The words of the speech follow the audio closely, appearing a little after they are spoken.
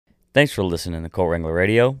Thanks for listening to Colt Wrangler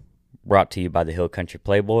Radio, brought to you by the Hill Country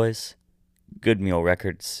Playboys, Good Mule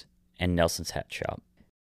Records, and Nelson's Hat Shop.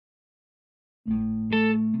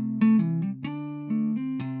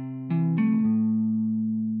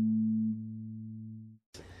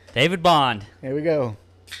 David Bond, Here we go.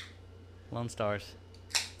 Lone Stars.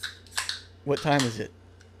 What time is it?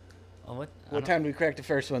 Oh, what? What time do we crack the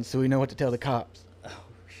first one so we know what to tell the cops? Oh,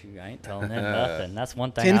 shoot, I ain't telling them nothing. That's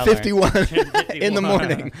one thing. 10:51 in the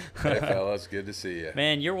morning. Hey fellas, good to see you.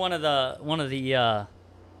 Man, you're one of the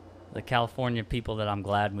California people that I'm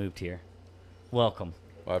glad moved here. Welcome.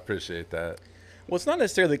 Well, I appreciate that. Well, it's not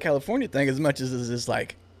necessarily the California thing as much as it's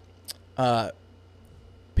like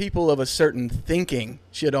people of a certain thinking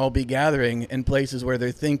should all be gathering in places where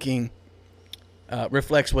their thinking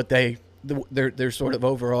reflects what their sort of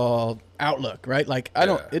overall outlook, right? Like,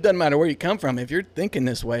 it doesn't matter where you come from. If you're thinking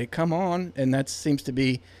this way, come on. And that seems to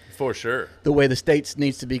be For sure. the way the states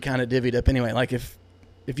needs to be kind of divvied up anyway. Like, if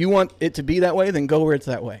you want it to be that way, then go where it's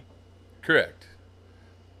that way. Correct.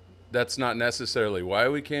 That's not necessarily why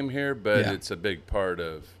we came here, but Yeah. it's a big part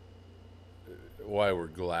of why we're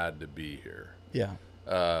glad to be here. Yeah.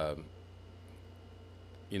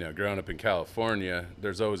 Growing up in California,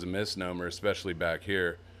 there's always a misnomer, especially back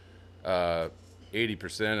here.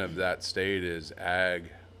 80% of that state is ag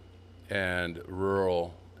and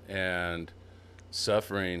rural and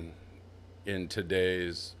suffering in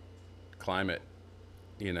today's climate,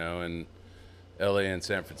 and LA and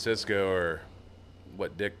San Francisco are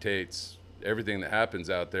what dictates everything that happens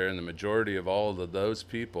out there, and the majority of all of those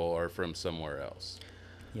people are from somewhere else.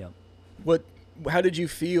 Yep. How did you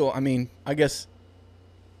feel? I mean, I guess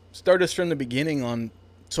start us from the beginning on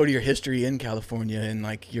sort of your history in California and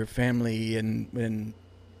like your family and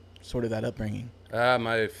sort of that upbringing.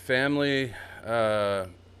 My family, on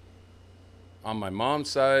my mom's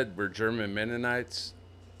side, were German Mennonites,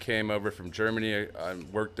 came over from Germany,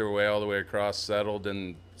 worked their way all the way across, settled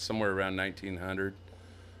in somewhere around 1900,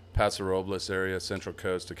 Paso Robles area, Central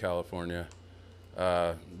Coast of California.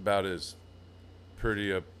 About as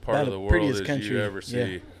pretty a part About of the the world prettiest as country, you ever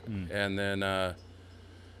see. yeah. And then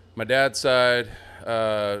my dad's side,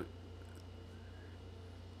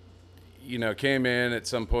 came in at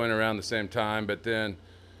some point around the same time, but then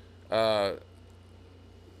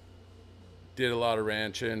did a lot of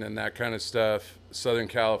ranching and that kind of stuff. Southern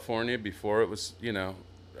California before it was,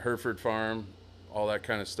 Hereford Farm, all that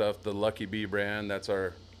kind of stuff. The Lucky Bee brand, that's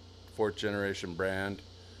our fourth generation brand.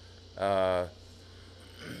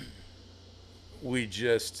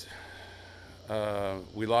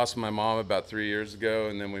 We lost my mom about 3 years ago,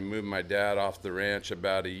 and then we moved my dad off the ranch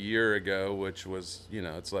about a year ago, which was,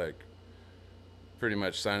 it's like pretty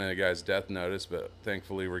much signing a guy's death notice, but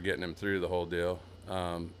thankfully we're getting him through the whole deal.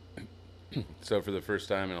 So for the first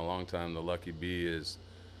time in a long time, the Lucky Bee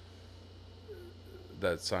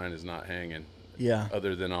that sign is not hanging. Yeah.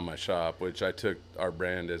 Other than on my shop, which I took our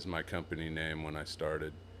brand as my company name when I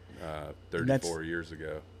started 34 years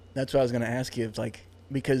ago. That's what I was going to ask you. It's like,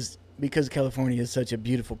 because California is such a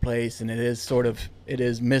beautiful place and it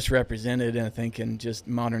is misrepresented, I think, in just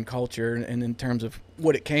modern culture and in terms of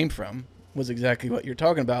what it came from was exactly what you're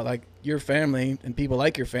talking about. Like your family and people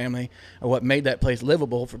like your family are what made that place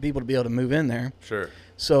livable for people to be able to move in there. Sure.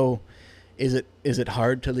 So is it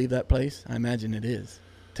hard to leave that place? I imagine it is.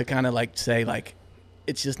 To kind of like say like,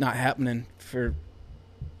 it's just not happening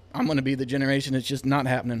I'm going to be the generation it's just not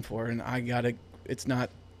happening for. And it's not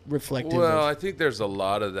reflective. Well, I think there's a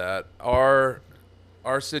lot of that. Our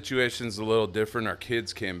situation's a little different. Our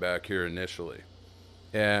kids came back here initially.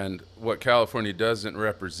 And what California doesn't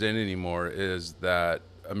represent anymore is that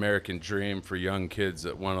American dream for young kids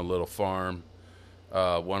that want a little farm,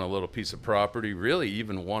 want a little piece of property, really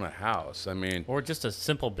even want a house. I mean, Or just a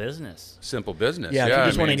simple business. simple business. Yeah, if you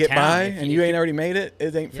just want to in get town, by if and you- you ain't already made it,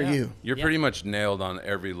 it ain't for Yeah. you. You're Yeah. pretty much nailed on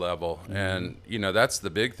every level. And, that's the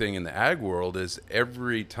big thing in the ag world is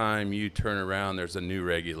every time you turn around, there's a new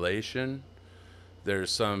regulation.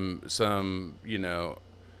 There's some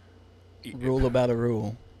Rule about a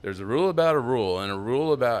rule. there's a rule about a rule, and a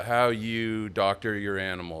rule about how you doctor your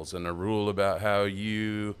animals, and a rule about how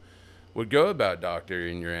you would go about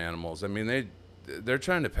doctoring your animals. I mean, they're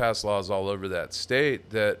trying to pass laws all over that state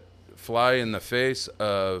that fly in the face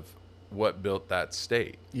of what built that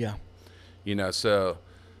state. Yeah. So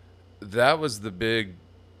that was the big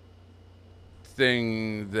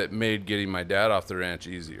thing that made getting my dad off the ranch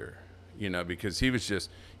easier, because he was just,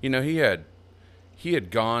 he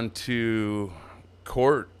had gone to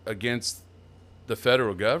court against the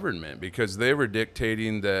federal government because they were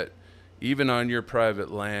dictating that even on your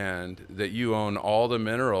private land that you own all the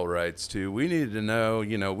mineral rights to, we need to know,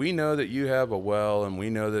 we know that you have a well, and we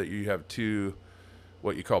know that you have 2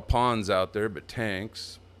 what you call ponds out there, but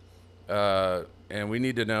tanks. And we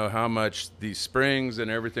need to know how much these springs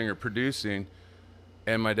and everything are producing.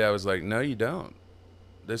 And my dad was like, no, you don't.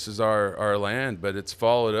 This is our land, but it's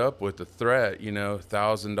followed up with a threat,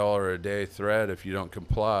 $1,000 a day threat if you don't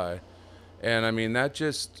comply. And I mean, that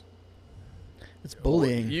just, It's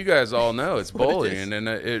bullying. you guys all know it's what it bullying. is. And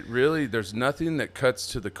it really, there's nothing that cuts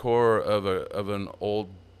to the core of an old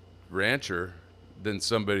rancher than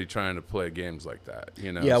somebody trying to play games like that,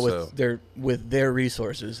 Yeah, So, with their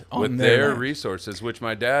resources on with their their land. resources, which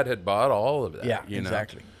my dad had bought all of that. Yeah, you know?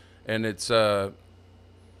 exactly. And it's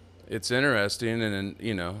interesting, and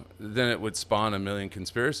then it would spawn a million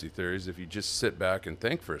conspiracy theories if you just sit back and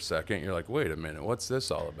think for a second. You're like, wait a minute, what's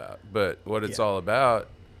this all about? But what it's all about,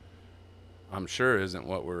 I'm sure, isn't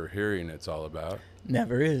what we're hearing it's all about.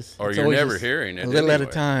 Never is. Or It's you're always never just hearing it a little at a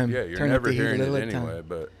anyway. time. Yeah, you're Turn up never the heat a hearing it little at a time. anyway.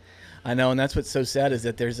 But I know, and that's what's so sad is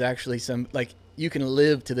that there's actually some, like, you can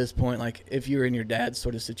live to this point, like if you were in your dad's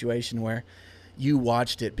sort of situation where you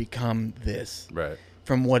watched it become this right.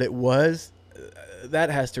 from what it was, that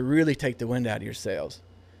has to really take the wind out of your sails.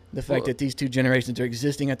 The fact Well, that these 2 generations are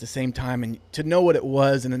existing at the same time, and to know what it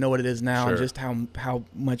was and to know what it is now, and Sure. just how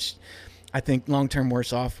much I think long term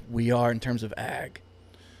worse off we are in terms of ag.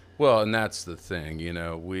 Well, and that's the thing, I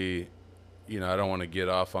don't want to get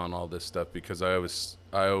off on all this stuff because I always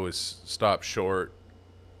stop short,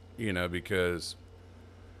 because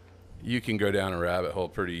you can go down a rabbit hole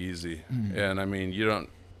pretty easy. And I mean,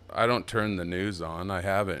 I don't turn the news on. I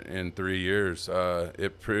haven't in 3 years.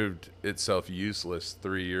 It proved itself useless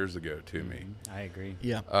 3 years ago to me. I agree.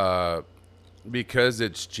 Yeah. Because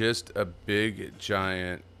it's just a big,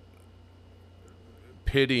 giant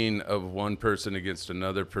pitting of one person against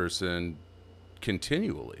another person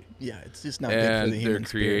continually. Yeah. It's just not good for And the they're human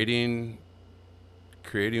spirit.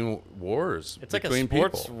 creating wars It's like a between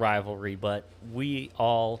sports people. rivalry, but we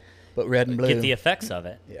all But red and blue. get the effects of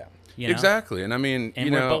it. Yeah. You know? Exactly. And I mean,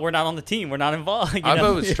 And but we're not on the team. We're not involved. I've know?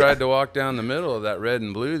 always tried to walk down the middle of that red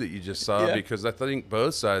and blue that you just saw Yeah. because I think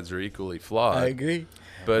both sides are equally flawed. I agree.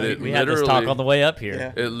 But it we had literally, this talk on the way up here.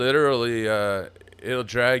 Yeah. it literally, it'll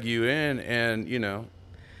drag you in, and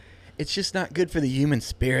It's just not good for the human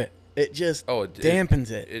spirit. It just it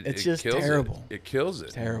dampens it. It's it just kills terrible. It kills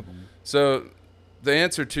it. Terrible. So the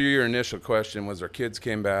answer to your initial question was our kids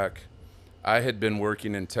came back. I had been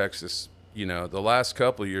working in Texas, the last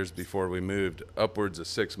couple of years before we moved, upwards of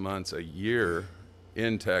 6 months, a year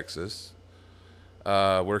in Texas,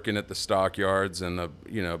 working at the stockyards and a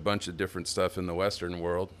bunch of different stuff in the Western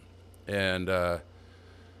world. And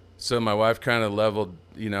so my wife kind of leveled,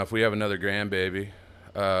 if we have another grandbaby,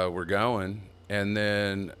 we're going. And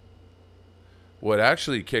then what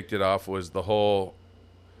actually kicked it off was the whole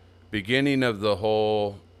beginning of the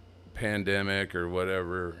whole pandemic, or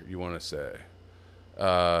whatever you want to say.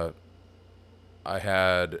 I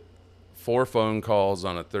had 4 phone calls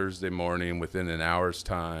on a Thursday morning within an hour's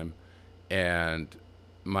time, and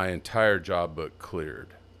my entire job book cleared.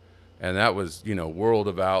 And that was, World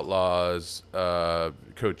of Outlaws,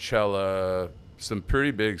 Coachella, some pretty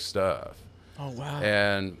big stuff. Oh, wow.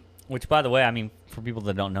 And Which, by the way, I mean, for people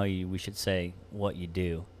that don't know you, we should say what you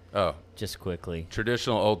do just quickly.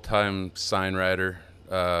 traditional old-time sign writer,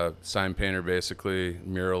 sign painter, basically,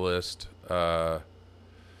 muralist.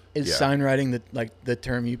 Is yeah. sign writing the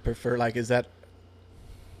term you prefer? Like, is that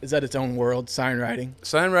its own world, sign writing?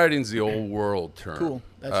 Sign writing's the old world term. Cool.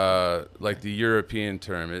 That's like the European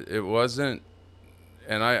term. It wasn't,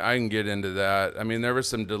 and I can get into that. I mean, there were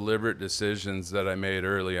some deliberate decisions that I made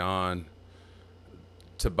early on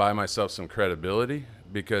to buy myself some credibility,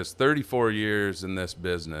 because 34 years in this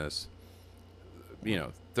business,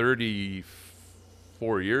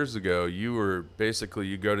 34 years ago, you were basically,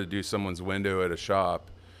 you go to do someone's window at a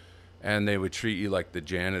shop and they would treat you like the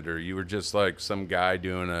janitor. You were just like some guy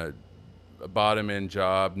doing a bottom end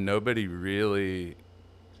job. Nobody really,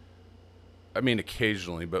 I mean,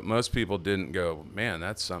 occasionally, but most people didn't go, man,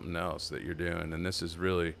 that's something else that you're doing. And this is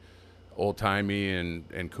really old timey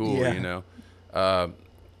and cool, Yeah.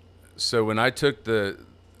 So when I took the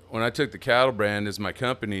cattle brand as my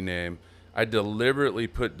company name, I deliberately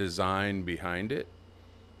put design behind it,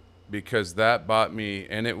 because that bought me,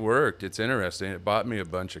 and it worked. It's interesting. It bought me a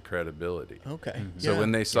bunch of credibility. okay. So Yeah.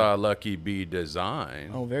 when they saw Lucky Bee Design,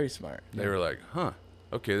 Oh, very smart. they were like, huh,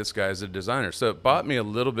 okay, this guy's a designer. So it bought me a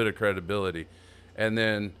little bit of credibility. And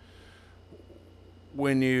then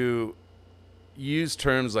when you use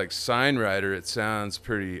terms like sign writer, it sounds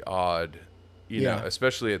pretty odd, Yeah.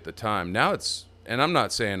 especially at the time. Now it's and I'm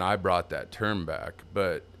not saying I brought that term back,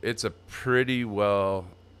 but it's a pretty well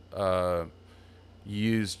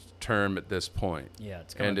used term at this point. Yeah,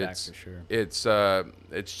 it's coming back for sure. It's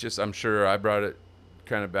just, I'm sure I brought it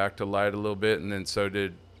kind of back to light a little bit, and then so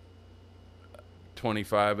did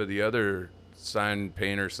 25 of the other sign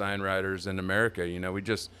writers in America. You know,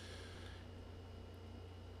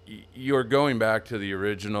 you're going back to the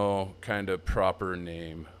original kind of proper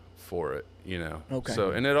name for it, you know. Okay.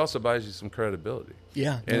 So, and it also buys you some credibility.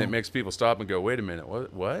 Yeah. And it makes people stop and go, wait a minute,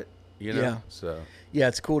 what? You know? Yeah. So. Yeah,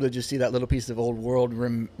 it's cool to just see that little piece of old world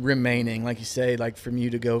remaining, like you say, like from you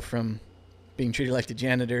to go from being treated like the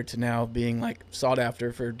janitor to now being like sought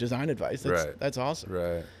after for design advice. That's awesome.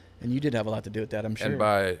 Right. And you did have a lot to do with that, I'm sure. And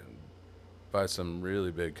by some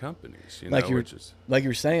really big companies, like know, like you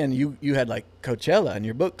were saying, you had like Coachella and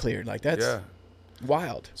your book cleared. Like that's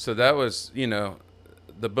wild. So that was, you know,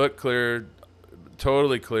 the book cleared,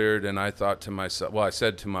 totally cleared, and I thought to myself, well, I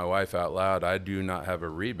said to my wife out loud, I do not have a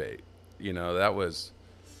rebate. You know, that was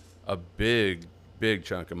a big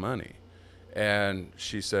chunk of money. And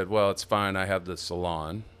she said, well, it's fine, I have the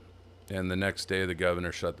salon. And the next day the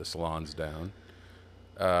governor shut the salons down.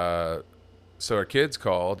 So our kids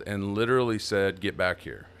called and literally said, get back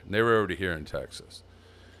here. And they were already here in Texas.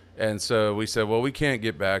 And so we said, well, we can't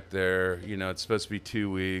get back there. You know, it's supposed to be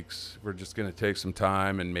 2 weeks. We're just going to take some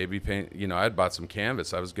time and maybe paint. You know, I had bought some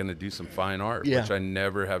canvas. I was going to do some fine art, which I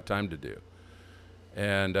never have time to do.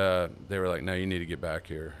 And they were like, no, you need to get back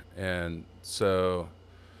here. And so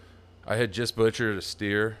I had just butchered a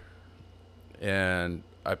steer, and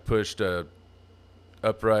I pushed a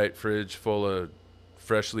upright fridge full of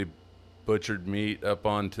freshly butchered meat up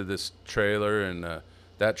onto this trailer, and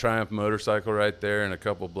that Triumph motorcycle right there, and a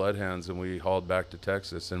couple bloodhounds, and we hauled back to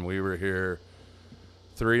Texas, and we were here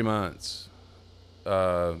 3 months.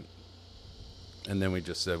 And then we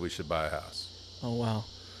just said we should buy a house. Oh, wow.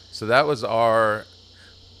 So that was our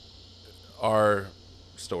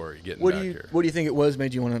story getting back here. What do you think it was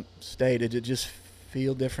made you want to stay? Did it just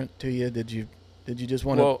feel different to you? Did you just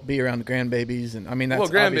want to be around the grandbabies? And I mean,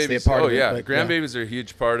 that's obviously a part of it. Oh, yeah. Grandbabies are a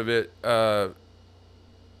huge part of it.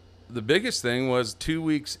 The biggest thing was 2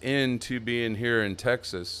 weeks into being here in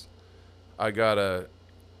Texas, I got a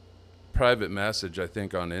private message, I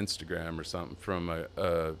think on Instagram or something, from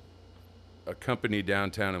a company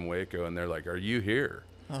downtown in Waco, and they're like, are you here?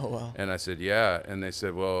 Oh, wow. And I said, yeah. And they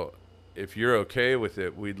said, well, if you're okay with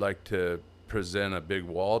it, we'd like to present a big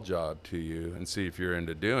wall job to you and see if you're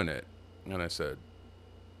into doing it. And I said,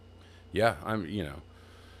 yeah, I'm, you know.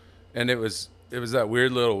 And it was that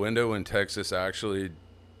weird little window when Texas actually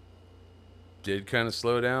did kind of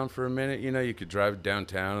slow down for a minute. You know, you could drive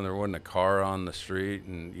downtown and there wasn't a car on the street,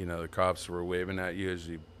 and, you know, the cops were waving at you as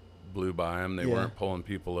you blew by them. They weren't pulling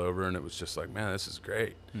people over, and it was just like, man, this is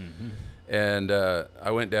great. Mm-hmm. And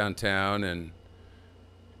I went downtown, and,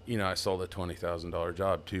 you know, I sold a $20,000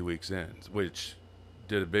 job 2 weeks in, which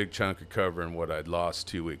did a big chunk of covering what I'd lost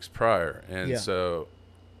 2 weeks prior. And so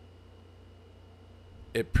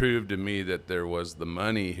it proved to me that there was the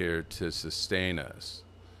money here to sustain us.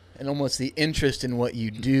 And almost the interest in what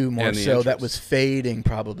you do more so interest. That was fading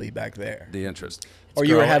probably back there. The interest. Or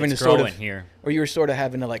you were having to sort of here. Or you were sort of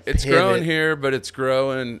having to like it's pivot. Growing here, but it's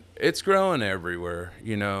growing everywhere,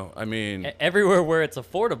 you know. I mean, everywhere where it's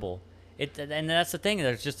affordable. And that's the thing.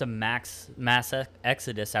 There's just a mass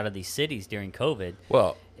exodus out of these cities during COVID.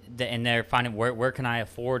 Well, and they're finding where can I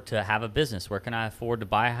afford to have a business? Where can I afford to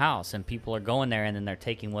buy a house? And people are going there, and then they're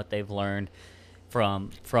taking what they've learned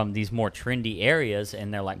from these more trendy areas,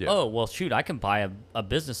 and they're like, oh, well, shoot, I can buy a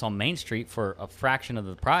business on Main Street for a fraction of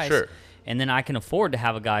the price. Sure. And then I can afford to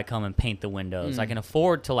have a guy come and paint the windows. I can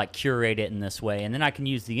afford to like curate it in this way. And then I can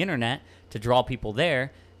use the internet to draw people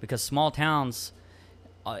there, because small towns,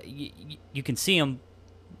 you can see them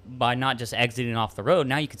by not just exiting off the road.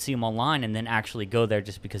 Now you can see them online and then actually go there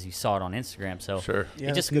just because you saw it on Instagram. So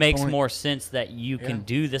it just makes more sense that you can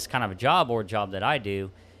do this kind of a job, or a job that I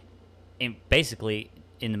do, basically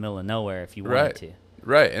in the middle of nowhere if you wanted to.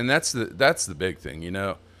 Right. And that's the big thing, you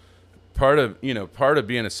know. Part of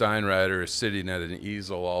being a sign writer is sitting at an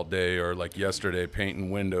easel all day, or like yesterday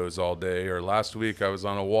painting windows all day, or last week I was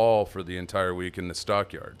on a wall for the entire week in the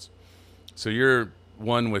stockyards. So you're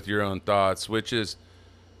one with your own thoughts, which is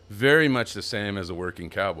very much the same as a working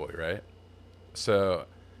cowboy, right? So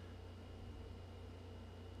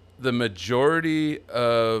the majority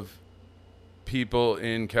of people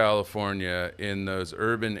in California in those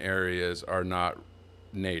urban areas are not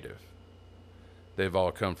native. They've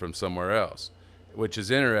all come from somewhere else, which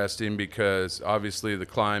is interesting because obviously the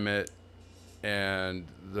climate and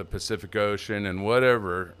the Pacific Ocean and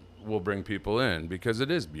whatever will bring people in because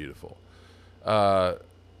it is beautiful. But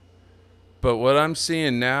what I'm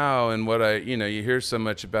seeing now, and what you hear so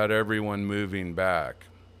much about everyone moving back.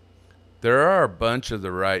 There are a bunch of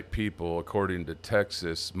the right people, according to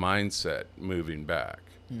Texas mindset, moving back.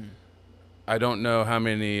 I don't know how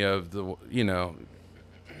many of the,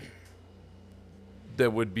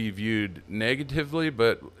 that would be viewed negatively,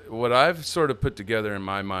 but what I've sort of put together in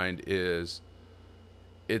my mind is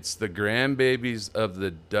it's the grandbabies of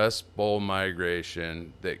the Dust Bowl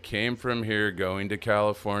migration that came from here going to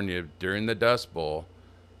California during the Dust Bowl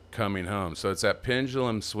coming home. So it's that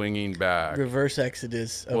pendulum swinging back. Reverse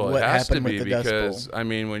exodus of Well, what it has to happened be with the Dust because, Bowl. I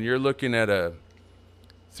mean, when you're looking at a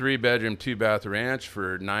 3-bedroom, 2-bath ranch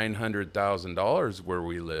for $900,000 where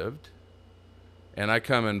we lived, and I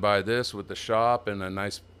come and buy this with the shop and a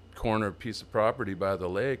nice corner piece of property by the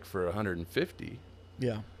lake for $150,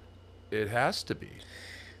 Yeah. it has to be.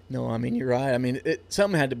 No, I mean, you're right. I mean,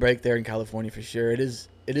 something had to break there in California for sure. It is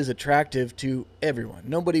attractive to everyone.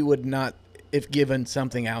 Nobody would not, if given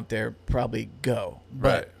something out there, probably go.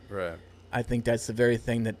 But Right. I think that's the very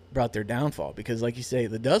thing that brought their downfall because, like you say,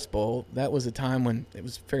 the Dust Bowl, that was a time when it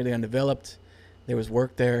was fairly undeveloped. There was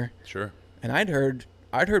work there. Sure. And I'd heard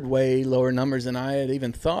way lower numbers than I had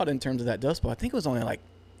even thought in terms of that Dust Bowl. I think it was only like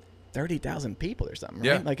 30,000 people or something, right?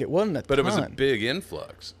 Yeah. Like it wasn't a But ton. it was a big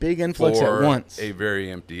influx. Big influx for at once. a very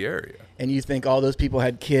empty area. And you think all those people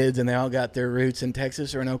had kids and they all got their roots in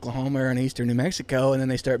Texas or in Oklahoma or in eastern New Mexico, and then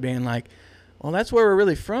they start being like, well, that's where we're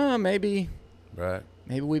really from. Maybe Right.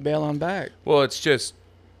 we bail on back. Well, it's just,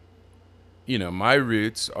 my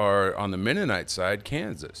roots are on the Mennonite side,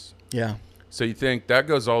 Kansas. Yeah. So you think that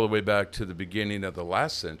goes all the way back to the beginning of the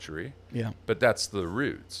last century, Yeah. but that's the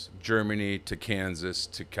roots, Germany to Kansas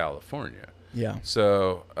to California. Yeah.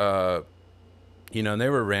 So, and they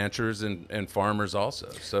were ranchers and farmers also.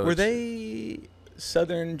 So Were they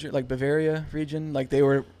southern, like Bavaria region? Like they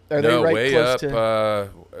were, are no, they right way close up, to?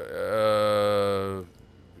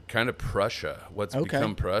 kind of Prussia. What's Okay.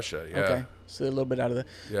 become Prussia? Yeah. Okay. So a little bit out of the.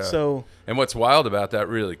 Yeah. So. And what's wild about that,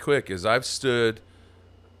 really quick, is I've stood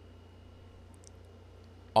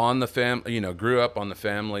on the grew up on the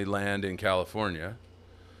family land in California.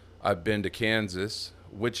 I've been to Kansas,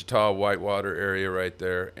 Wichita, Whitewater area right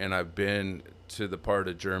there, and I've been to the part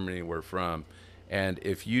of Germany we're from. And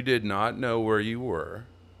if you did not know where you were,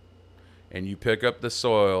 and you pick up the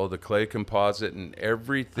soil, the clay composite, and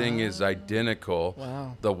everything is identical.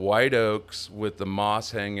 Wow. The white oaks with the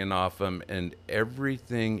moss hanging off them, and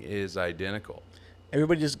everything is identical.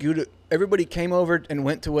 Everybody came over and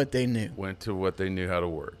went to what they knew. Went to what they knew how to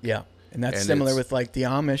work. Yeah. And that's And similar it's- with like the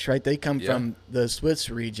Amish, right? They come Yeah. from the Swiss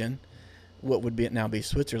region, what would now be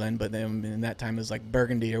Switzerland, but then in that time it was like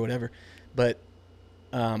Burgundy or whatever. But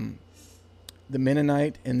the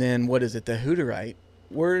Mennonite and then what is it, the Hutterite?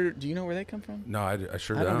 Do you know where they come from? No, I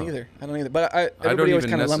sure I don't. don't either. But I don't everybody always even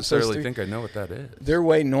kind of lumps those necessarily three. think I know what that is. They're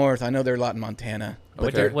way north. I know they're a lot in Montana. But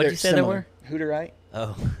Okay. they're What'd you say they similar. Hutterite.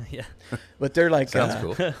 Oh, yeah. But they're like Sounds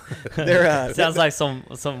cool. They're Sounds like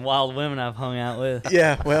some wild women I've hung out with.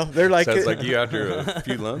 yeah. Well, they're like Sounds like you after a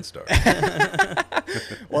few Lone Stars.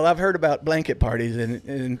 well, I've heard about blanket parties,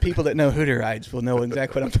 and people that know Hutterites will know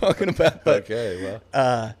exactly what I'm talking about. But Okay,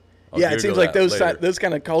 well. I'll yeah, it seems Google like that later. those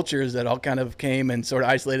kind of cultures that all kind of came and sort of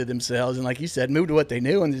isolated themselves, and like you said, moved to what they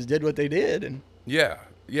knew and just did what they did. And Yeah,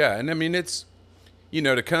 and I mean it's,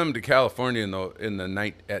 to come to California in the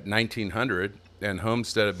night at 1900 and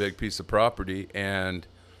homestead a big piece of property, and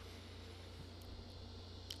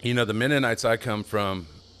the Mennonites I come from,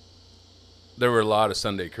 there were a lot of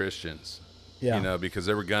Sunday Christians, yeah, because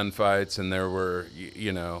there were gunfights and there were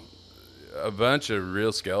a bunch of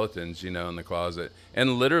real skeletons, in the closet,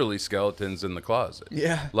 and literally skeletons in the closet.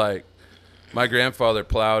 yeah, Like, my grandfather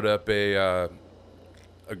plowed up a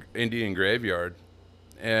Indian graveyard,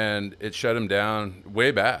 and it shut him down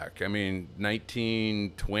way back. I mean,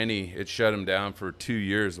 1920, it shut him down for 2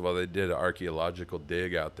 years while they did an archaeological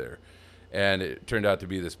dig out there. And it turned out to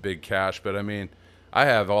be this big cache. But, I mean, I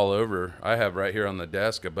have right here on the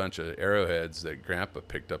desk a bunch of arrowheads that Grandpa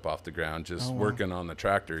picked up off the ground just working on the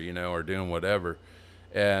tractor, or doing whatever.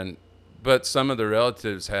 But some of the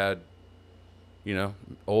relatives had,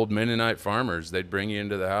 old Mennonite farmers. They'd bring you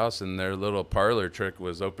into the house, and their little parlor trick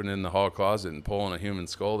was opening the hall closet and pulling a human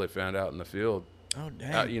skull they found out in the field. oh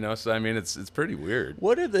dang. So I mean, it's pretty weird.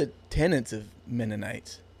 What are the tenets of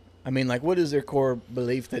Mennonites? I mean, like, what is their core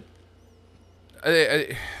belief that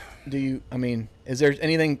is there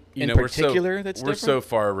anything in particular that's we're different? so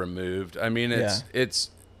far removed. I mean, it's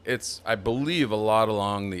I believe a lot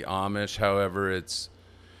along the Amish. However, it's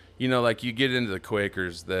like you get into the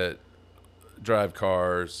Quakers that drive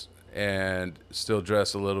cars and still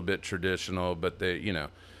dress a little bit traditional, but they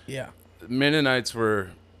yeah. Mennonites were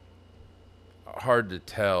hard to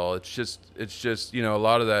tell. It's just a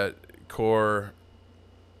lot of that core,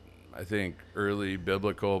 I think, early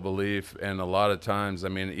biblical belief, and a lot of times, I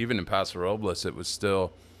mean, even in Paso Robles, it was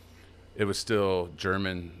still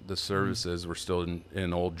German. The services were still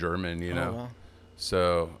in old German, Wow.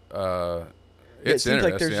 So Yeah, it it's seems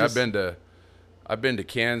like interesting. there's I've been to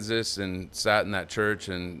Kansas and sat in that church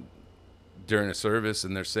and during a service,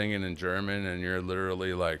 and they're singing in German, and you're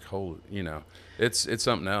literally like, holy, it's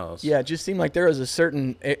something else. Yeah, it just seemed like there's a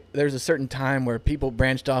certain time where people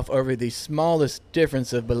branched off over the smallest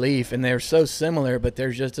difference of belief, and they're so similar, but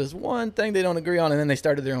there's just this one thing they don't agree on, and then they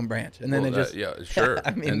started their own branch, and then yeah, sure.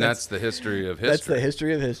 I mean, and that's the history of history. That's the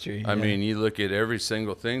history of history. I mean, you look at every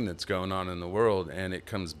single thing that's going on in the world, and it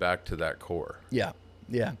comes back to that core. Yeah.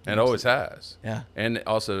 And always has. Yeah. And it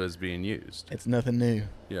also is being used. It's nothing new.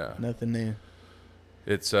 Yeah. Nothing new.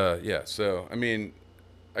 It's yeah. So I mean,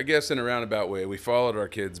 I guess in a roundabout way, we followed our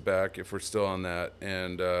kids back, if we're still on that,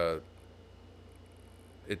 and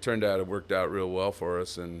it turned out it worked out real well for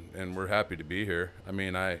us, and we're happy to be here. I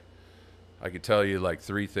mean, I could tell you like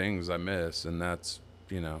 3 things I miss, and that's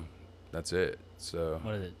it. So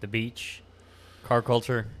What is it? The beach, car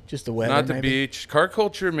culture. Just the weather. not the maybe? beach. Car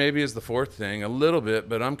culture maybe is the 4th thing, a little bit,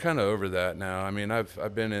 but I'm kind of over that now. I mean,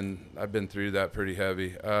 I've been through that pretty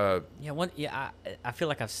heavy. I feel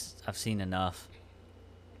like I've seen enough.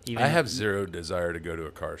 I have zero desire to go to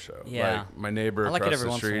a car show. Yeah. Like my neighbor I like it across every the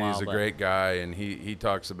once in a street, while, he's a but- great guy, and he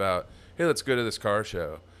talks about, hey, let's go to this car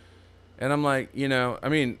show. And I'm like, I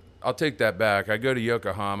mean, I'll take that back. I go to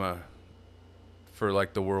Yokohama for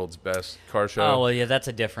like the world's best car show. Oh well, yeah, that's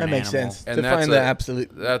a different. That makes animal. sense. And To that's find the a- absolute.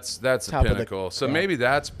 That's a top of the pinnacle. So crop. maybe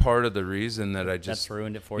that's part of the reason that I just That's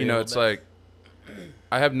ruined it for you. a little it's bit. like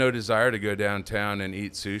I have no desire to go downtown and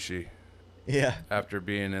eat sushi Yeah. after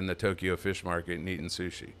being in the Tokyo Fish Market and eating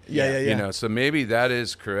sushi. Yeah. So maybe that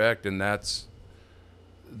is correct, and that's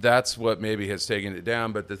what maybe has taken it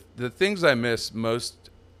down. But the things I miss most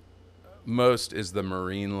is the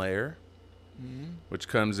marine layer, which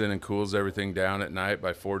comes in and cools everything down at night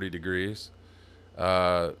by 40 degrees.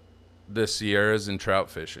 The Sierras and trout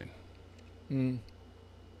fishing.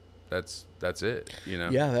 That's it.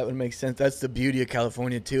 Yeah, that would make sense. That's the beauty of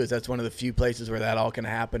California too. Is that's one of the few places where that all can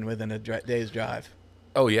happen within a day's drive.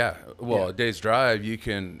 Oh yeah. Well, Yeah. a day's drive you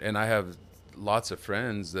can, and I have lots of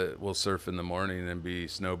friends that will surf in the morning and be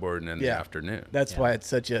snowboarding in the Yeah. afternoon. That's why it's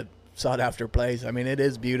such a sought after place. I mean, it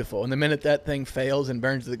is beautiful. And the minute that thing fails and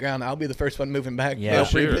burns to the ground, I'll be the first one moving back. Yeah. They'll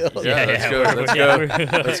Sure. rebuild.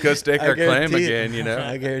 Yeah, let's go stake I our claim guarantee again, it.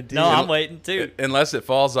 I guarantee No, it. I'm waiting too. Unless it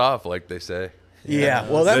falls off, like they say. Yeah.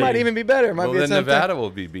 Well, that So- might even be better. It might Well, be then something. Nevada will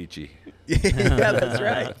be beachy. Yeah, that's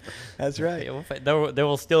right. That's right. Yeah, there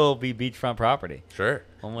will still be beachfront property, Sure.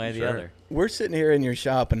 one way or the Sure. other. We're sitting here in your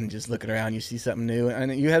shop and just looking around. You see something new,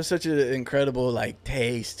 and you have such an incredible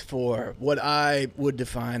taste for what I would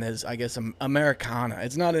define as, I guess, Americana.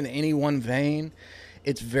 It's not in any one vein.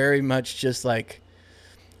 It's very much just like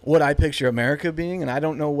what I picture America being, and I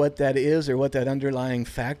don't know what that is or what that underlying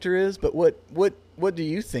factor is. But what do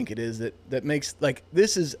you think it is that makes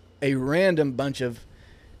this is a random bunch of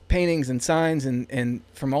paintings and signs and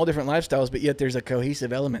from all different lifestyles, but yet there's a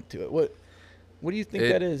cohesive element to it. What do you think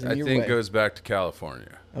that is? I think goes back to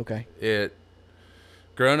California. Okay.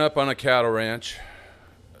 Growing up on a cattle ranch,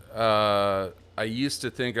 I used to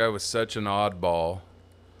think I was such an oddball.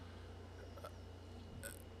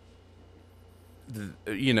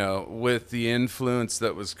 With the influence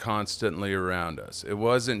that was constantly around us. It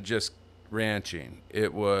wasn't just ranching.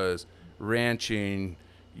 It was ranching.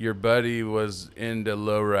 Your buddy was into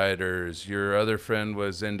lowriders. Your other friend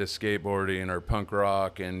was into skateboarding or punk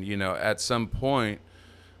rock. And, at some point,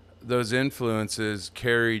 those influences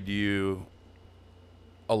carried you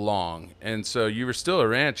along. And so you were still a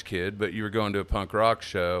ranch kid, but you were going to a punk rock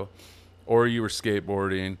show, or you were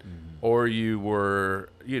skateboarding, or you were,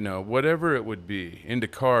 whatever it would be, into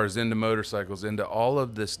cars, into motorcycles, into all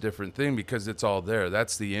of this different thing, because it's all there.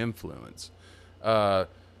 That's the influence.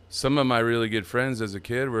 Some of my really good friends as a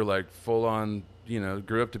kid were full on,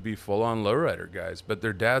 grew up to be full on lowrider guys, but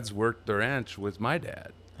their dads worked the ranch with my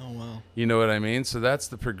dad. Oh, wow. You know what I mean? So that's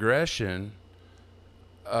the progression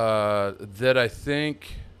that I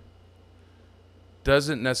think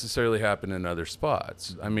doesn't necessarily happen in other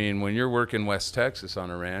spots. I mean, when you're working West Texas on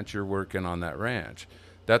a ranch, you're working on that ranch.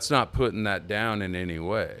 That's not putting that down in any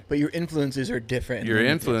way. But your influences are different. Your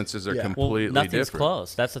influences are Yeah. Well, completely nothing's different.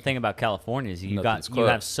 close. That's the thing about California is you Nothing's have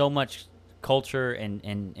close. so much culture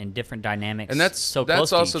and different dynamics. And that's so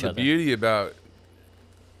close also to each the other. beauty about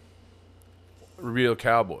real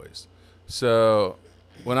cowboys. So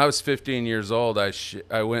when I was 15 years old,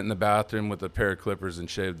 I went in the bathroom with a pair of clippers and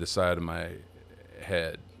shaved the side of my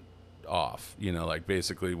head off, like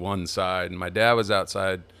basically one side. And my dad was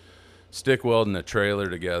outside stick welding a trailer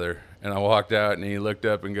together. And I walked out and he looked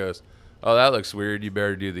up and goes, "Oh, that looks weird. You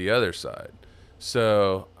better do the other side."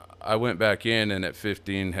 So I went back in and at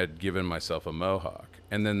 15 had given myself a mohawk.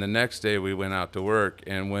 And then the next day we went out to work.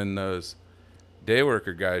 And when those day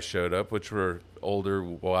worker guys showed up, which were older,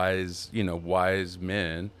 wise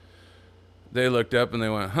men, they looked up and they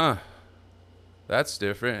went, "Huh, that's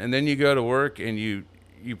different." And then you go to work and you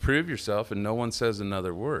prove yourself and no one says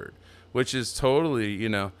another word, which is totally,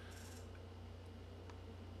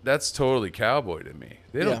 that's totally cowboy to me.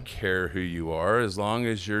 They don't care who you are as long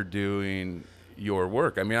as you're doing your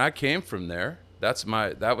work. I mean, I came from there.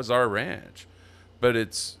 That was our ranch, but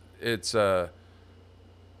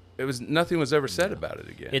nothing was ever said about it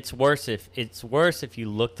again. It's worse if you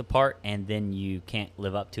look the part and then you can't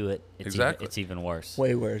live up to it. Exactly. It's even worse.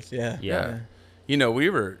 Way worse. Yeah. Yeah. We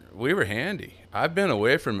were handy. I've been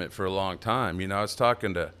away from it for a long time. I was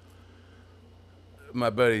talking to my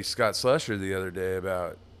buddy Scott Slusher the other day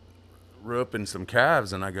about roping some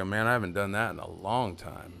calves, and I go, "Man, I haven't done that in a long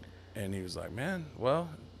time." And he was like, "Man, well,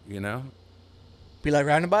 Be like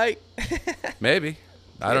riding a bike. maybe.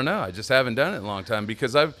 I don't know. I just haven't done it in a long time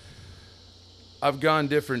because I've gone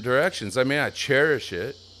different directions. I mean, I cherish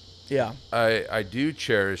it. Yeah. I do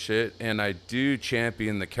cherish it, and I do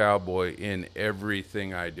champion the cowboy in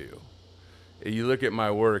everything I do. You look at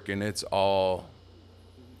my work, and it all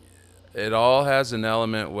has an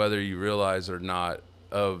element, whether you realize or not,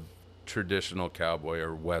 of traditional cowboy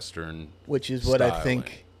or Western Which is what I styling.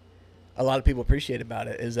 think a lot of people appreciate about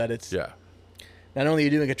it, is that it's Yeah. not only are you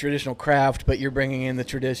doing a traditional craft, but you're bringing in the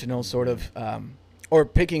traditional sort of, or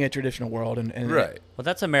picking a traditional world and Right. Well,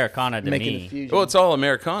 that's Americana to making me. a fusion. Well, it's all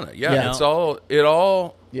Americana. Yeah. Yeah. It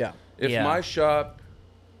all. Yeah. If Yeah. my shop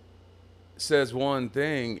says one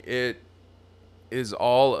thing, it is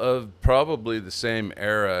all of probably the same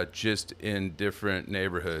era, just in different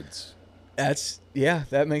neighborhoods.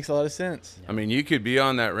 That makes a lot of sense. I mean, you could be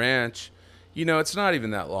on that ranch. It's not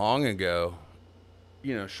even that long ago.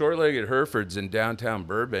 Short-legged Herefords in downtown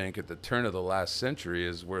Burbank at the turn of the last century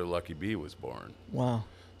is where Lucky B was born. Wow.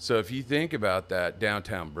 So if you think about that,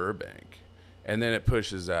 downtown Burbank, and then it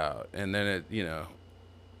pushes out, and then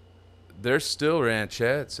there's still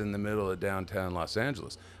ranchettes in the middle of downtown Los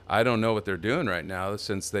Angeles. I don't know what they're doing right now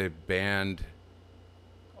since they've banned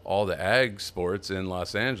all the ag sports in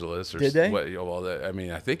Los Angeles. Did they?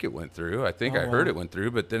 I think it went through. I think Oh, I heard wow. it went through,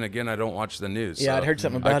 but then again, I don't watch the news. Yeah, so I'd heard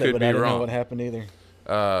something I about it, could but be I don't know wrong. what happened either.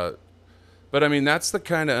 But I mean, that's the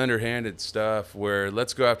kind of underhanded stuff where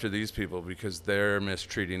let's go after these people because they're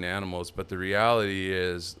mistreating animals. But the reality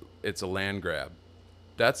is it's a land grab.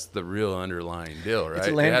 That's the real underlying deal, right? It's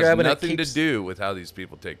a land it has grab, and it nothing keeps- to do with how these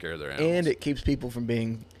people take care of their animals. And it keeps people from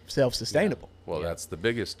being self-sustainable. Well, Yeah. that's the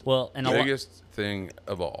biggest thing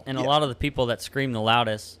of all. And Yeah. a lot of the people that scream the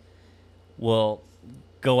loudest will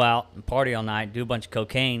go out and party all night, do a bunch of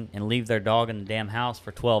cocaine, and leave their dog in the damn house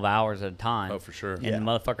for 12 hours at a time. Oh, for sure. And Yeah. the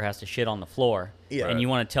motherfucker has to shit on the floor. Yeah. And you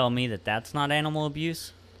want to tell me that that's not animal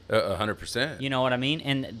abuse? 100%. You know what I mean?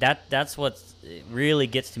 And that's what really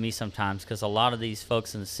gets to me sometimes, because a lot of these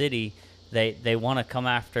folks in the city, they want to come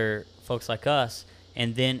after folks like us,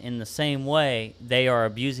 and then in the same way, they are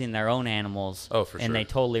abusing their own animals. Oh, for and sure. they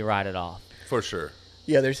totally write it off. For sure.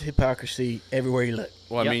 Yeah, there's hypocrisy everywhere you look.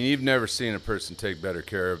 Well, Yep. I mean, you've never seen a person take better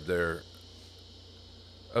care of their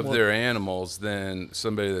Well- animals than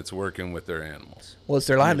somebody that's working with their animals. Well, it's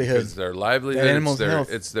their livelihood. It's their livelihood. Their animals' it's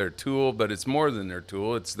health. It's their tool, but it's more than their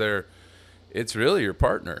tool. It's really your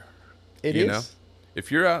partner. It you is. know?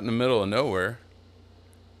 If you're out in the middle of nowhere,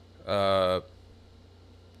 who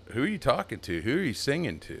are you talking to? Who are you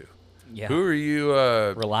singing to? Yeah. Who are you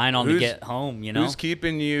Relying on to who's- get home, you know? Who's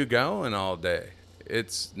keeping you going all day?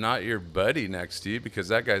 It's not your buddy next to you because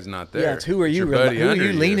that guy's not there. Yeah, it's who are It's you? your buddy Who are under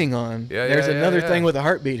you leaning on? Yeah, There's yeah, another yeah. thing with a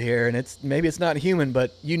heartbeat here, and maybe it's not human,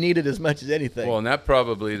 but you need it as much as anything. Well, and that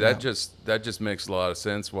Yeah. just makes a lot of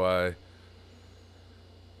sense why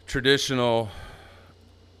traditional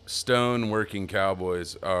stone working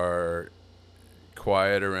cowboys are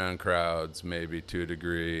quiet around crowds, maybe to a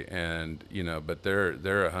degree, and but they're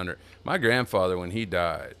 100. My grandfather, when he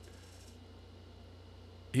died,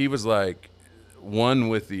 he was like one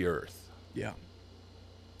with the earth. yeah.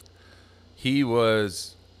 He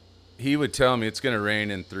would tell me it's going to rain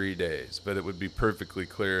in 3 days, but it would be perfectly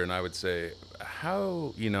clear. And I would say,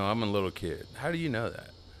 how, I'm a little kid. How do you know that?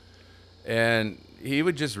 And he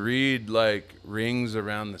would just read like rings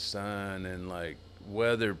around the sun and like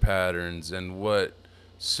weather patterns and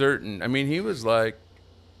he was like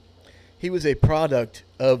He was a product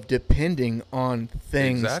of depending on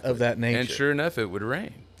things Exactly. of that nature. And sure enough, it would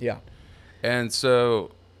rain. Yeah. And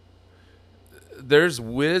so there's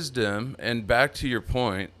wisdom, and back to your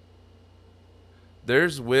point,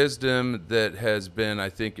 there's wisdom that has been, I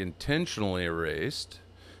think, intentionally erased,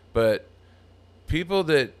 but people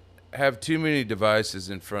that have too many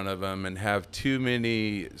devices in front of them and have too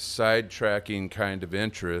many sidetracking kind of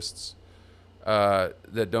interests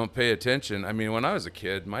that don't pay attention. I mean, when I was a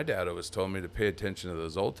kid, my dad always told me to pay attention to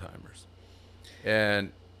those old timers.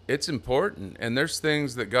 And it's important. And there's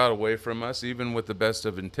things that got away from us, even with the best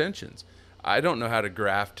of intentions. I don't know how to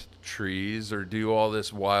graft trees or do all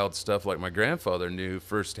this wild stuff like my grandfather knew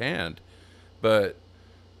firsthand. But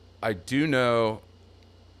I do know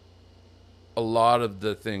a lot of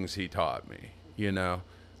the things he taught me, you know.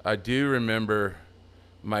 I do remember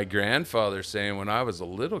my grandfather saying when I was a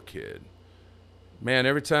little kid, man,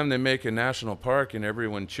 every time they make a national park and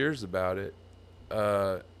everyone cheers about it,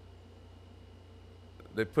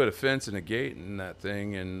 they put a fence and a gate in that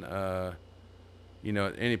thing, and you know,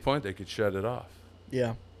 at any point they could shut it off.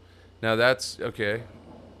 Yeah. Now that's okay.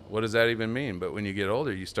 What does that even mean? But when you get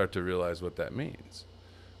older, you start to realize what that means.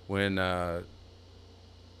 When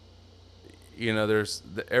you know, there's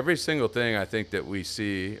every single thing I think that we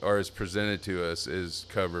see or is presented to us is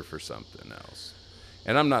cover for something else.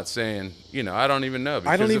 And I'm not saying, you know, I don't even know.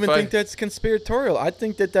 I don't even think that's conspiratorial. I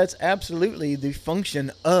think that that's absolutely the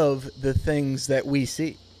function of the things that we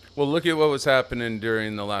see. Well, look at what was happening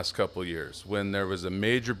during the last couple of years when there was a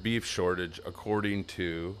major beef shortage, according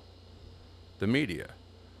to the media.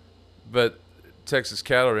 But Texas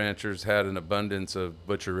cattle ranchers had an abundance of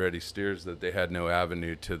butcher-ready steers that they had no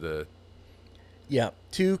avenue to the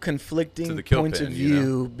two conflicting to the kill points pen, of you know?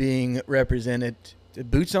 view being represented.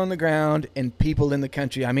 Boots on the ground and people in the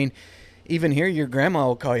country. I mean, even here, your grandma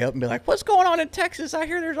will call you up and be like, "What's going on in Texas? I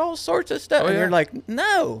hear there's all sorts of stuff." Oh, and yeah. you're like,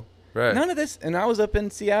 "No, Right. none of this." And I was up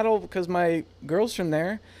in Seattle because my girl's from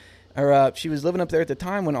there, or she was living up there at the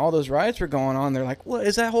time when all those riots were going on. They're like, "What,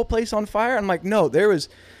 is that whole place on fire?" I'm like, "No, there was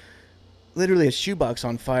literally a shoebox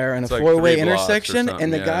on fire in It's a like four-way 3 blocks or intersection." something,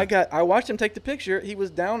 And the yeah. guy I watched him take the picture. He was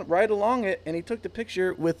down right along it, and he took the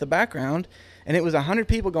picture with the background. And it was 100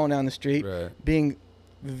 people going down the street, Right. being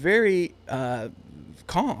very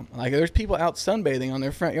calm. Like there's people out sunbathing on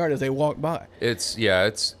their front yard as they walk by. It's you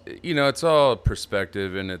know, it's all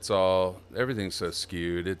perspective, and it's all, everything's so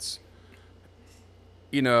skewed. It's,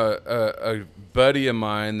 you know, a buddy of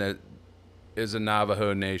mine that is a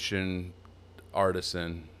Navajo Nation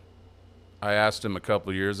artisan, I asked him a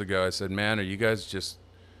couple years ago, I said, "Man, are you guys just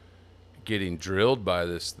getting drilled by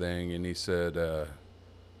this thing?" And he said,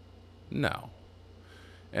 "No."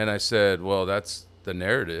 And I said, "Well, that's the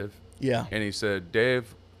narrative." Yeah. And he said,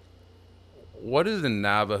 "Dave, what do the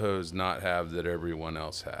Navajos not have that everyone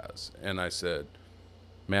else has?" And I said,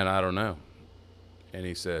 "Man, I don't know." And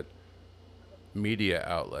he said, "Media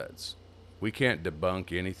outlets. We can't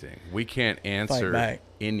debunk anything. We can't answer back.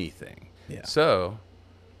 anything." Yeah. So,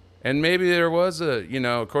 and maybe there was a, you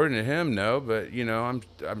know, according to him, no, but, you know,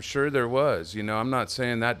 I'm sure there was. You know, I'm not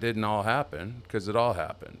saying that didn't all happen, because it all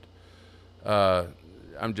happened.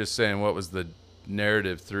 I'm just saying what was the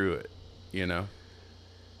narrative through it, you know?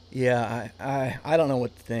 Yeah, I don't know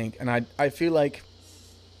what to think. And I feel like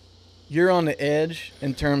you're on the edge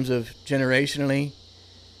in terms of generationally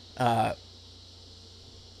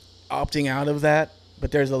opting out of that.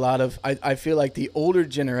 But there's a lot of, I feel like the older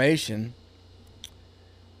generation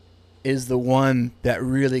is the one that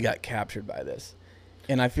really got captured by this.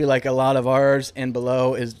 And I feel like a lot of ours and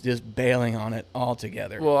below is just bailing on it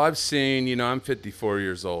altogether. Well, I've seen, you know, I'm 54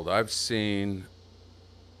 years old. I've seen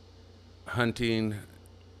hunting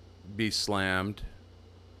be slammed,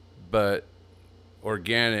 but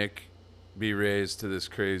organic be raised to this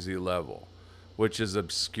crazy level, which is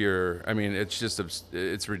obscure. I mean, it's just,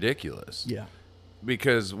 it's ridiculous. Yeah.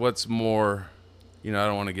 Because what's more, you know, I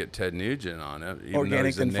don't want to get Ted Nugent on it, even though Organic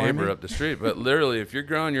he's a than neighbor farming? up the street. But literally, if you're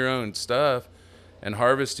growing your own stuff and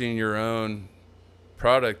harvesting your own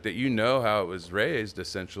product that you know how it was raised,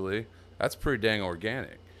 essentially, that's pretty dang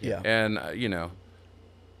organic. Yeah. And, you know,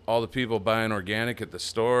 all the people buying organic at the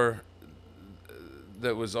store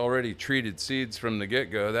that was already treated seeds from the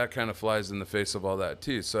get-go, that kind of flies in the face of all that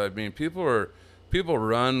too. So, I mean, people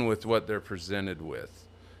run with what they're presented with,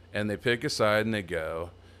 and they pick a side and they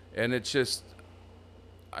go. And it's just,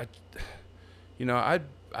 I've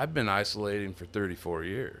been isolating for 34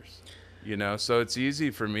 years. You know, so it's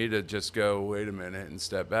easy for me to just go, wait a minute, and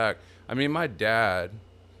step back. I mean, my dad,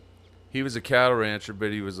 he was a cattle rancher,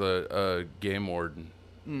 but he was a game warden.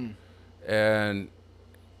 And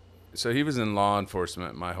so he was in law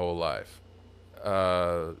enforcement my whole life.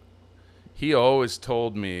 he always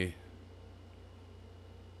told me,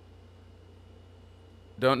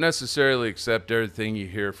 don't necessarily accept everything you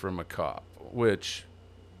hear from a cop, which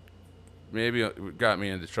maybe got me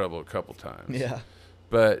into trouble a couple times. Yeah.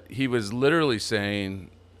 But he was literally saying,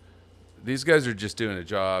 these guys are just doing a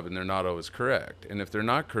job and they're not always correct. And if they're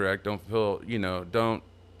not correct, don't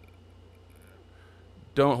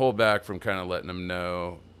hold back from kind of letting them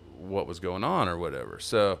know what was going on or whatever.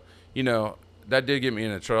 So, that did get me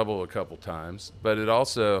into trouble a couple times, but it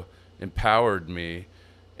also empowered me.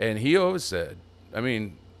 And he always said,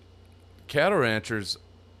 cattle ranchers,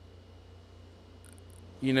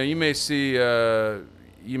 you may see a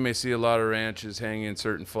lot of ranches hanging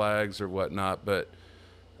certain flags or whatnot, but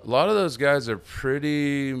a lot of those guys are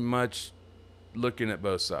pretty much looking at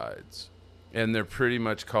both sides, and they're pretty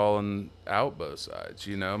much calling out both sides.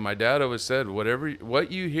 My dad always said,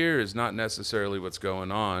 what you hear is not necessarily what's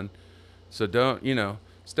going on. So don't,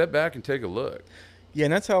 step back and take a look. Yeah,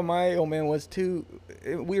 and that's how my old man was too.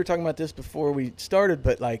 We were talking about this before we started,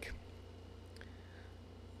 but like,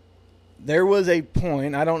 there was a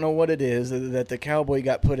point, I don't know what it is, that the cowboy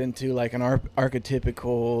got put into like an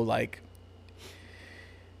archetypical, like,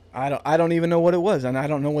 I don't even know what it was, and I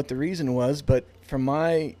don't know what the reason was, but from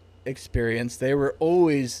my experience, they were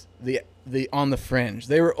always the on the fringe.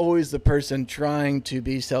 They were always the person trying to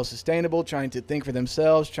be self-sustainable, trying to think for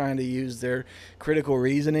themselves, trying to use their critical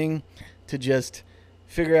reasoning to just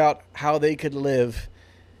figure out how they could live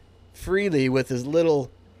freely with as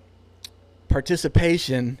little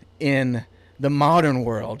participation in the modern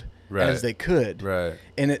world as they could. Right.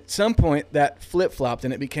 And at some point that flip-flopped,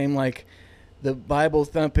 and it became like the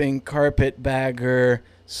Bible-thumping, carpetbagger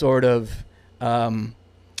sort of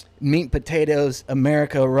meat potatoes,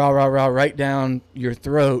 America, rah, rah, rah, right down your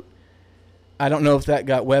throat. I don't know if that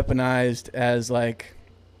got weaponized as like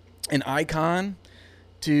an icon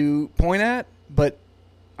to point at, but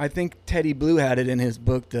I think Teddy Blue had it in his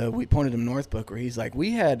book, the We Pointed Him North book, where he's like,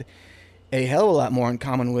 we had a hell of a lot more in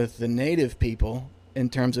common with the native people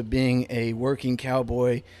in terms of being a working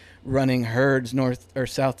cowboy running herds north or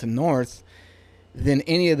south to north than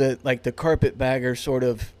any of the like the carpetbagger sort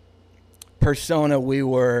of persona we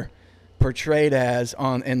were portrayed as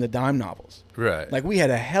in the dime novels. Right. Like we had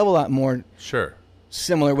a hell of a lot more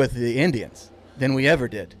similar with the Indians than we ever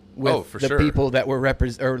did with the people that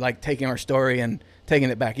were like taking our story and taking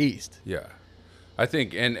it back east. Yeah. I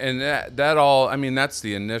think and that all, that's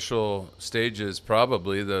the initial stages,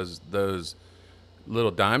 probably those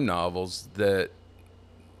little dime novels that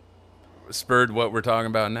spurred what we're talking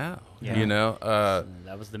about now. Yeah.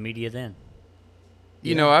 That was the media then.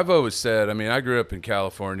 I've always said, I grew up in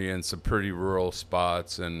California in some pretty rural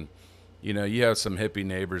spots, and, you have some hippie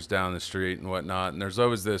neighbors down the street and whatnot, and there's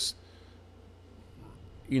always this,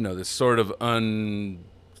 this sort of unsaid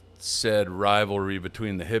rivalry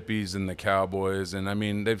between the hippies and the cowboys,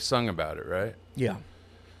 and, they've sung about it, right? Yeah.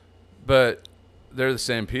 But they're the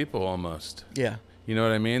same people almost. Yeah. You know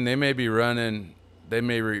what I mean? They may be running... They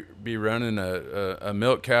may be running a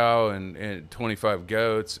milk cow and 25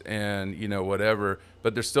 goats and, whatever,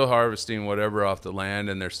 but they're still harvesting whatever off the land,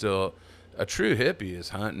 and they're still a true hippie is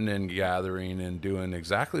hunting and gathering and doing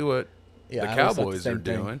exactly what the cowboys are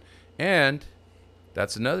doing. And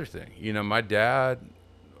that's another thing. My dad,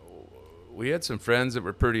 we had some friends that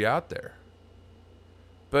were pretty out there.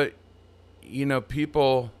 But,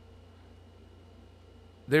 people,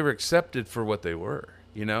 they were accepted for what they were,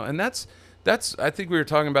 and that's I think we were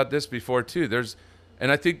talking about this before too.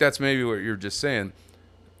 And I think that's maybe what you're just saying.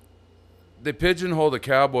 They pigeonhole the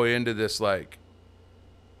cowboy into this like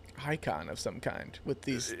icon of some kind with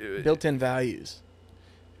these built-in values.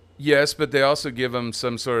 Yes, but they also give them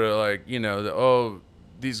some sort of like,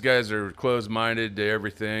 these guys are closed-minded to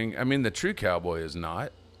everything. The true cowboy is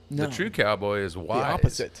not. No. The true cowboy is wise. The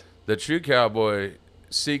opposite. The true cowboy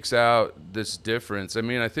seeks out this difference.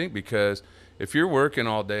 I think because if you're working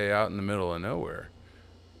all day out in the middle of nowhere,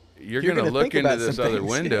 you're going to look into this other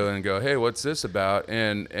window and go, hey, what's this about?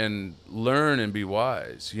 And learn and be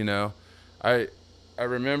wise. I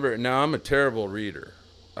remember, now I'm a terrible reader.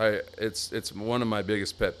 It's one of my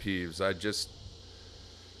biggest pet peeves. I just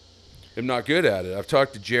am not good at it. I've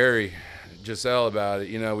talked to Jerry Giselle about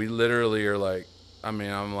it. We literally are like,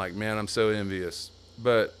 I'm like, man, I'm so envious.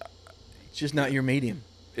 But it's just not your medium.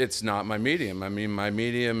 It's not my medium. My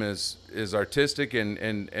medium is artistic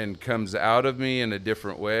and comes out of me in a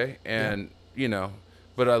different way. And,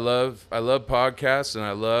 but I love podcasts, and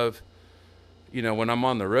I love, when I'm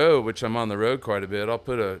on the road, which I'm on the road quite a bit, I'll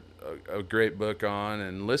put a great book on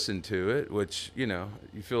and listen to it, which, you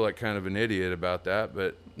feel like kind of an idiot about that,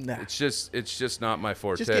 but it's just not my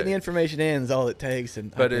forte. Just getting the information in is all it takes.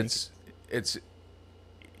 it's,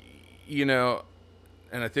 you know,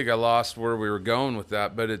 and I think I lost where we were going with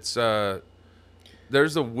that, but it's,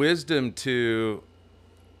 there's a wisdom to,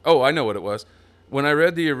 oh, I know what it was. When I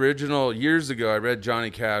read the original years ago, I read Johnny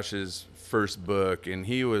Cash's first book, and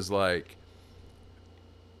he was like,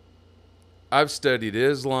 I've studied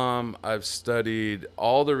Islam, I've studied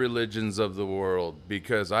all the religions of the world,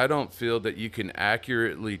 because I don't feel that you can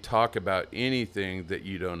accurately talk about anything that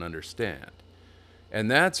you don't understand.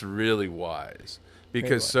 And that's really wise,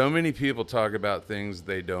 because so many people talk about things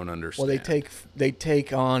they don't understand. Well, they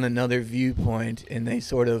take on another viewpoint, and they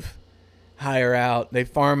sort of they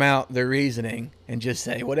farm out their reasoning and just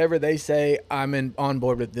say whatever they say, I'm on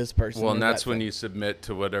board with this person. Well, and that's when you submit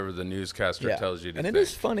to whatever the newscaster tells you to think. think. And it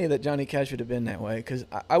is funny that Johnny Cash would have been that way, because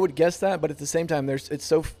I would guess that, but at the same time, there's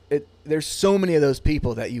so many of those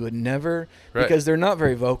people that you would never, because they're not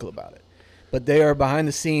very vocal about it, but they are behind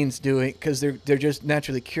the scenes doing, because they're just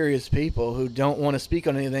naturally curious people who don't want to speak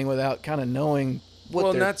on anything without kind of knowing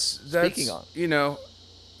what they're speaking on. You know,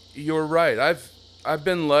 you're right. I've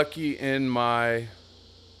been lucky in my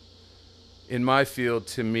field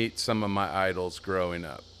to meet some of my idols growing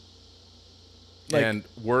up, and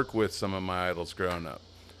work with some of my idols growing up.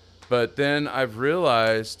 But then I've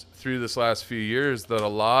realized through this last few years that a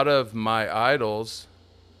lot of my idols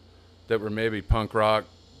that were maybe punk rock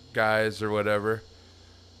guys or whatever,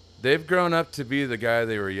 they've grown up to be the guy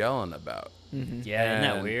they were yelling about. Mm-hmm. Yeah, and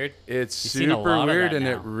isn't that weird? It's super weird, and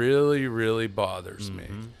it really, really bothers me.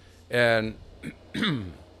 And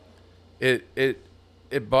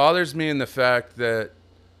it bothers me in the fact that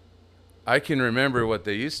I can remember what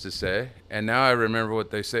they used to say, and now I remember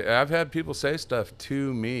what they say. I've had people say stuff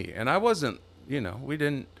to me, and I wasn't, you know,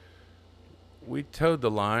 we towed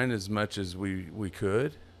the line as much as we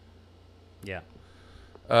could. Yeah.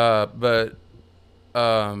 But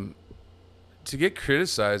to get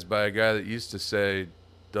criticized by a guy that used to say,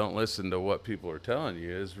 don't listen to what people are telling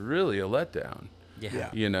you, is really a letdown.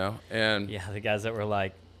 Yeah. You know, and the guys that were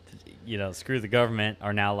like, you know, screw the government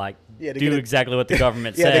are now like, do get exactly what the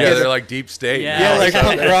government Yeah, says. yeah, they're like deep state. Yeah, like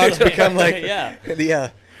punk rocks become like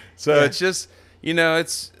yeah. So it's just, you know,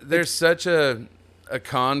 there's such a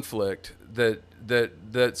conflict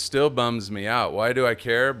that still bums me out. Why do I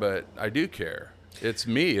care? But I do care. It's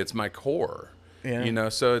me. It's my core. Yeah. You know,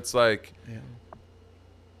 so it's like,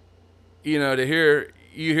 you know,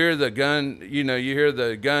 you hear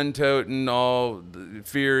the gun toting, all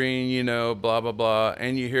fearing, you know, blah, blah, blah.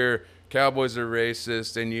 And you hear cowboys are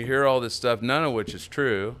racist, and you hear all this stuff, none of which is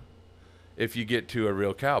true if you get to a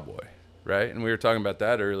real cowboy, right? And we were talking about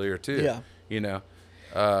that earlier too. Yeah. You know,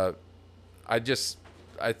 I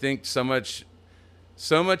think so much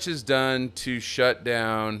is done to shut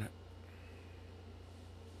down.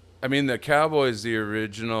 I mean, the cowboy is the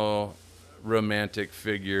original romantic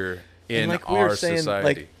figure in our society.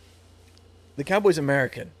 Like, the cowboy's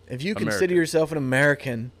American. If you consider yourself an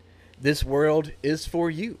American, this world is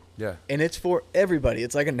for you. Yeah. And it's for everybody.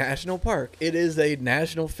 It's like a national park. It is a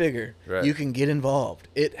national figure. Right. You can get involved.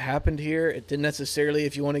 It happened here. It didn't necessarily,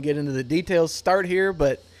 if you want to get into the details, start here,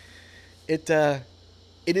 but it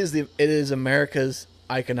is America's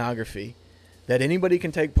iconography that anybody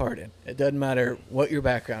can take part in. It doesn't matter what your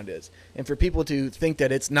background is. And for people to think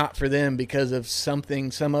that it's not for them because of some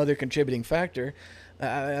other contributing factor,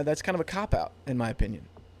 that's kind of a cop-out, in my opinion.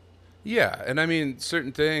 Yeah, and I mean,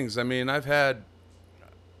 certain things. I mean, I've had,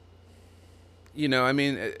 you know, I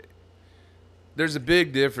mean, there's a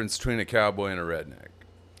big difference between a cowboy and a redneck.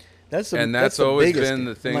 That's always been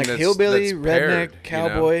the thing. Like that's hillbilly, redneck, paired,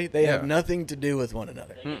 cowboy, you know? they have nothing to do with one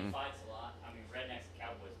another. They get fights a lot. I mean, rednecks and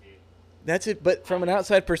cowboys do. That's it. But from an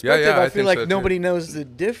outside perspective, I feel like nobody knows the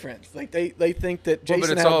difference. Like they think that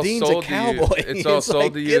Jason Aldean's a cowboy. It's all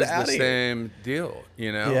sold to you as the same deal,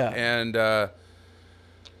 you know? Yeah. And,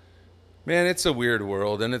 man, it's a weird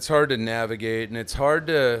world, and it's hard to navigate, and it's hard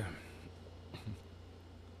to,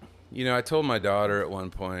 you know, I told my daughter at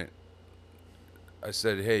one point, I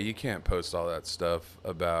said, hey, you can't post all that stuff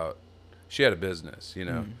about, she had a business, you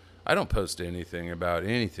know. I don't post anything about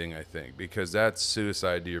anything, I think, because that's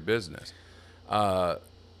suicide to your business. But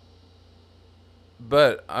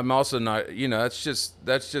I'm also not, you know, that's just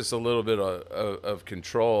a little bit of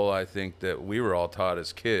control, I think, that we were all taught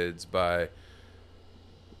as kids by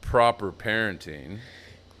proper parenting.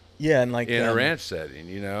 Yeah, and like in a ranch setting,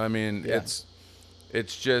 you know. I mean, it's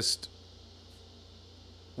just,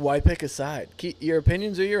 why pick a side? Your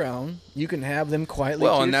opinions are your own. You can have them quietly.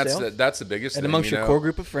 Well, to and yourself, that's the biggest and thing. amongst your core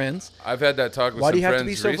group of friends. I've had that talk with why some do you have friends to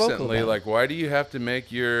be so recently. vocal about Like, why do you have to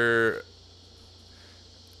make your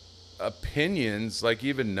opinions like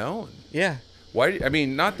even known? Yeah. Why? I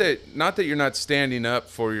mean, not that you're not standing up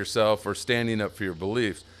for yourself or standing up for your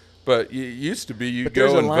beliefs, but it used to be you But go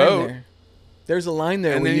there's a and line vote, there. There's a line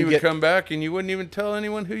there and where then you would get, come back and you wouldn't even tell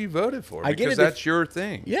anyone who you voted for I get because it if- that's your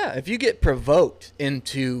thing. Yeah, if you get provoked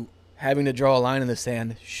into having to draw a line in the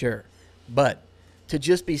sand, sure. But to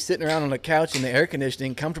just be sitting around on a couch in the air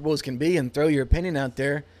conditioning, comfortable as can be, and throw your opinion out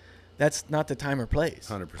there, that's not the time or place.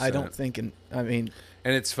 100%. I don't think. And I mean,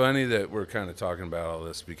 And it's funny that we're kind of talking about all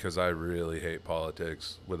this because I really hate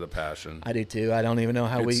politics with a passion. I do too. I don't even know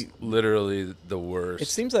how It's literally the worst. It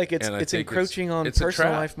seems like it's And I it's think encroaching on it's a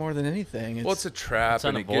personal trap. life more than anything. Well, it's a trap, It's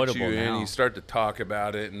and it gets you unavoidable in. now. You start to talk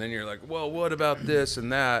about it, and then you're like, "Well, what about this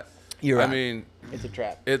and that?" You're right. I mean, It's a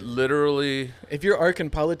trap. it literally. If your arc in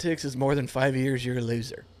politics is more than 5 years, you're a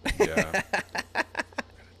loser. Yeah.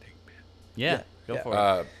 Yeah, go yeah.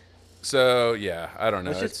 for it. So yeah, I don't know.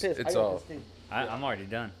 It's all. I'm already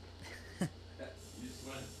done.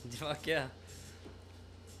 Fuck yeah.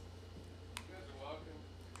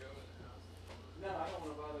 No, I don't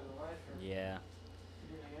want to bother the wife. Yeah.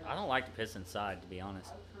 I don't like to piss inside, to be honest.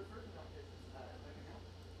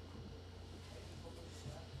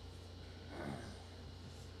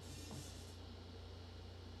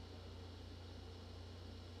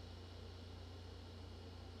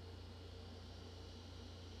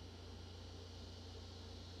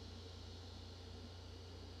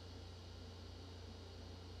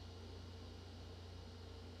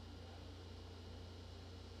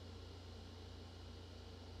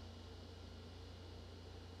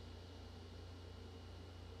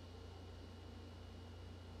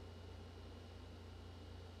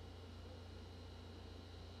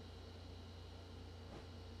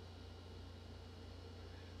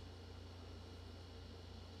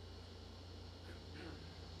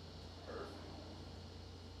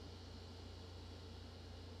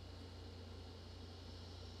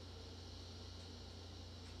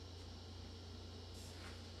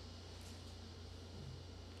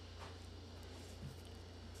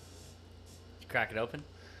 Crack it open.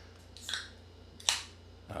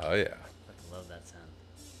 Oh yeah. I love that sound.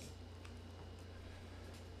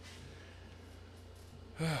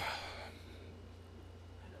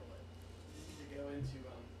 Go into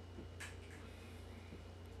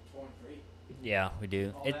Torn Free. Yeah, we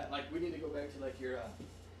do. All It, that, like we need to go back to like your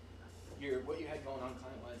what you had going on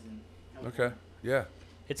client wise in Okay. Yeah.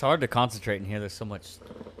 it's hard to concentrate in here. There's so much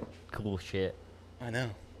cool shit. I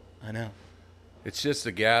know. It's just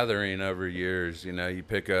a gathering over years. You know, you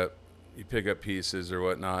pick up pieces or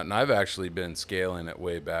whatnot, and I've actually been scaling it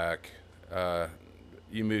way back.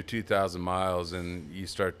 You move 2,000 miles, and you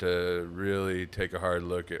start to really take a hard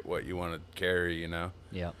look at what you want to carry. You know.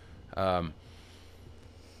 Yeah.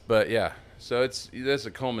 But yeah, so that's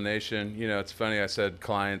a culmination. You know, it's funny. I said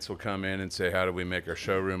clients will come in and say, "How do we make our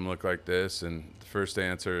showroom look like this?" And the first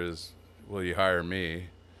answer is, "Well, you hire me."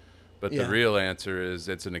 But Yeah. the real answer is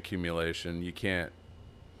it's an accumulation. You can't.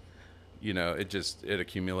 You know, it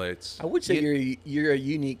accumulates. I would say you're a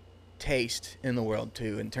unique taste in the world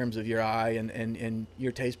too, in terms of your eye and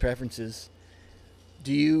your taste preferences.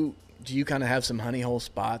 Do you kind of have some honey hole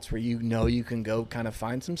spots where you know you can go kind of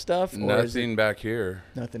find some stuff? Or is Nothing back here.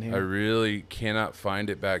 Nothing I here. really cannot find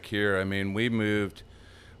it back here. I mean, we moved.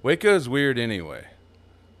 Waco's weird anyway.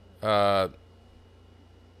 And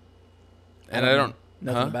I know don't.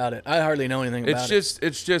 nothing huh? about it. I hardly know anything about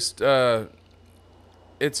it.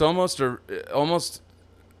 It's almost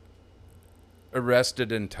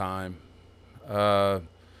arrested in time.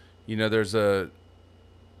 You know, there's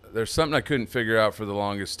something I couldn't figure out for the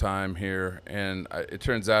longest time here, and it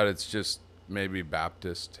turns out it's just maybe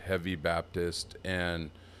heavy Baptist,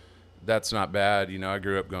 and that's not bad. You know, I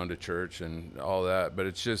grew up going to church and all that, but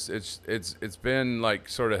it's just it's been like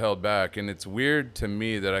sort of held back, and it's weird to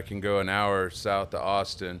me that I can go an hour south to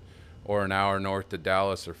Austin or an hour north to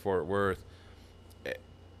Dallas or Fort Worth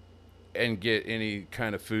and get any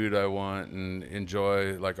kind of food I want and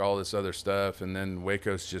enjoy like all this other stuff, and then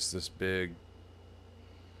Waco's just this big.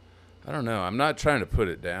 I don't know. I'm not trying to put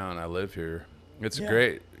it down. I live here. It's a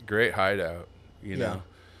great hideout. You know.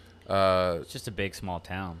 It's just a big small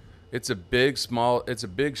town. It's a big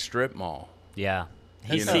strip mall. Yeah.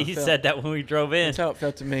 He, That's how it he felt. said that when we drove in. That's how it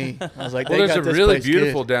felt to me. I was like, Well, they there's got a this really place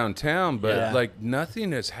beautiful good. downtown, but Yeah. like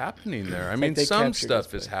nothing is happening there. I mean, like they some captured stuff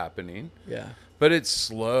this is place. happening, Yeah. but it's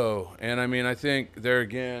slow. And I mean, I think there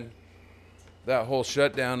again, that whole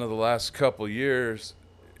shutdown of the last couple years,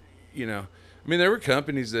 you know, I mean, there were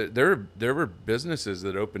companies that there were businesses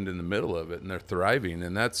that opened in the middle of it, and they're thriving,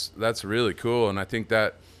 and that's really cool. And I think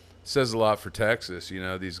that says a lot for Texas. You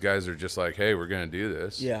know, these guys are just like, hey, we're going to do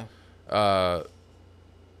this. Yeah.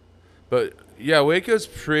 But yeah, Waco's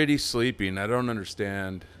pretty sleepy, and I don't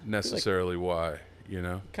understand necessarily why. You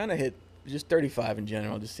know, Kind of hit just 35 in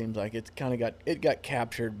general. Just seems like it's kind of got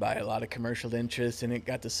captured by a lot of commercial interests, and it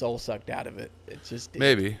got the soul sucked out of it. It's just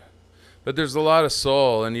maybe, but there's a lot of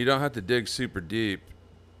soul, and you don't have to dig super deep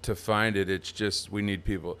to find it. It's just we need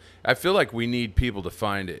people. I feel like we need people to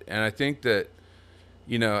find it, and I think that,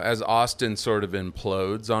 you know, as Austin sort of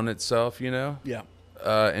implodes on itself, you know, Yeah.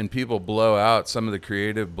 and people blow out, some of the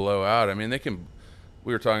creative blow out. I mean, they can.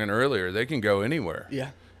 We were talking earlier. They can go anywhere.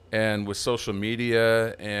 Yeah. And with social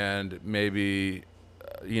media and maybe,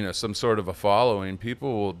 you know, some sort of a following,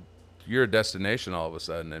 people will. You're a destination all of a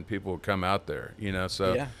sudden, and people will come out there. You know,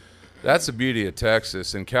 so. Yeah. That's the beauty of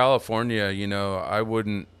Texas. In California, you know, I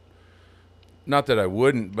wouldn't, not that I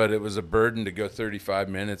wouldn't, but it was a burden to go 35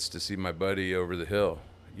 minutes to see my buddy over the hill,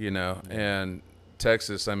 you know. And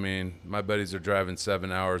Texas, I mean, my buddies are driving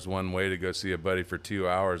 7 hours one way to go see a buddy for 2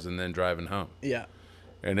 hours and then driving home. Yeah.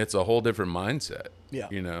 And it's a whole different mindset, Yeah.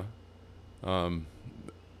 you know.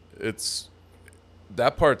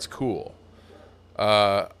 That part's cool.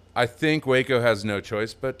 I think Waco has no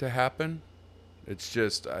choice but to happen. It's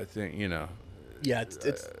just, I think, you know. Yeah.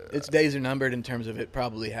 Its days are numbered in terms of it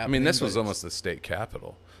probably I happening. mean, this was but almost the state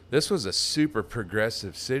capital. This was a super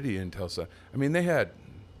progressive city until so. I mean, they had,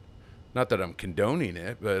 not that I'm condoning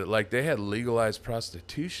it, but like they had legalized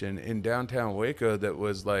prostitution in downtown Waco that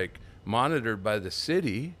was like monitored by the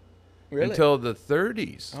city Really? until the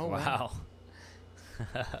 30s. Oh, Wow.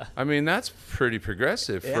 I mean, that's pretty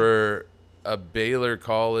progressive Yeah. for a Baylor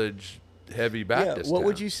College heavy Baptist. Yeah. What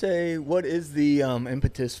would town. you say? What is the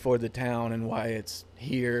impetus for the town and why it's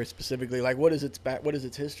here specifically? Like, what is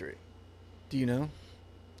its history? Do you know?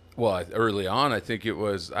 Well, early on, I think it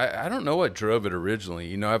was, I don't know what drove it originally.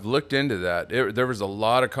 You know, I've looked into that. There was a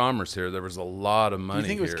lot of commerce here. There was a lot of Do money you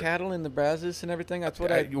think it was here. cattle in the Brazos and everything? That's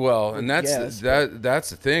what I. Well, and that's guess, but- that's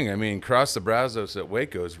the thing. I mean, Cross the Brazos at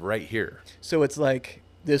Waco is right here. So it's like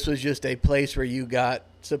this was just a place where you got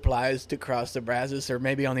supplies to cross the Brazos, or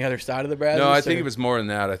maybe on the other side of the Brazos. No, I think or- it was more than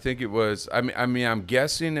that. I think it was. I mean, I'm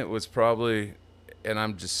guessing it was probably, and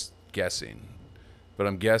I'm just guessing, but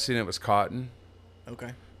I'm guessing it was cotton. Okay.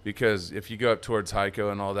 Because if you go up towards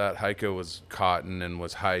Hyco and all that, Hyco was cotton and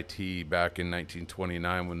was high tea back in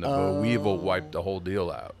 1929 when the boll weevil wiped the whole deal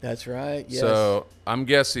out. That's right. Yes. So I'm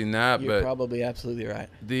guessing that, You're but probably absolutely right.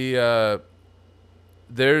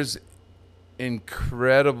 there's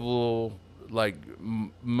incredible like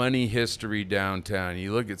money history downtown.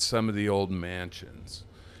 You look at some of the old mansions.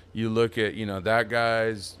 You look at, you know,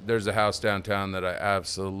 there's a house downtown that I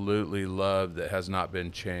absolutely love that has not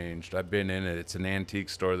been changed. I've been in it. It's an antique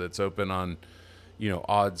store that's open on, you know,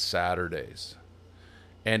 odd Saturdays.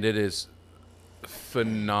 And it is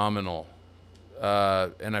phenomenal.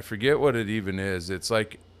 And I forget what it even is. It's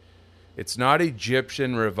like, it's not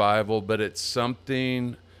Egyptian revival, but it's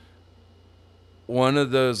something, one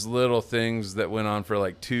of those little things that went on for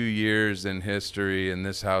like 2 years in history, and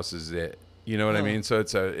this house is it. You know what I mean? So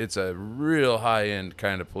it's a real high end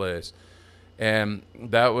kind of place. And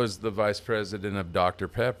that was the vice president of Dr.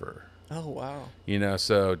 Pepper. Oh wow. You know,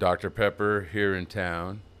 so Dr. Pepper here in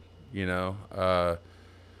town, you know,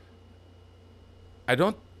 I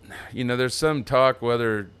don't, you know, there's some talk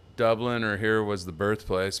whether Dublin or here was the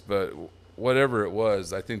birthplace, but whatever it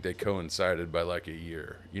was, I think they coincided by like a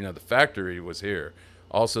year. You know, the factory was here.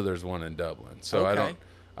 Also, there's one in Dublin. So Okay.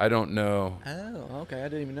 I don't know. Oh, okay. I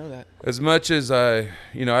didn't even know that. As much as I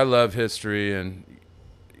love history, and,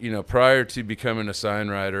 you know, prior to becoming a sign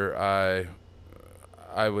writer,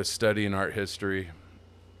 I was studying art history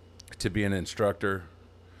to be an instructor.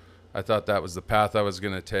 I thought that was the path I was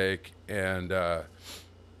going to take. And,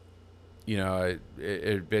 you know,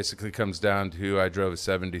 it basically comes down to I drove a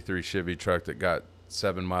 73 Chevy truck that got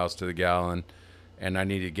 7 miles to the gallon, and I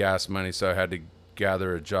needed gas money, so I had to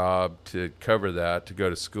gather a job to cover that to go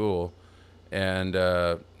to school. And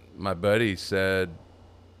my buddy said,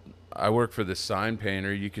 I work for this sign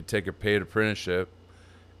painter. You could take a paid apprenticeship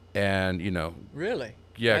and, you know, Really?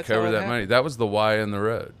 yeah, That's how cover it that happened? money. That was the why in the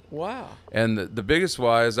road. Wow. And the biggest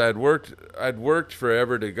why is I'd worked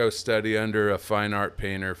forever to go study under a fine art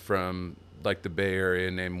painter from like the Bay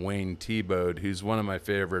Area named Wayne Thiebaud, who's one of my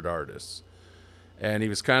favorite artists. And he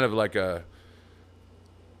was kind of like a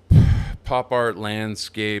pop art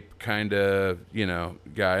landscape kind of, you know,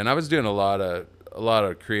 guy. And I was doing a lot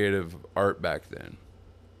of creative art back then.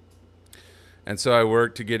 And so I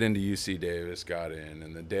worked to get into UC Davis, got in,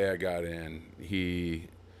 and the day I got in, he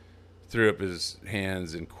threw up his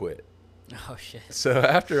hands and quit. Oh shit. So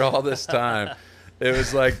after all this time, it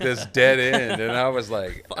was like this dead end, and I was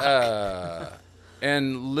like,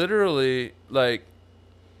 and literally, like,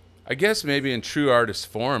 I guess maybe in true artist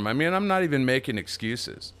form. I mean, I'm not even making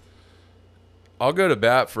excuses. I'll go to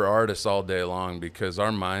bat for artists all day long because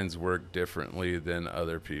our minds work differently than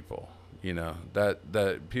other people. You know,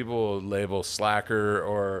 that people label slacker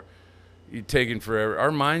or you taking forever.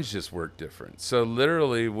 Our minds just work different. So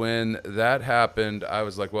literally when that happened, I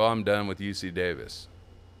was like, well, I'm done with UC Davis.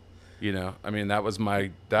 You know, I mean, that was my,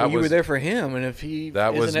 you were there for him. And if he,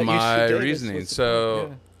 that was isn't at UC my Davis, reasoning. what's the So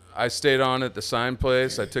point? I stayed on at the sign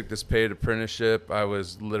place. I took this paid apprenticeship. I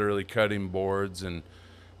was literally cutting boards and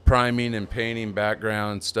priming and painting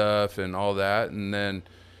background stuff and all that. And then,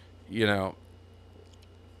 you know,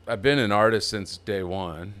 I've been an artist since day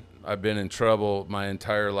one. I've been in trouble my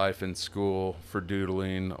entire life in school for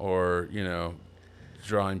doodling or, you know,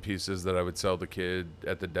 drawing pieces that I would sell the kid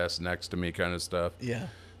at the desk next to me kind of stuff. Yeah.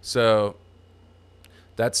 So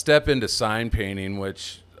that step into sign painting,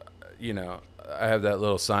 which, you know, I have that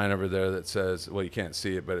little sign over there that says, well, you can't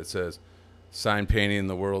see it, but it says sign painting,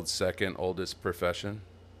 the world's second oldest profession.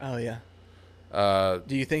 Oh, yeah. Uh,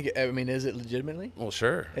 Do you think, I mean, is it legitimately? well,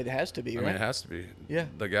 sure. It has to be, I right? mean, it has to be. Yeah.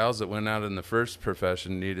 The gals that went out in the first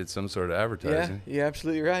profession needed some sort of Yeah, advertising. you're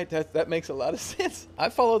absolutely right. That makes a lot of sense. I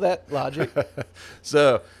follow that logic.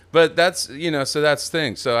 So, but that's, you know, so that's the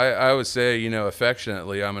thing. So I would say, you know,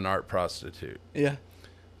 affectionately, I'm an art prostitute. Yeah.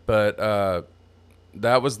 But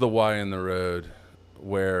that was the why in the road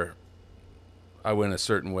where I went a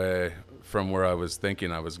certain way from where I was thinking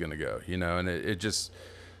I was going to go, you know, and it just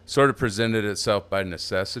sort of presented itself by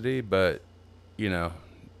necessity, but, you know,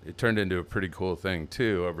 it turned into a pretty cool thing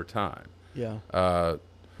too over time. Yeah. Well,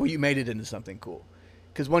 you made it into something cool.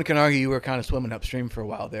 Because one can argue you were kind of swimming upstream for a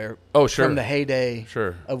while there. Oh, sure. From the heyday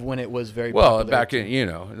Sure. of when it was very Well, popular. back in, you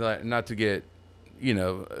know, like, not to get, you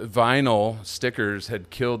know, vinyl stickers had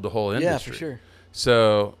killed the whole industry. Yeah, for sure.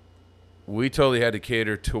 So we totally had to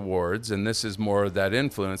cater towards, and this is more of that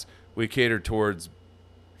influence, we catered towards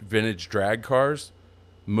vintage drag cars,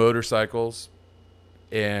 motorcycles,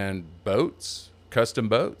 and boats, custom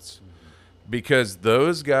boats. Because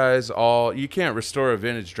those guys all, you can't restore a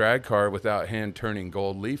vintage drag car without hand turning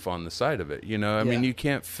gold leaf on the side of it. You know, I mean, Yeah. you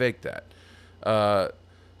can't fake that.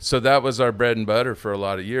 So that was our bread and butter for a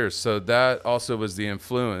lot of years. So that also was the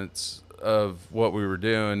influence of what we were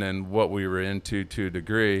doing and what we were into to a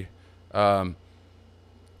degree.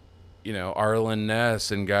 You know, Arlen Ness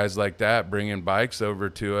and guys like that bringing bikes over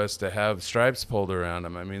to us to have stripes pulled around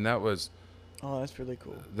them. I mean, that was, Oh, that's really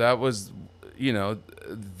cool. you know,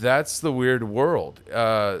 that's the weird world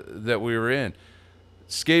that we were in.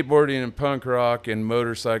 Skateboarding and punk rock and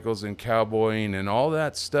motorcycles and cowboying and all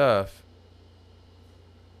that stuff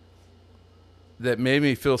that made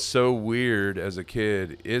me feel so weird as a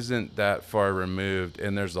kid isn't that far removed.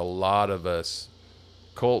 And there's a lot of us,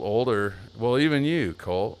 Colt older, well, even you,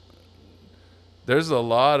 Colt. There's a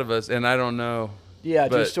lot of us, and I don't know. Yeah,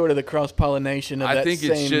 but just sort of the cross pollination of I that think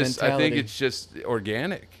same it's just, mentality. I think it's just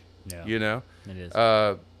organic. Yeah. You know. It is.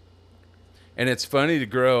 And it's funny to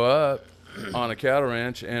grow up on a cattle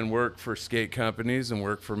ranch and work for skate companies and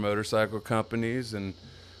work for motorcycle companies and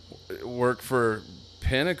work for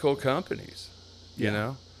pinnacle companies, you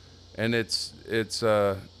know? And it's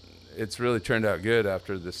really turned out good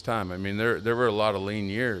after this time. I mean, there were a lot of lean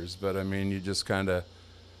years, but I mean, you just kind of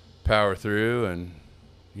power through and,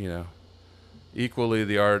 you know, equally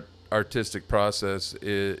the artistic process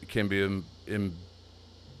can be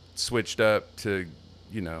switched up to,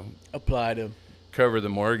 you know, apply to cover the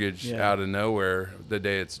mortgage Yeah. out of nowhere the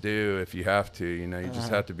day it's due if you have to, you know, you just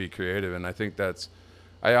Uh-huh. have to be creative. And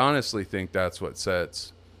I honestly think that's what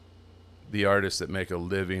sets the artists that make a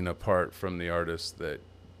living apart from the artists that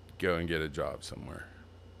go and get a job somewhere.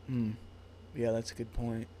 Yeah, that's a good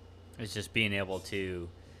point. It's just being able to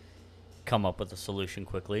come up with a solution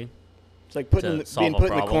quickly. It's like To solve being a put in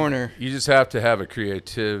the problem. corner. You just have to have a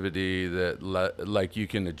creativity that like you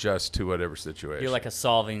can adjust to whatever situation. You're like a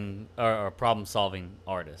solving or a problem-solving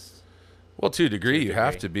artist. Well, to a degree, you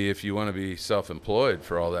have degree. to be if you want to be self-employed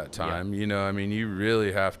for all that time. You know, I mean, you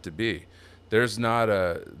really have to be. There's not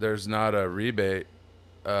a rebate.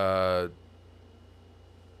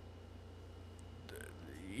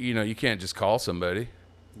 You know, you can't just call somebody.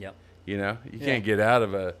 Yep. You know, you Yeah. can't get out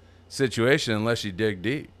of a situation unless you dig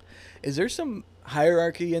deep. Is there some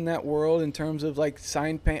hierarchy in that world in terms of like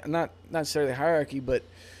sign paint? Not necessarily hierarchy, but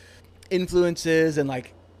influences and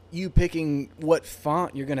like you picking what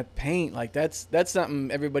font you're gonna paint. Like that's something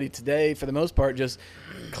everybody today, for the most part, just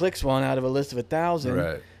clicks one out of a list of 1,000.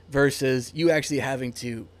 Right. Versus you actually having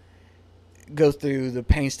to go through the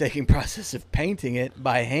painstaking process of painting it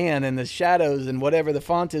by hand and the shadows and whatever the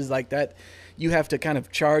font is like that. You have to kind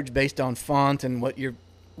of charge based on font and what you're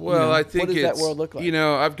Well, I think what does it's, that world look like?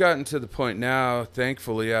 I've gotten to the point now,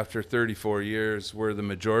 thankfully, after 34 years, where the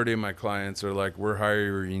majority of my clients are like, we're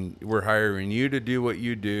hiring you to do what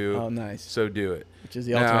you do. Oh, nice. So do it. Which is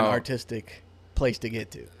the ultimate artistic place to get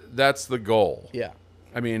to. That's the goal. Yeah.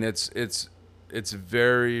 I mean, it's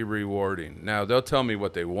very rewarding. Now, they'll tell me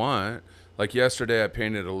what they want. Like yesterday, I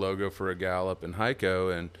painted a logo for a gal up in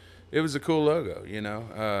Heiko, and it was a cool logo,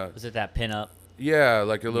 Was it that pinup? Yeah,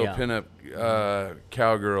 like a little Yeah. pinup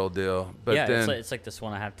cowgirl deal. But yeah, then, it's like this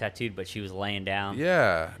one I have tattooed, but she was laying down.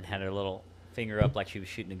 yeah. And had her little finger up like she was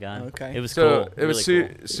shooting a gun. Okay. It was So cool. it was really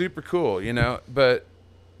cool. super cool, But,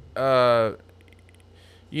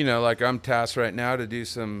 like I'm tasked right now to do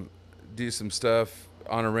some stuff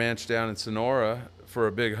on a ranch down in Sonora for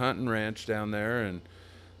a big hunting ranch down there, and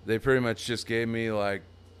they pretty much just gave me like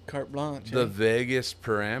Carte blanche. the vaguest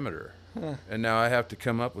parameter. And now I have to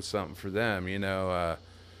come up with something for them.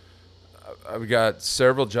 I've got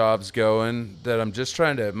several jobs going that I'm just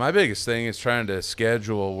trying to. My biggest thing is trying to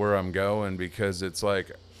schedule where I'm going, because it's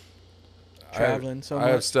like Traveling so I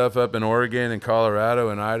have much. stuff up in Oregon and Colorado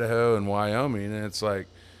and Idaho and Wyoming, and it's like,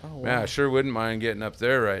 Oh, man, wow. I sure wouldn't mind getting up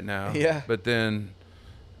there right now. Yeah. But then,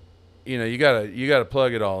 you gotta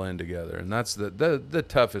plug it all in together, and that's the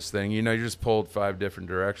toughest thing. You're just pulled 5 different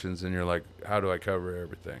directions, and you're like, how do I cover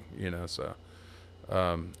everything? So.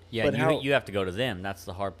 Yeah, But how- you have to go to them. That's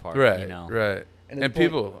the hard part. Right, Right. right. And And the point-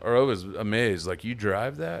 people are always amazed, like, you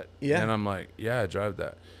drive that? Yeah. And I'm like, yeah, I drive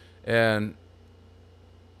that. And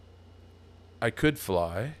I could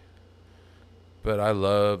fly, but I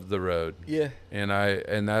love the road. Yeah.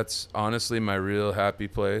 And that's honestly my real happy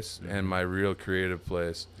place and my real creative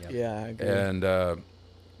place. Yep. Yeah, I agree. And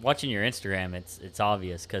Watching your Instagram, it's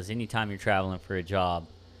obvious because anytime you're traveling for a job,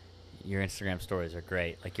 your Instagram stories are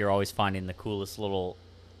great. Like you're always finding the coolest little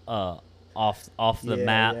off the Yeah,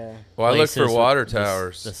 map. yeah. well, I look places for with water the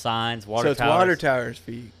towers. the signs, water So it's towers. water towers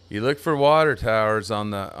for you. You look for water towers on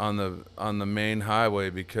the main highway,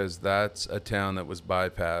 because that's a town that was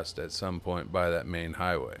bypassed at some point by that main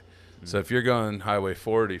highway. So if you're going Highway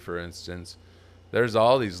 40, for instance, there's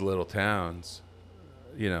all these little towns.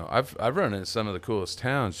 I've run into some of the coolest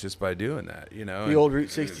towns just by doing that. The old Route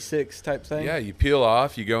 66 type thing. Yeah, you peel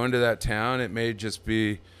off, you go into that town. It may just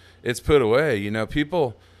be, it's put away.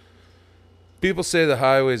 People say the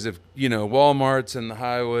highways, if Walmarts and the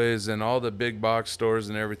highways and all the big box stores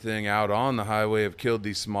and everything out on the highway have killed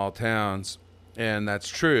these small towns, and that's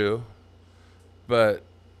true. But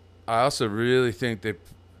I also really think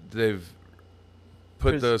they've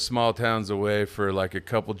put those small towns away for like a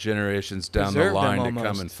couple generations down the Preserve them line to come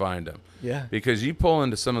almost. and find them. Yeah. Because you pull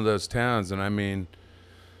into some of those towns, and I mean,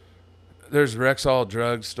 there's Rexall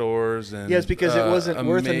drug stores and Yes, because it wasn't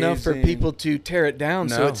worth enough for amazing- people to tear it down,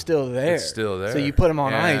 so No, it's still there. It's still there. So you put them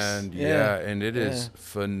on ice. And and it is Yeah.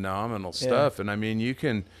 phenomenal Yeah. stuff. And I mean, you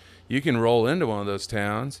can roll into one of those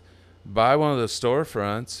towns, buy one of those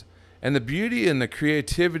storefronts, and the beauty and the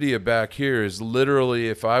creativity of back here is literally,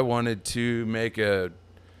 if I wanted to make a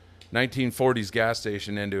 1940s gas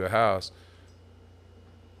station into a house,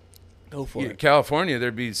 Go for it. California,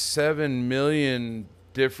 there'd be 7 million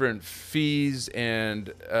different fees and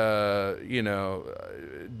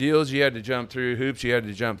deals you had to jump through, hoops you had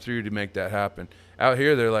to jump through to make that happen. Out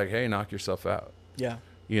here, they're like, hey, knock yourself out. Yeah.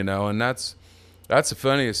 And that's the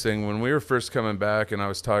funniest thing. When we were first coming back, and I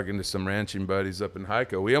was talking to some ranching buddies up in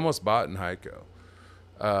Heiko, we almost bought in Heiko,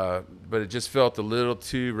 but it just felt a little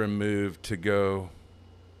too removed to go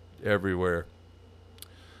everywhere.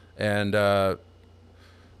 And it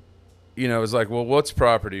was like, well, what's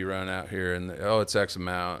property run out here? And it's X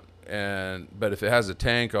amount. But if it has a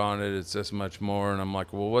tank on it, it's this much more. And I'm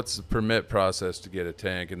like, well, what's the permit process to get a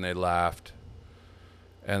tank? And they laughed,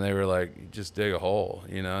 and they were like, you just dig a hole,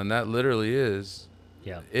 and that literally is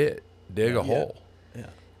it. Dig a hole. Yeah.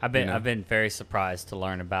 I've been very surprised to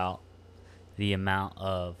learn about the amount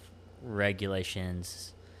of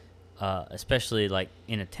regulations, especially like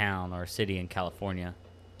in a town or a city in California,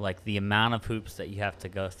 like the amount of hoops that you have to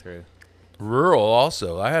go through. Rural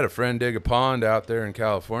also. I had a friend dig a pond out there in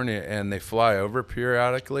California, and they fly over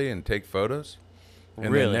periodically and take photos. And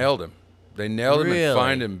Really? they nailed him. They nailed him and Really?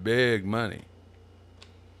 fined him big money.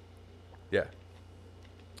 Yeah.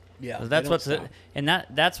 Yeah. So they that's don't what's stop. and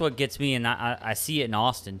that's what gets me, and I see it in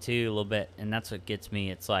Austin too a little bit, and that's what gets me.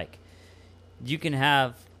 It's like you can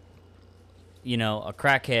have, a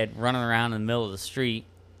crackhead running around in the middle of the street,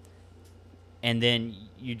 and then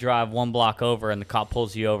you drive one block over, and the cop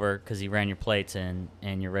pulls you over because he ran your plates and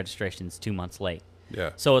your registration's 2 months late.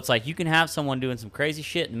 Yeah. So it's like you can have someone doing some crazy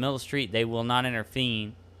shit in the middle of the street. They will not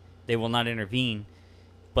intervene.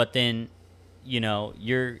 But then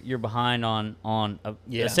you're behind on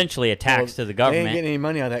Yeah. essentially a tax Well, to the They ain't government. getting any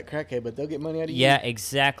money out of that crackhead, but they'll get money out of you. Yeah,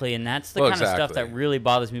 exactly, and that's the Well, kind of stuff exactly. that really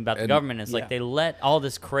bothers me about the And- government. Is like Yeah. they let all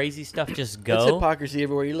this crazy stuff just It's go. hypocrisy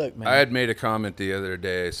everywhere you look, man. I had made a comment the other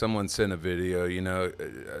day. Someone sent a video.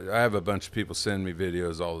 I have a bunch of people send me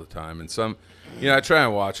videos all the time, and some, I try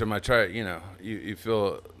and watch them. I try, you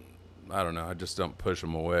feel, I don't know, I just don't push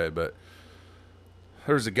them away. But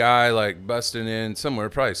there was a guy like busting in somewhere,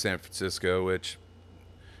 probably San Francisco, which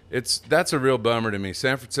that's a real bummer to me.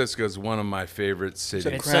 San Francisco is one of my favorite cities.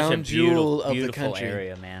 It's such a crown jewel of the beautiful country.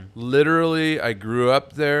 area, man. Literally, I grew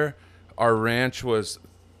up there. Our ranch was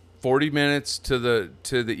 40 minutes to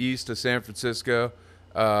the east of San Francisco.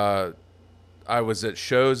 I was at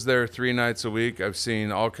shows there 3 nights a week. I've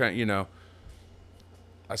seen all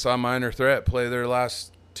I saw Minor Threat play their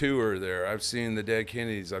last tour there. I've seen the Dead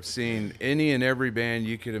Kennedys. I've seen any and every band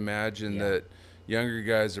you could imagine that younger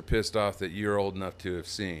guys are pissed off that you're old enough to have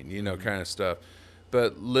seen, kind of stuff.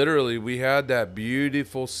 But literally, we had that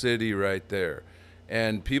beautiful city right there.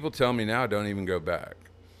 And people tell me now, don't even go back.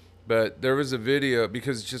 But there was a video,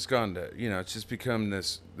 because it's just gone to, it's just become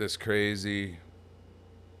this crazy,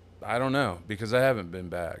 I don't know, because I haven't been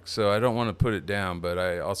back. So I don't want to put it down, but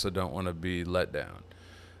I also don't want to be let down.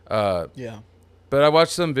 Yeah. But I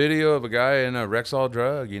watched some video of a guy in a Rexall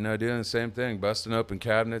drug, doing the same thing, busting open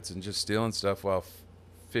cabinets and just stealing stuff while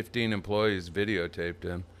 15 employees videotaped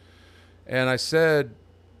him. And I said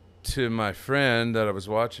to my friend that I was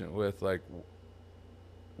watching it with, like,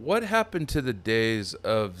 what happened to the days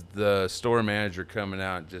of the store manager coming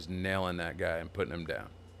out and just nailing that guy and putting him down?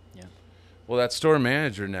 Yeah. Well, that store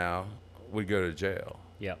manager now would go to jail.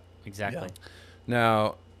 Yep. Exactly. Yeah.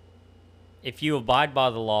 Now, If you abide by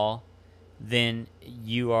the law, then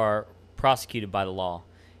you are prosecuted by the law,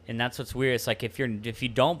 and that's what's weird. It's like if you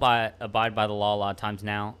don't abide by the law a lot of times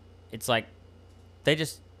now, it's like they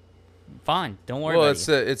just fine. Don't worry about it.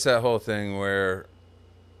 It's that whole thing where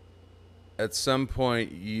at some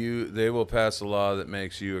point they will pass a law that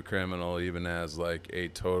makes you a criminal, even as like a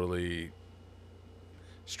totally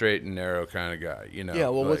straight and narrow kind of guy. Yeah.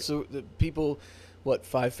 Well, like, what's the people? What,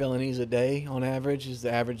 5 felonies a day on average is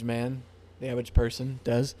the average man, the average person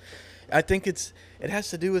does. I think it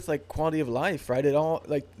has to do with like quality of life, right? It all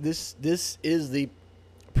like this is the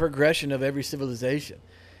progression of every civilization.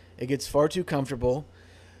 It gets far too comfortable.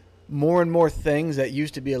 More and more things that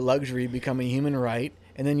used to be a luxury become a human right,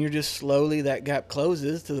 and then you're just slowly that gap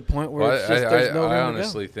closes to the point where it's just there's no room I to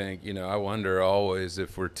honestly think, I wonder always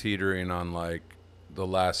if we're teetering on like the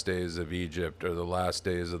last days of Egypt or the last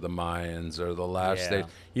days of the Mayans or the last Yeah.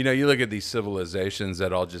 days. You look at these civilizations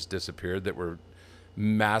that all just disappeared that were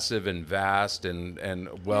massive and vast and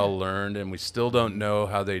well learned, and we still don't know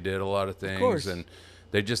how they did a lot of things, course. and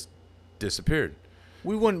they just disappeared.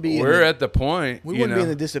 We wouldn't be. We're at the point. We wouldn't be in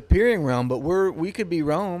the disappearing realm, but we could be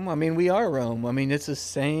Rome. I mean, we are Rome. I mean, it's the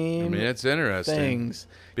same it's interesting. things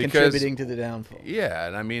because- contributing to the downfall. Yeah,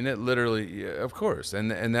 and I mean it literally. Yeah, of course, and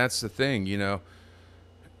that's the thing.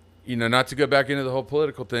 Not to go back into the whole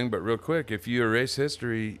political thing, but real quick, if you erase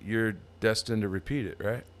history, you're destined to repeat it,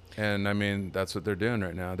 right? And I mean that's what they're doing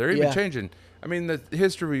right now. They're even Yeah. changing. I mean, the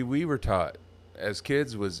history we were taught as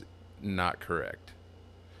kids was not correct.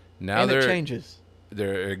 Now And it changes.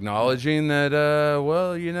 they're acknowledging that,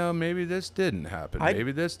 maybe this didn't happen.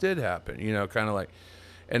 Maybe this did happen. Kind of like,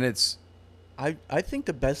 and it's. I think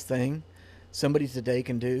the best thing somebody today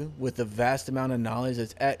can do with the vast amount of knowledge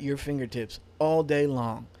that's at your fingertips all day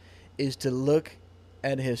long is to look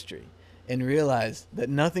at history and realize that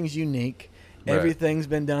nothing's unique. Right. Everything's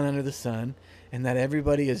been done under the sun, and that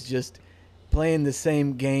everybody is just playing the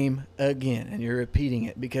same game again, and you're repeating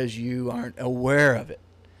it because you aren't aware of it.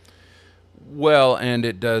 Well, and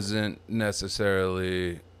it doesn't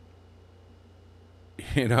necessarily,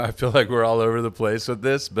 I feel like we're all over the place with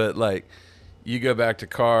this, but like you go back to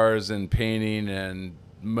cars and painting and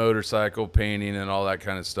motorcycle painting and all that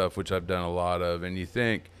kind of stuff, which I've done a lot of, and you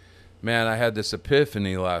think, man, I had this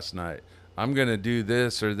epiphany last night. I'm going to do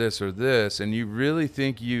this or this or this, and you really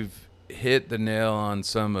think you've hit the nail on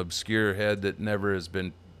some obscure head that never has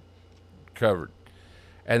been covered.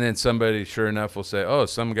 And then somebody, sure enough, will say, oh,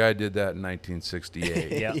 some guy did that in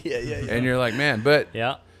 1968. Yeah. yeah. And you're like, man, but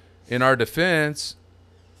Yeah. in our defense,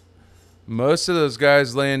 most of those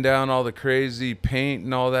guys laying down all the crazy paint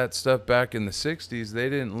and all that stuff back in the 60s, they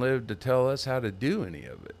didn't live to tell us how to do any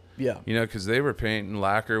of it. Yeah. Because they were painting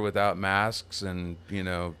lacquer without masks and,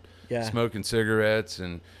 Yeah. smoking cigarettes.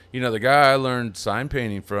 And, the guy I learned sign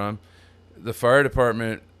painting from, the fire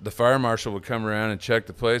department, the fire marshal would come around and check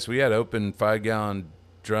the place. We had open 5-gallon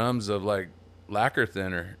drums of like lacquer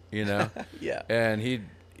thinner, Yeah. and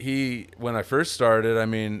when I first started, I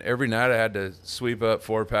mean, every night I had to sweep up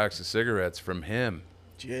 4 packs of cigarettes from him.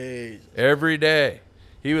 Jeez. Every day.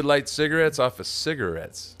 He would light cigarettes off of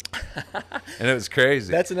cigarettes. And it was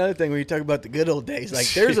crazy. That's another thing when you talk about the good old days. Like,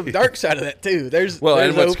 there's a dark side of that too. There's and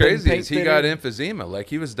what's open crazy paint is he got thinner. emphysema. Like,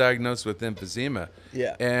 he was diagnosed with emphysema.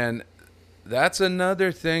 Yeah. And that's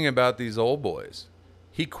another thing about these old boys.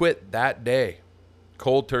 He quit that day,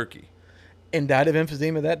 cold turkey. And died of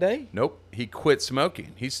emphysema that day? Nope. He quit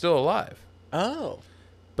smoking. He's still alive. Oh.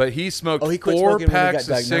 But he smoked He quit 4 smoking when he got packs of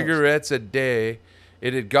diagnosed. cigarettes a day.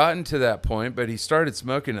 It had gotten to that point, but he started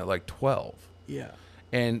smoking at like 12. Yeah.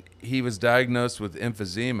 And he was diagnosed with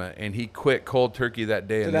emphysema, and he quit cold turkey that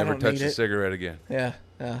day and Dude, I never don't touched need a it. cigarette again. Yeah.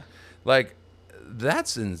 Yeah. Like,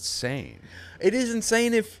 that's insane. It is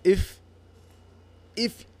insane if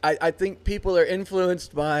I think people are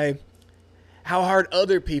influenced by how hard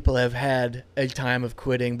other people have had a time of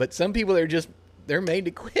quitting, but some people are just, they're made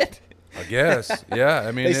to quit. I guess. Yeah.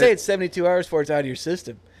 I mean, They say it's 72 hours before it's out of your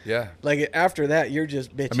system. yeah. Like, after that, you're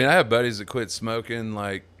just bitching. I mean, I have buddies that quit smoking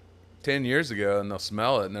like 10 years ago, and they'll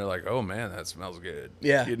smell it, and they're like, "Oh man, that smells good."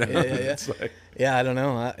 Yeah, You know, yeah. it's like, Yeah, I don't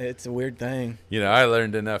know. It's a weird thing. I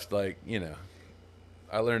learned enough. Like,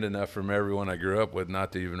 I learned enough from everyone I grew up with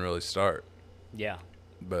not to even really start. Yeah.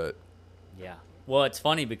 But Yeah. Well, it's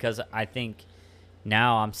funny because I think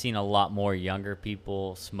now I'm seeing a lot more younger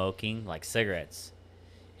people smoking like cigarettes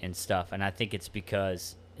and stuff. And I think it's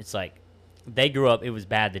because it's like they grew up, it was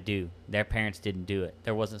bad to do. Their parents didn't do it.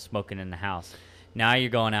 There wasn't smoking in the house. Now you're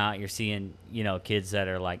going out, you're seeing, kids that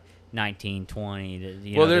are like 19, 20,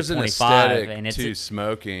 there's to an 25. aesthetic And it's, to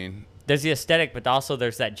smoking, there's the aesthetic, but also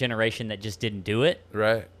there's that generation that just didn't do it.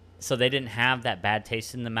 right? So they didn't have that bad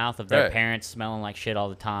taste in the mouth of their Right. parents smelling like shit all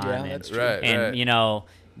the time. Yeah, and, that's true. Right. and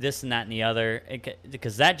this and that and the other,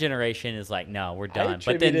 because that generation is like, no, we're done.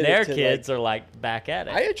 But then attributed their it to, kids are like back at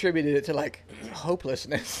it. I attributed it to, like,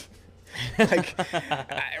 hopelessness. Like,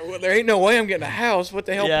 there ain't no way I'm getting a house. What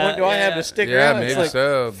the hell Yeah, point do I have yeah. to stick Yeah, around? It's maybe like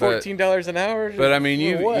so, but- $14 an hour. But I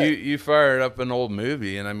mean, For what? you fired up an old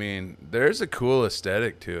movie, and I mean, there's a cool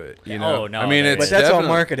aesthetic to it. You know, Oh, no, I mean, there it's But that's all definitely-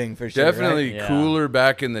 marketing for sure. right? Definitely Yeah. cooler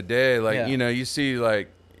back in the day. Like, Yeah. you see like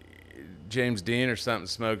James Dean or something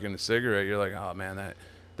smoking a cigarette. You're like, oh man,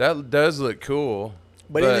 that does look cool.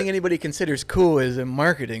 But anything anybody considers cool is a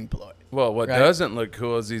marketing ploy. Well, what right? doesn't look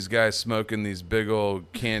cool is these guys smoking these big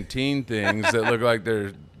old canteen things that look like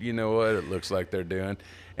they're, what it looks like they're doing.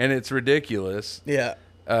 And it's ridiculous. Yeah.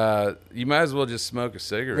 You might as well just smoke a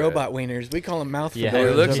cigarette. Robot wieners. We call them mouth Yeah.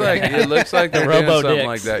 fedoras. It looks over like here. they're doing Robo something dicks.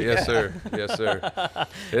 like that. Yes, sir. Yes, sir.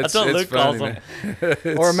 That's what Luke calls them.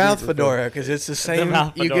 Or a mouth fedora, because it's the same.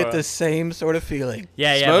 mouth You get fedora. the same sort of feeling.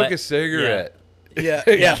 Yeah, yeah. Smoke but, a cigarette. Yeah.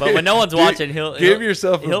 Yeah, but when no one's watching, he'll give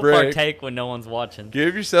yourself a he'll break. partake when no one's watching.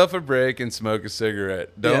 Give yourself a break and smoke a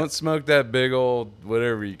cigarette. Don't Yeah. smoke that big old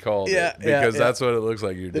whatever you call Yeah, it, because yeah. that's what it looks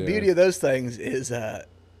like you're The doing. beauty of those things is,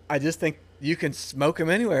 I just think you can smoke them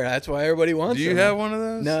anywhere. That's why everybody wants Do you them. have one of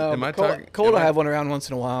those? No. Am I Cole, talking? Cole am will I- have one around once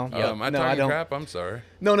in a while. Oh, am I no, talking I don't. crap? I'm sorry.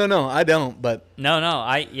 No, I don't. But No,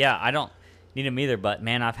 I don't need them either. But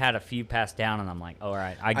man, I've had a few pass down, and I'm like, all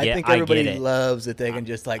right, I I think get everybody it. loves that they can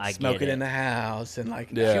just like I smoke get it in it. the house and like.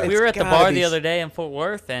 Yeah. it's We were at the gotta bar be the other day in Fort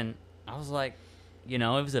Worth, and I was like, it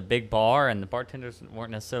was a big bar, and the bartenders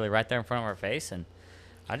weren't necessarily right there in front of our face, and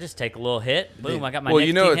I just take a little hit. Boom, I got my Well,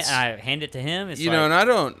 nicotine hit, it's- and I hand it to him. It's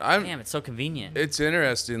And damn, it's so convenient. It's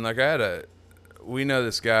interesting. Like we know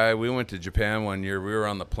this guy. We went to Japan one year. We were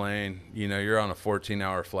on the plane. You're on a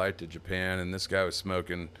 14-hour flight to Japan, and this guy was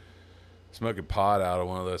smoking pot out of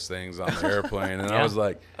one of those things on the airplane. And I Yeah. was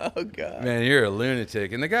like, Oh god. man, you're a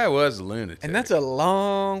lunatic. And the guy was a lunatic. And that's a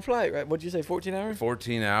long flight, right? What'd you say? 14 hours?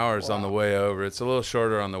 14 hours on the way over. It's a little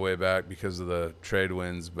shorter on the way back because of the trade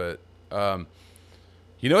winds. But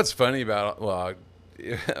what's funny about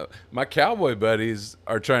my cowboy buddies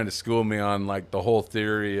are trying to school me on like the whole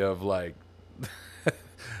theory of like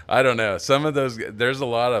I don't know. Some of those, there's a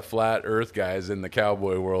lot of flat Earth guys in the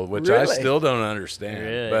cowboy world, which I Really? still don't understand.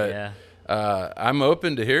 Really, but yeah. I'm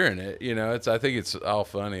open to hearing it. I think it's all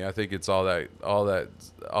funny. I think it's all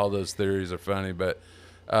those theories are funny. But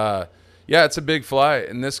yeah, it's a big flight.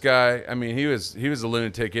 And this guy, I mean, he was a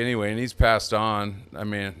lunatic anyway, and he's passed on. I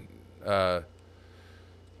mean,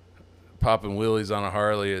 popping wheelies on a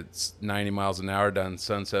Harley at 90 miles an hour down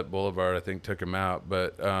Sunset Boulevard, I think took him out.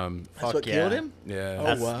 But That's Fuck what yeah. killed him? yeah, Oh,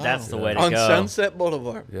 That's, wow. that's the way to On go. Sunset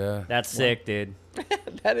Boulevard. yeah. That's sick, dude. That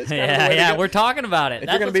is kind of the Yeah, way yeah, to go. we're talking about it. If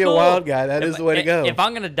That's you're gonna what's be a cool. wild guy, that is the way to go. If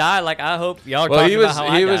I'm gonna die, like I hope y'all are Well, talking he was about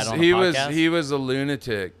how I died on the podcast. he was a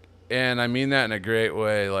lunatic, and I mean that in a great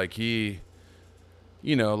way. Like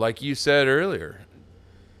like you said earlier,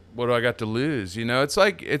 what do I got to lose? You know, it's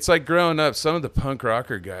like growing up. Some of the punk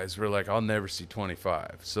rocker guys were like, I'll never see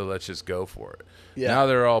 25, so let's just go for it. Yeah. Now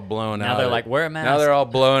they're all blown out. Now they're like, wear a mask. Now they're all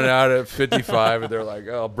blown out at 55, and they're like,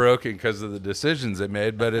 oh, broken because of the decisions they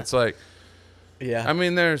made. But it's like, Yeah. I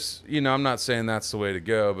mean, there's, you know, I'm not saying that's the way to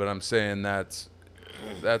go, but I'm saying that's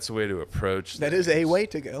the way to approach. That is a way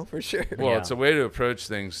to go for sure. Well, Yeah. it's a way to approach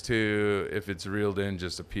things too. If it's reeled in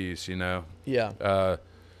just a piece, you know. Yeah.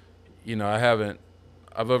 You know,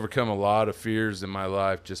 I've overcome a lot of fears in my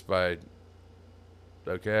life just by,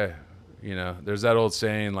 okay, you know, there's that old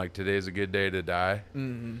saying, like, today's a good day to die.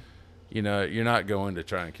 Mm-hmm. You know, you're not going to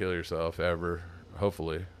try and kill yourself ever,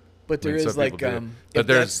 hopefully. But there I mean, is some like, people do. if But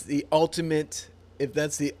that's the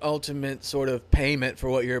ultimate sort of payment for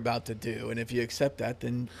what you're about to do, and if you accept that,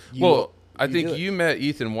 then I think do it. you met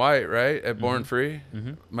Ethan White, right, at Born Free?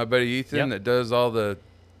 Mhm. My buddy Ethan Yep. that does all the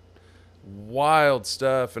wild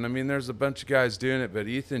stuff. And I mean, there's a bunch of guys doing it, but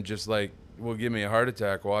Ethan just like will give me a heart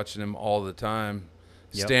attack watching him all the time.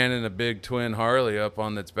 Yep. Standing a big twin Harley up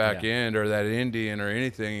on its back Yeah. end or that Indian or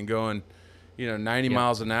anything and going, you know, 90 Yep.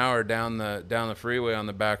 miles an hour down the freeway on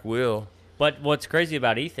the back wheel. But what's crazy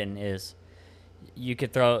about Ethan is you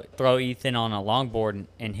could throw Ethan on a longboard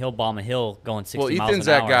and he'll bomb a hill going 60 Well, miles Ethan's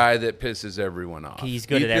an hour. that guy that pisses everyone off. He's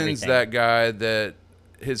good at Ethan's everything. that guy that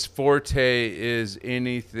his forte is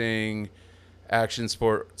anything action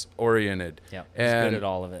sports oriented. Yeah, he's and good at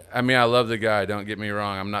all of it. I mean, I love the guy. Don't get me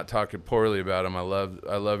wrong. I'm not talking poorly about him. I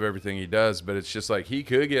love everything he does. But it's just like he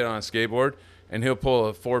could get on a skateboard and he'll pull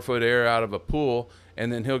a 4-foot air out of a pool,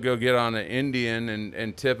 and then he'll go get on an Indian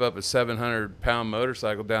and tip up a 700-pound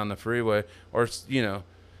motorcycle down the freeway, or you know,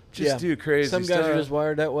 just do crazy Some stuff. guys are just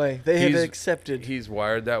wired that way. They have He's- accepted. He's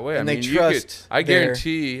wired that way. And I they mean, trust I their-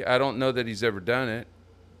 guarantee. I don't know that he's ever done it,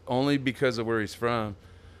 only because of where he's from.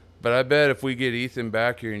 But I bet if we get Ethan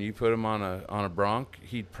back here and you put him on a Bronc,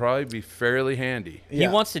 he'd probably be fairly handy. Yeah.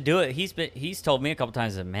 He wants to do it. He's told me a couple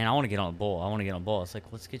times that, man, I want to get on a bull. I want to get on a bull. It's like,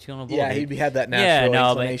 let's get you on a bull. Yeah, dude. he'd have that natural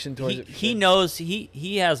inclination towards it. for he sure. knows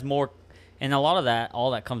he has more, and a lot of that,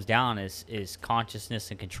 all that comes down is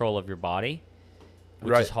consciousness and control of your body,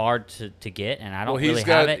 which Right. is hard to get, and I don't Well, really he's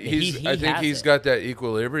got. have it. I think has he's it. got that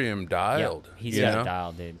equilibrium Yep, dialed. he's you got know? it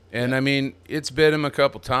dialed, dude. And I mean, it's bit him a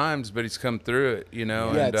couple times, but he's come through it. You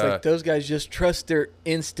know. Yeah, and, it's like those guys just trust their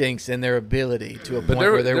instincts and their ability to a point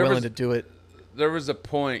there- where they're there willing was- to do it. there was a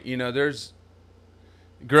point, you know, there's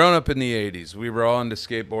growing up in the 80s, we were all into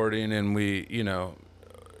skateboarding, and we, you know,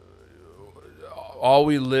 all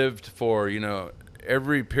we lived for, you know,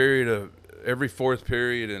 every fourth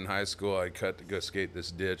period in high school, I cut to go skate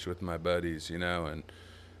this ditch with my buddies, you know,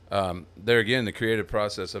 and there again, the creative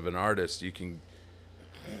process of an artist, you can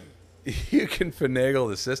finagle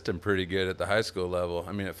the system pretty good at the high school level.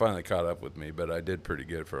 I mean, it finally caught up with me, but I did pretty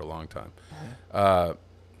good for a long time.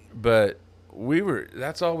 But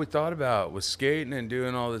that's all we thought about was skating and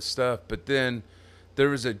doing all this stuff. But then there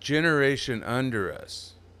was a generation under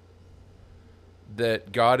us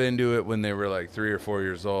that got into it when they were like 3 or 4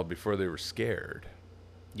 years old before they were scared.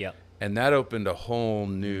 Yep. And that opened a whole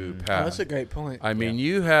new path. Oh, that's a great point. I mean,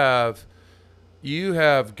 you have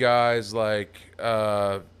guys like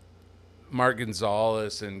Mark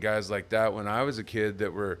Gonzalez and guys like that when I was a kid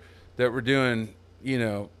that were doing, you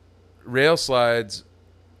know, rail slides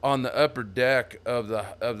on the upper deck of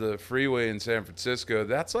the freeway in San Francisco.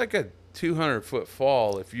 That's like a 200-foot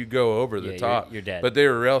fall if you go over the Yeah, top. you're dead. But they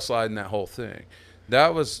were rail sliding that whole thing.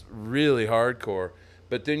 That was really hardcore.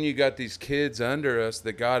 But then you got these kids under us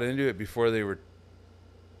that got into it before they were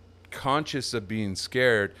conscious of being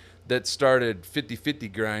scared, that started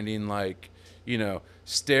 50-50 grinding, like, you know,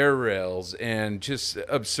 stair rails and just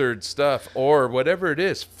absurd stuff, or whatever it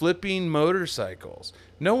is, flipping motorcycles.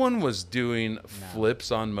 No one was doing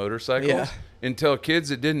flips on motorcycles Yeah. until kids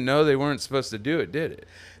that didn't know they weren't supposed to do it did it.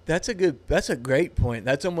 That's a great point.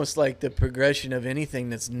 That's almost like the progression of anything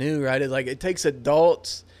that's new, right? It's like it takes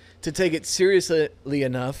adults to take it seriously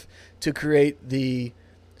enough to create the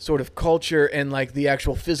sort of culture and like the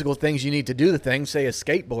actual physical things you need to do the thing, say a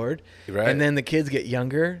skateboard. Right. And then the kids get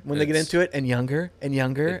younger when they get It's- into it, and younger and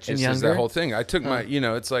younger It and just younger. is that whole thing. I took my, you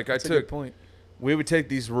know, it's like That's I a good took, point. we would take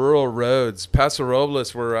these rural roads, Paso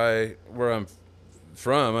Robles, where I'm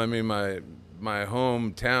from. I mean, my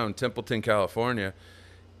hometown, Templeton, California.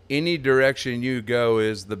 Any direction you go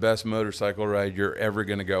is the best motorcycle ride you're ever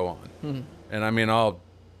going to go on. And I mean,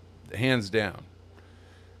 hands down.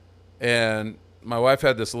 And my wife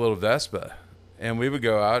had this little Vespa, and we would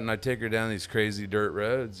go out and I'd take her down these crazy dirt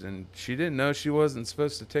roads, and she didn't know she wasn't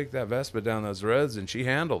supposed to take that Vespa down those roads, and she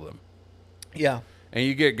handled them. Yeah. And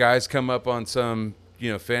you get guys come up on some,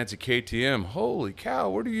 you know, fancy KTM. Holy cow,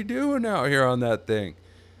 what are you doing out here on that thing?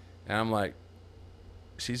 And I'm like,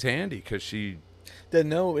 she's handy because she Didn't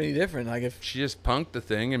know any different. Like if just punked the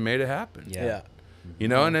thing and made it happen. yeah. You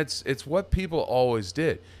know, and it's what people always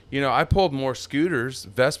did. You know, I pulled more scooters,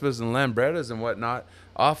 Vespas and Lambrettas and whatnot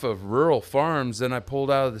off of rural farms than I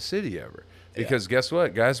pulled out of the city ever. Because guess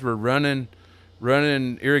what? Guys were running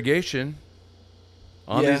irrigation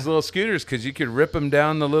on these little scooters because you could rip them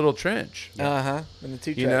down the little trench. And the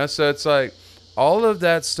two You know, so it's like all of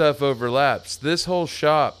that stuff overlaps. This whole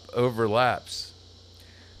shop overlaps.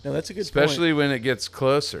 No, that's a good Especially point. when it gets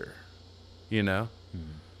closer, you know.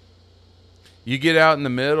 You get out in the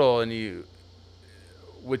middle and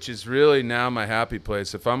which is really now my happy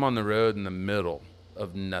place. If I'm on the road in the middle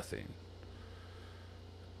of nothing,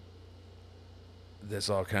 this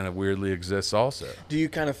all kind of weirdly exists also. Do you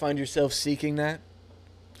kind of find yourself seeking that?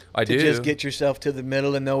 I To do. just get yourself to the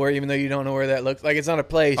middle of nowhere, even though you don't know where that looks like. It's not a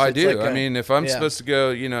place. I it's do. like I mean, if I'm yeah. supposed to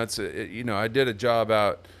go, you know, I did a job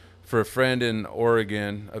out for a friend in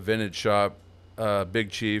Oregon, a vintage shop,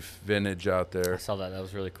 Big Chief Vintage out I there. saw that. That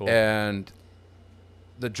was really cool. And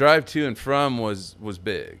the drive to and from was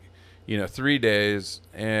big, you know, 3 days,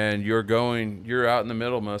 and you're out in the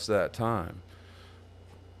middle most of that time.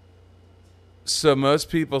 So most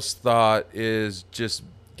people's thought is just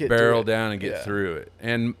Get barrel through it. down and get Yeah. through it.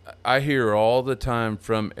 And I hear all the time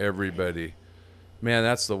from everybody, man,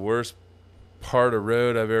 that's the worst part of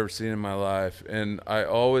road I've ever seen in my life. And I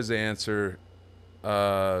always answer,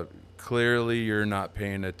 clearly you're not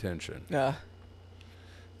paying attention. Nah.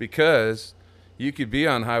 Because you could be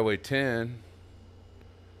on Highway 10,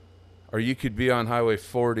 or you could be on Highway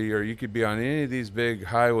 40, or you could be on any of these big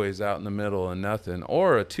highways out in the middle and nothing,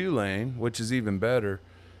 or a 2-lane, which is even better.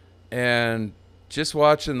 And just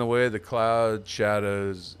watching the way the cloud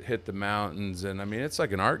shadows hit the mountains, and I mean, it's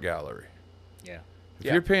like an art gallery. yeah.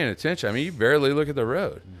 If you're paying attention, I mean, you barely look at the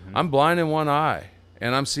road. I'm blind in one eye,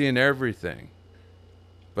 and I'm seeing everything.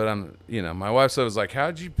 But my wife was like,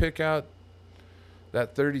 how'd you pick out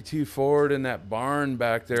that 32 Ford in that barn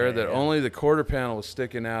back there Yeah, that yeah. only the quarter panel was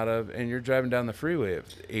sticking out of, and you're driving down the freeway at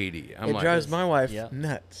 80? I'm It like, drives my wife Yeah.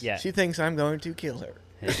 nuts. Yeah. She thinks I'm going to kill her.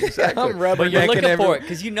 Exactly. I'm But you're rubbernecking looking for every. it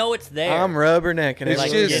because you know it's there. I'm rubbernecking It's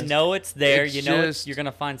like, every. just- you know it's there. it's You know just- you're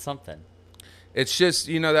gonna find something. it's just,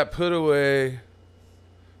 that put away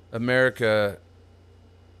America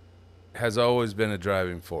has always been a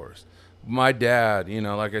driving force. My dad,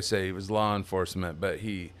 like I say, he was law enforcement, but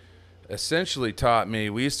he essentially taught me,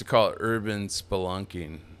 we used to call it urban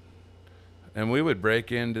spelunking. And we would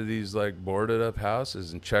break into these like boarded up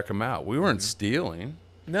houses and check them out. We weren't stealing.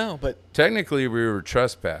 No, but Technically we were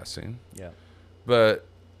trespassing, Yeah. but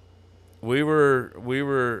we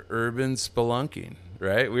were urban spelunking,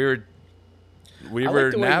 right? We I were like the way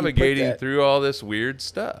you put navigating that. through all this weird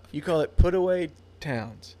stuff. you call it put away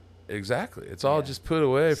towns. Exactly. It's all Yeah. just put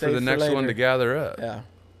away for Save the for next one later. to gather up. Yeah.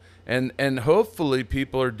 And hopefully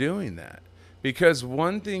people are doing that. Because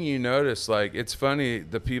one thing you notice, like, it's funny,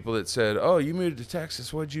 the people that said, oh, you moved to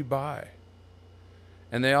Texas, what'd you buy?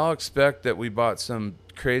 And they all expect that we bought some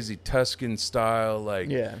crazy Tuscan style, like,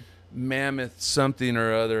 Yeah. mammoth something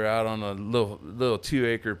or other out on a little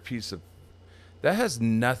 2-acre piece of. That has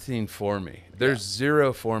nothing for me. There's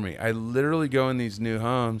zero for me. I literally go in these new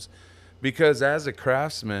homes because as a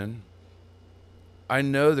craftsman, I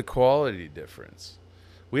know the quality difference.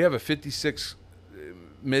 We have a 56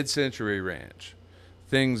 mid-century ranch.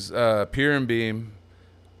 Things, pier and beam.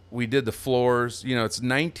 We did the floors. It's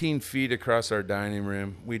 19 feet across our dining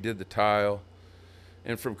room. We did the tile.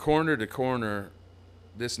 And from corner to corner,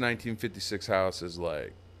 this 1956 house is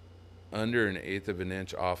like under 1/8 of an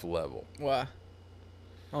inch off level. Wow.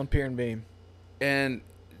 On pier and beam. And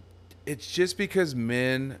it's just because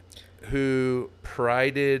men who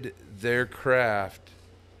prided their craft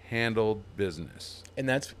handled business. And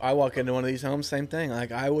that's, I walk into one of these homes, same thing.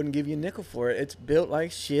 Like, I wouldn't give you a nickel for it. It's built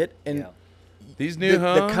like shit. And Yeah. These new the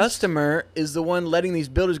homes, customer is the one letting these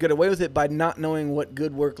builders get away with it by not knowing what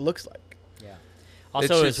good work looks like. Yeah.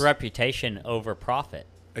 Also, it's just- reputation over profit.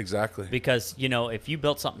 exactly. Because, if you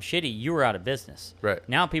built something shitty, you were out of business. Right.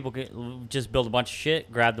 Now people just build a bunch of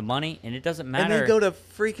shit, grab the money, and it doesn't matter. And they go to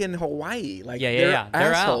freaking Hawaii. Like, yeah. they're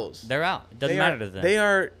They're assholes. out. They're out. It doesn't They matter are, to them. They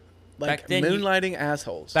are like Back then, moonlighting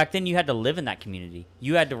assholes. Back then, you had to live in that community.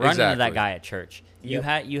 You had to run into that Exactly. guy at church. You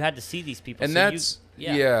Yep. had to see these people. And So you- that's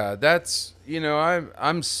that's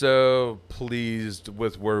I'm so pleased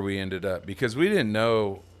with where we ended up because we didn't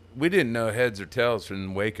know heads or tails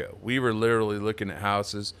from Waco. We were literally looking at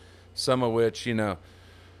houses, some of which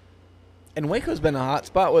And Waco's been a hot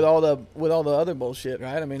spot with all the other bullshit,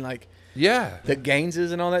 right? I mean, like yeah, the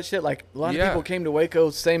Gaineses and all that shit. Like, a lot of Yeah. people came to Waco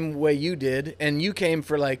same way you did, and you came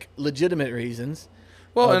for like legitimate reasons.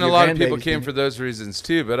 Well, of and a your lot of people grandbabies came being- for those reasons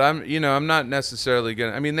too. But I'm not necessarily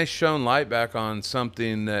gonna. I mean, they shone light back on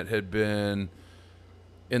something that had been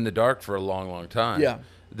in the dark for a long, long time. Yeah.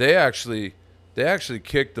 They actually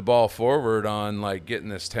kicked the ball forward on like getting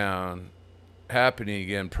this town happening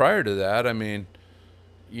again. Prior to that, I mean,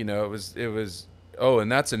 it was. Oh,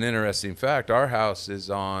 and that's an interesting fact. Our house is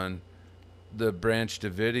on the Branch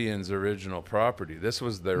Davidians' original property. This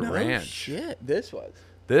was their No ranch. shit,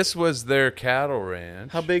 This was their cattle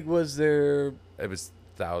ranch. how big was their? It was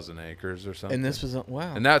 1,000 acres or something. And this was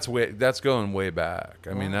wow. And that's going way back.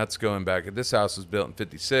 I mean, that's going back. This house was built in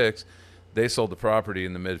 '56. They sold the property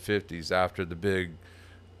in the mid '50s after the big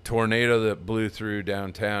tornado that blew through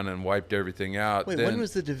downtown and wiped everything out. Wait, Then when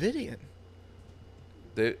was the Davidian?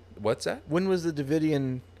 what's that? When was the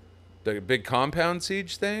Davidian? The big compound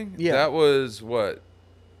siege thing? Yeah. That was what,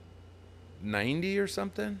 90 or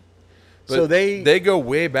something? So they go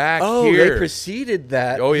way back Oh, here. they preceded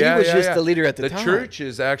that. Oh yeah, he was yeah, just yeah. the leader at the time. The church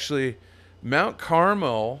is actually Mount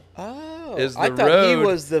Carmel. Oh, is I the thought he road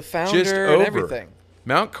was the founder just and over. everything.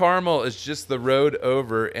 Mount Carmel is just the road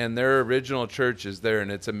over, and their original church is there,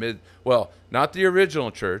 and it's not the original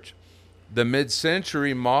church, the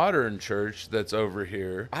mid-century modern church that's over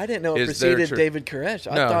here. I didn't know it is their preceded church. David Koresh.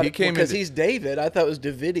 I No, thought he came because into- he's David. I thought it was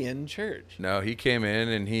Davidian Church. No, he came in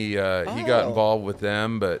and he got Oh. involved with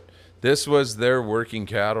them, but this was their working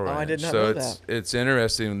cattle ranch. I did not so know it's that. it's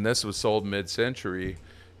interesting. When this was sold mid-century,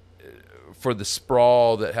 for the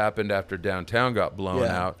sprawl that happened after downtown got blown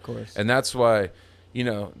Yeah, out, of course. and that's why.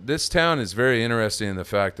 This town is very interesting in the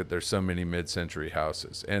fact that there's so many mid-century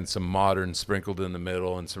houses and some modern sprinkled in the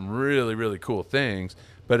middle and some really, really cool things.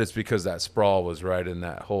 But it's because that sprawl was right in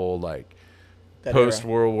that whole like That post era.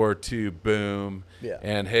 World War II boom. Yeah.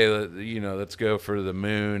 And hey, let's go for the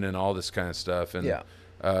moon and all this kind of stuff. And Yeah.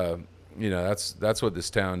 that's what this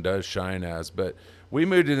town does shine as. But we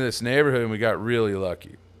moved into this neighborhood and we got really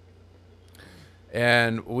lucky.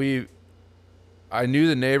 And I knew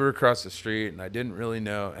the neighbor across the street, and I didn't really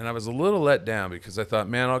know. And I was a little let down because I thought,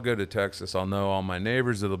 man, I'll go to Texas. I'll know all my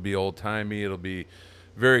neighbors. It'll be old-timey. It'll be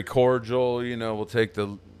very cordial. We'll take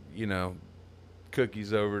the,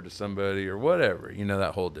 cookies over to somebody or whatever,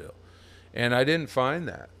 that whole deal. And I didn't find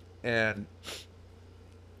that. And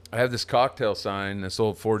I have this cocktail sign, this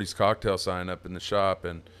old 40s cocktail sign up in the shop,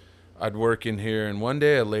 and I'd work in here. And one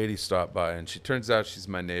day a lady stopped by, and she turns out she's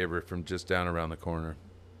my neighbor from just down around the corner.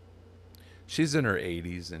 She's in her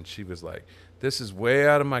 80s, and she was like, this is way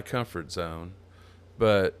out of my comfort zone,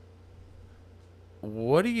 but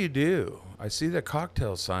what do you do? I see the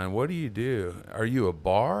cocktail sign. What do you do? Are you a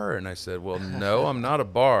bar? And I said, well, no, I'm not a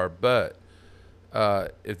bar, but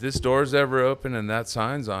if this door's ever open and that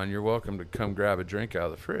sign's on, you're welcome to come grab a drink out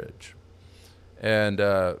of the fridge. And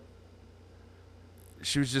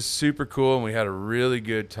she was just super cool, and we had a really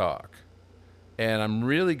good talk. And I'm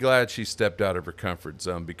really glad she stepped out of her comfort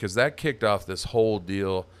zone because that kicked off this whole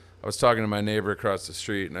deal. I was talking to my neighbor across the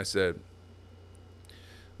street, and I said,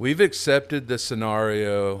 we've accepted the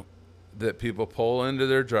scenario that people pull into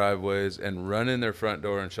their driveways and run in their front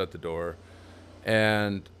door and shut the door.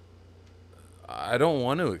 And I don't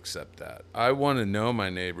want to accept that. I want to know my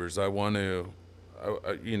neighbors. I want to,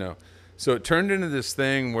 So it turned into this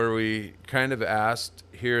thing where we kind of asked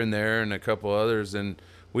here and there and a couple others, and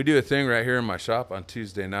we do a thing right here in my shop on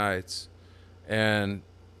Tuesday nights, and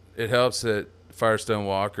it helps that Firestone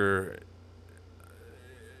Walker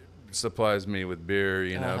supplies me with beer,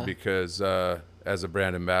 because as a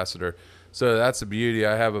brand ambassador. So that's the beauty.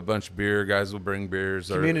 I have a bunch of beer. Guys will bring beers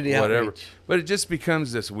or Community whatever. outreach. But it just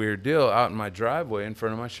becomes this weird deal out in my driveway in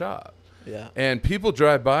front of my shop. Yeah. And people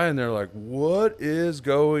drive by and they're like, what is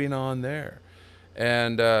going on there?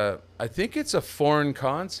 And I think it's a foreign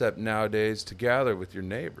concept nowadays to gather with your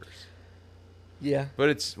neighbors. Yeah. But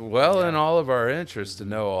it's well in all of our interests to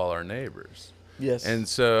know all our neighbors. Yes. And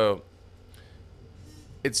so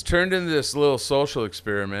it's turned into this little social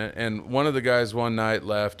experiment. And one of the guys one night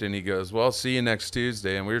left and he goes, well, see you next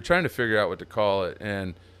Tuesday. And we were trying to figure out what to call it.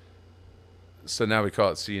 And so now we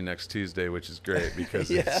call it See You Next Tuesday, which is great because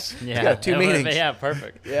Yeah. it's Yeah. got two meanings. Yeah,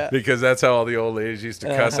 perfect. yeah. because that's how all the old ladies used to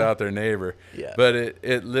cuss Uh-huh. out their neighbor. Yeah. But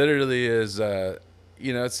it literally is,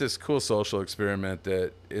 it's this cool social experiment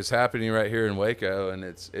that is happening right here in Waco, and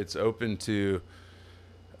it's open to,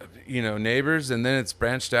 neighbors, and then it's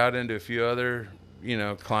branched out into a few other,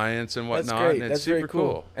 clients and That's whatnot. great. And it's That's super very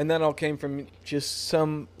cool. And that all came from just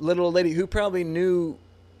some little old lady who probably knew.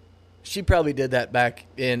 She probably did that back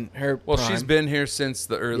in her Well, prime. she's been here since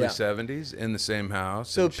the early Yeah. 70s in the same house.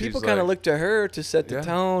 So and she's people kind of like- look to her to set the Yeah,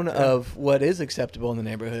 tone yeah. of what is acceptable in the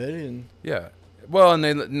neighborhood, and Yeah.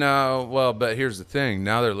 Well, but here's the thing.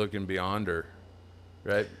 Now they're looking beyond her.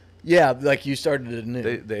 right? Yeah, like you started it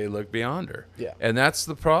new. They look beyond her. Yeah. And that's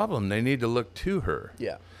the problem. They need to look to her.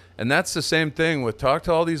 Yeah. And that's the same thing with talk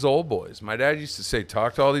to all these old boys. My dad used to say,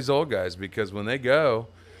 talk to all these old guys, because when they go,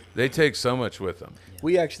 they take so much with them.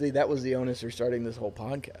 We actually, that was the onus for starting this whole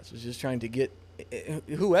podcast, was just trying to get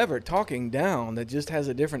whoever talking down that just has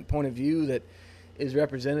a different point of view that is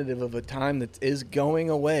representative of a time that is going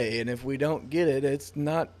away. And if we don't get it, it's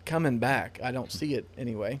not coming back. I don't see it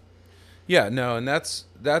anyway. Yeah, no, and that's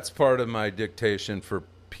part of my dictation for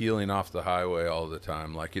peeling off the highway all the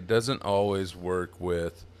time. Like, it doesn't always work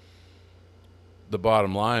with the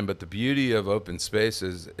bottom line, but the beauty of open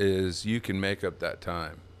spaces is you can make up that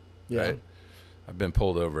time. Yeah. Right? I've been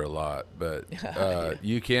pulled over a lot, but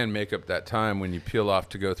you can make up that time when you peel off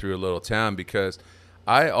to go through a little town, because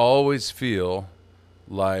I always feel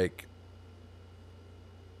like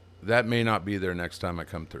that may not be there next time I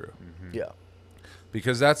come through. Yeah.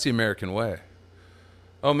 Because that's the American way.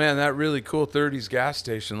 Oh, man, that really cool 30s gas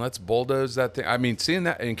station. Let's bulldoze that thing. I mean, seeing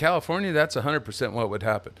that in California, that's 100% what would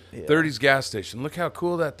happen. Yeah. 30s gas station. Look how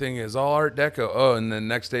cool that thing is. All Art Deco. Oh, and then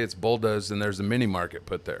next day it's bulldozed and there's a mini market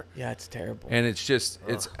put there. Yeah, it's terrible. And it's just,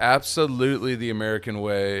 it's absolutely the American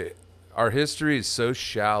way. Our history is so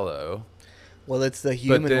shallow. Well, it's the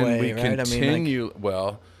human But then way, we right? continue,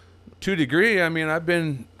 well, to a degree. I mean,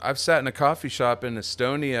 I've sat in a coffee shop in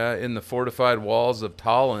Estonia in the fortified walls of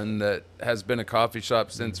Tallinn that has been a coffee shop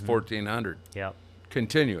since 1400. Yeah.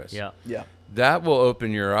 Continuous. Yeah. Yeah. That will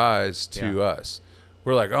open your eyes to Yeah. us.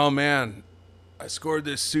 We're like, oh man, I scored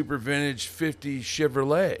this super vintage 50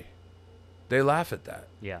 Chevrolet. They laugh at that.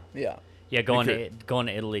 Yeah. Yeah. Yeah, going Because-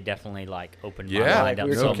 to Italy definitely like opened my Yeah, mind up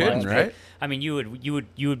no so kidding, much. right? I mean, you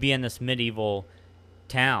would be in this medieval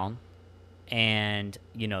town, and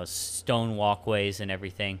stone walkways and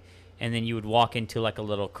everything, and then you would walk into like a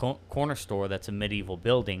little corner store that's a medieval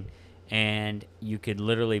building, and you could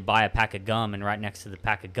literally buy a pack of gum, and right next to the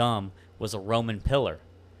pack of gum was a Roman pillar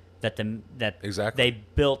that Exactly. they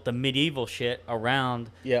built the medieval shit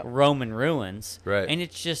around Yeah. Roman ruins, Right. and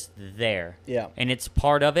it's just there. Yeah. And it's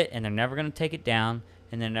part of it, and they're never going to take it down,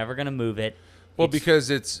 and they're never going to move it. Well, It's- because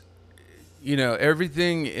it's,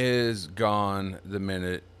 everything is gone the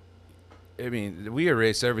minute. I mean, we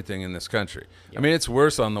erase everything in this country. I mean, it's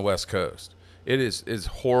worse on the West Coast. It is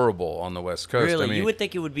horrible on the West Coast. Really, I mean, you would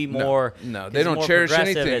think it would be no, more. no, 'cause they don't more cherish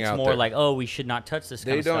progressive, anything It's out more there. like, oh, we should not touch this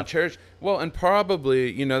kind they of don't stuff. cherish. Well, and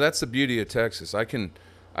probably, that's the beauty of Texas. I can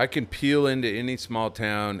peel into any small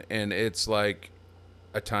town, and it's like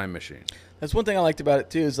a time machine. That's one thing I liked about it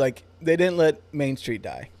too, is like they didn't let Main Street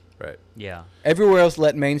die. Right. Yeah. Everywhere else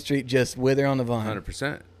let Main Street just wither on the vine.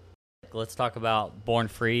 100%. Let's talk about Born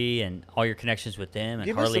Free and all your connections with them and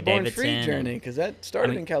Give Harley us the Born Davidson. Free and- journey, because that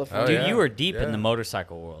started in California. Oh, Dude, yeah. you were deep in Yeah. the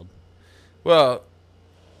motorcycle world. Well,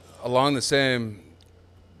 along the same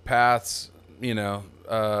paths,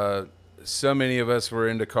 so many of us were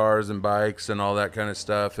into cars and bikes and all that kind of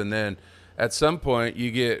stuff. And then at some point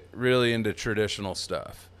you get really into traditional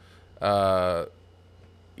stuff,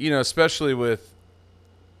 especially with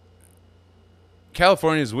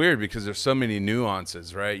California is weird because there's so many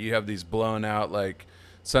nuances, right? You have these blown out like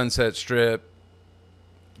Sunset Strip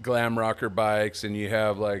glam rocker bikes, and you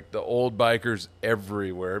have like the old bikers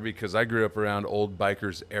everywhere, because I grew up around old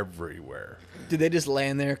bikers everywhere. Did they just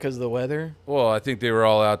land there because of the weather? Well, I think they were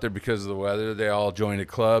all out there because of the weather. They all joined a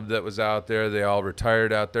club that was out there. They all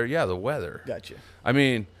retired out there. Yeah, the weather. Gotcha. I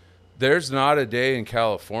mean, there's not a day in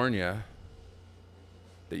California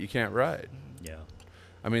that you can't ride. Yeah.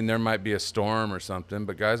 I mean, there might be a storm or something,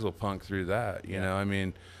 but guys will punk through that, you Yeah. know? I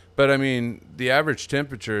mean, but I mean, the average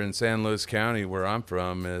temperature in San Luis County, where I'm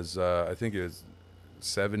from, is, I think it's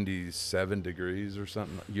 77 degrees or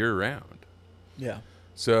something year round. Yeah.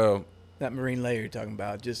 So, That marine layer you're talking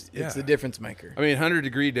about, just Yeah. it's the difference maker. I mean,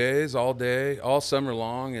 100-degree days all day, all summer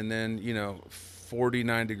long, and then,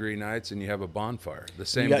 49-degree nights, and you have a bonfire the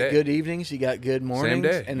same You got day. good evenings, you got good mornings. Same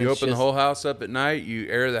day. And You it's open the just- whole house up at night, you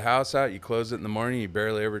air the house out, you close it in the morning, you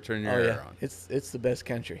barely ever turn your Oh air yeah, on. it's the best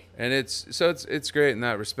country. And it's great in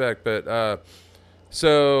that respect. But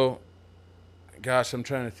so, gosh, I'm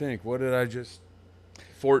trying to think. What did I just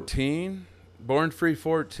 14? Born Free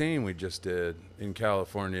 14 we just did in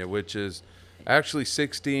California, which is actually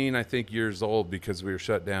 16, I think, years old, because we were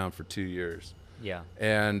shut down for 2 years. Yeah.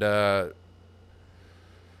 And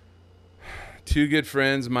two good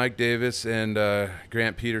friends, Mike Davis and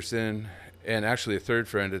Grant Peterson, and actually a third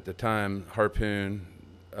friend at the time, Harpoon,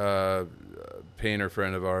 painter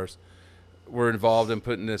friend of ours, were involved in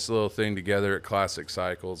putting this little thing together at Classic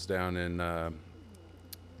Cycles down in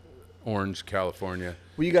Orange, California.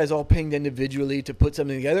 Were you guys all pinged individually to put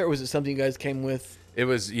something together, or was it something you guys came with? It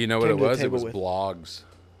was, you know what Came it to the was? It table was with. blogs.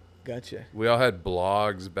 Gotcha. We all had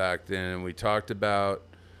blogs back then, and we talked about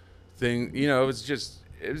things. You know, it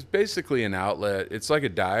was basically an outlet. It's like a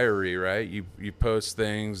diary, right? You post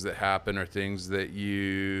things that happen, or things that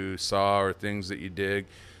you saw, or things that you dig.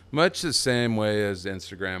 Much the same way as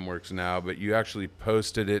Instagram works now, but you actually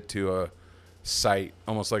posted it to a site,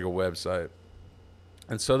 almost like a website.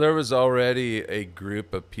 And so there was already a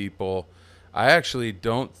group of people. I actually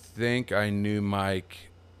don't think I knew Mike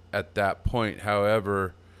at that point.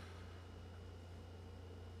 However,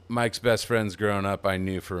 Mike's best friends growing up, I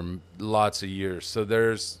knew for lots of years. So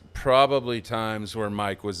there's probably times where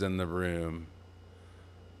Mike was in the room,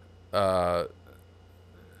 but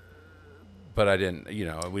I didn't. You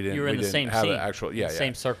know, we didn't. You were in we the didn't same have scene. an actual, yeah, Same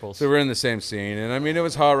yeah. circles. So we're in the same scene, and I mean, it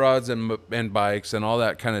was hot rods and bikes and all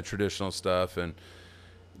that kind of traditional stuff. And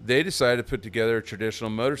they decided to put together a traditional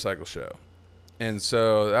motorcycle show, and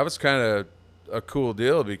so that was kind of a cool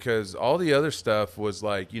deal, because all the other stuff was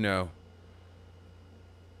like, you know,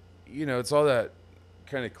 it's all that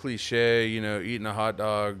kind of cliche, you know, eating a hot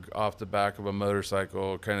dog off the back of a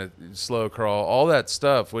motorcycle, kind of slow crawl, all that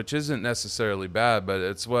stuff, which isn't necessarily bad, but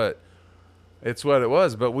it's what it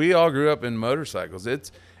was. But we all grew up in motorcycles.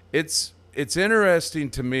 It's interesting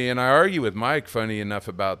to me, and I argue with Mike, funny enough,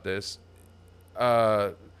 about this.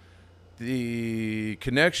 The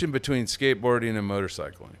connection between skateboarding and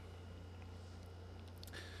motorcycling.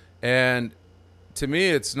 And to me,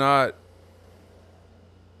 it's not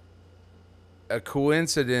a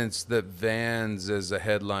coincidence that Vans is a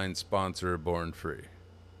headline sponsor of Born Free.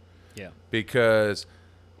 Yeah. Because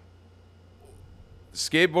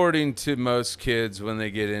skateboarding, to most kids when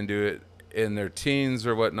they get into it in their teens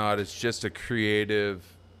or whatnot, it's just a creative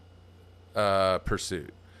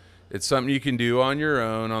pursuit. It's something you can do on your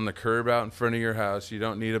own, on the curb out in front of your house. You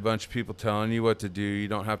don't need a bunch of people telling you what to do. You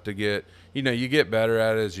don't have to get, you know, you get better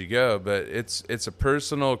at it as you go, but it's a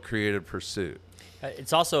personal creative pursuit.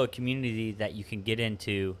 It's also a community that you can get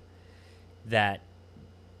into that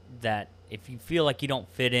if you feel like you don't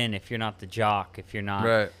fit in, if you're not the jock, if you're not,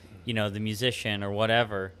 Right. you know, the musician or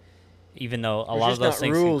whatever, even though a There's lot just of those not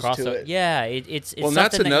things can rules cross to over. it. Yeah, it's Well, and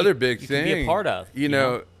that's something that another you big can thing. be a part of. You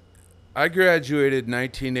know, I graduated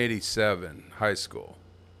 1987 high school.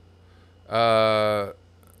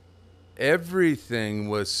 Everything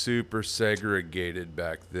was super segregated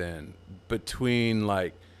back then between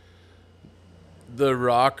like the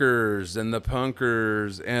rockers and the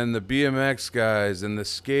punkers and the BMX guys and the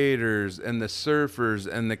skaters and the surfers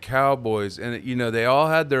and the cowboys. And, you know, they all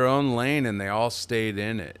had their own lane and they all stayed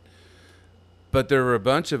in it. But there were a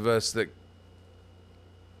bunch of us that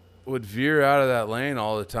would veer out of that lane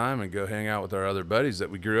all the time and go hang out with our other buddies that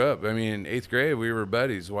we grew up. I mean, in 8th grade, we were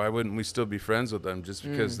buddies. Why wouldn't we still be friends with them just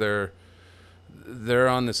because they're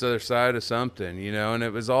on this other side of something, you know? And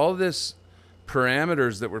it was all this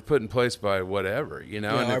parameters that were put in place by whatever, you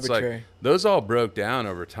know? Yeah, and it's arbitrary. like those all broke down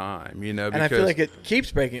over time, you know? And I feel like it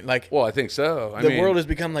keeps breaking. Like, well, I think so. the world has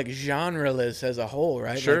become like genreless as a whole,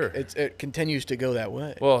 right? Sure. Like it continues to go that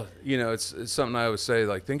way. Well, you know, it's something I always say,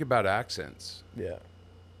 like, think about accents. Yeah.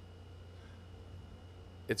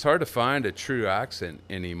 It's hard to find a true accent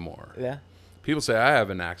anymore. Yeah. People say I have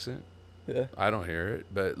an accent. Yeah. I don't hear it,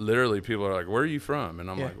 but literally people are like, "Where are you from?" And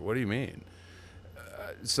I'm Yeah. like, "What do you mean?"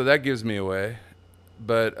 So that gives me away.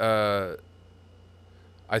 But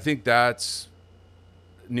I think that's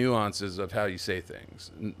nuances of how you say things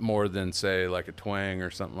more than, say, like a twang or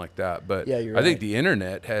something like that. But Yeah, you're I think right. the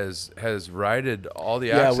internet has righted all the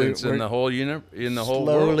Yeah, accents we're in the whole in the whole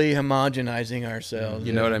world. Slowly homogenizing ourselves.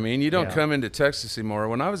 You know what I mean? You don't Yeah. come into Texas anymore.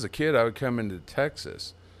 When I was a kid, I would come into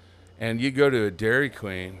Texas, and you go to a Dairy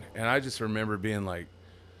Queen, and I just remember being like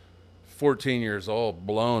 14 years old,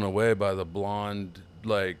 blown away by the blonde,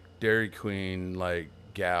 like, Dairy Queen, like,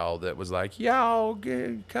 gal that was like, "Y'all,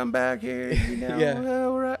 come back here," you know, Yeah.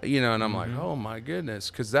 all right. You know, and I'm like, oh my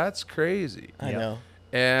goodness, because that's crazy. I Yeah. know.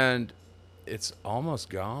 And it's almost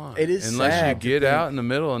gone. It is unless sad you to get think. out in the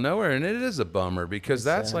middle of nowhere, and it is a bummer because It's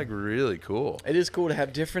that's sad. like really cool. It is cool to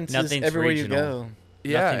have differences Nothing's everywhere you regional. go.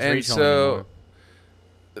 Yeah, Nothing's and regional so anymore.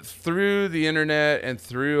 through the internet and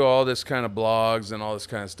through all this kind of blogs and all this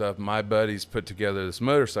kind of stuff, my buddies put together this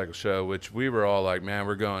motorcycle show, which we were all like, man,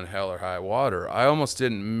 we're going hell or high water. I almost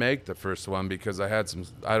didn't make the first one because I had some,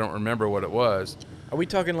 I don't remember what it was. Are we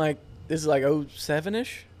talking like this is like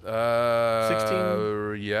 07-ish?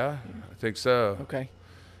 16? Yeah, I think so. Okay.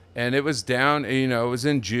 And it was down, you know, it was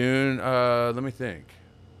in June. Let me think.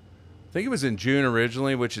 I think it was in June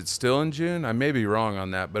originally, which it's still in June. I may be wrong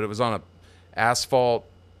on that, but it was on a asphalt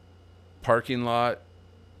parking lot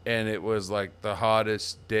and it was like the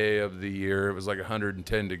hottest day of the year. It was like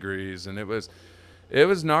 110 degrees, and it was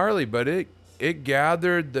gnarly, but it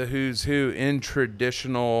gathered the who's who in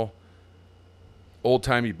traditional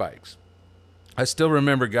old-timey bikes. I still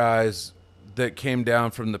remember guys that came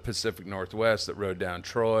down from the Pacific Northwest that rode down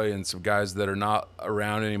Troy, and some guys that are not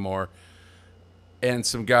around anymore, and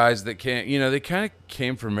some guys that can't, they kind of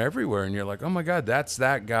came from everywhere, and you're like, oh my God, that's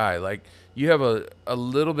that guy. Like, you have a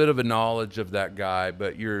little bit of a knowledge of that guy,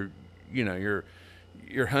 but you're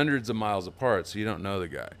hundreds of miles apart, so you don't know the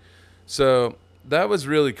guy. So that was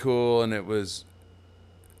really cool, and it was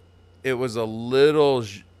a little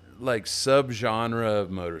like subgenre of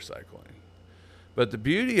motorcycling. But the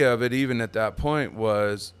beauty of it, even at that point,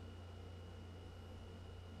 was,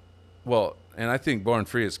 well, and I think Born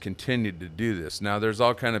Free has continued to do this. Now, there's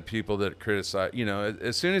all kind of people that criticize,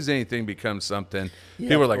 as soon as anything becomes something,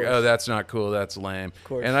 people are like, oh, that's not cool, that's lame.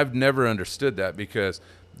 And I've never understood that, because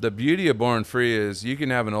the beauty of Born Free is you can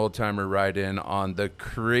have an old-timer ride in on the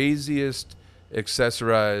craziest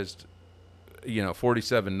accessorized,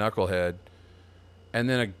 47 knucklehead, and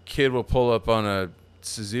then a kid will pull up on a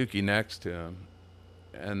Suzuki next to him,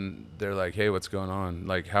 and they're like, hey, what's going on?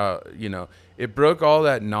 Like, how, it broke all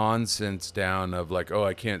that nonsense down of like, oh,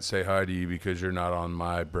 I can't say hi to you because you're not on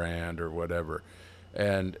my brand or whatever.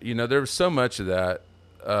 And, there was so much of that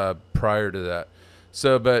prior to that.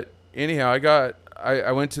 So, but anyhow,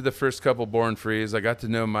 I went to the first couple Born Frees. I got to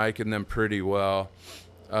know Mike and them pretty well.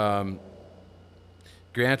 Grant,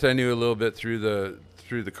 I knew a little bit through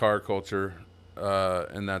the car culture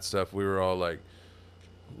and that stuff. We were all like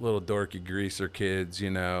little dorky greaser kids,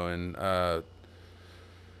 and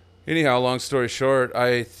anyhow, long story short,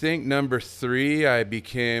 I think number 3, I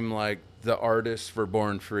became like the artist for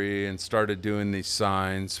Born Free and started doing these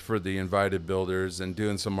signs for the invited builders and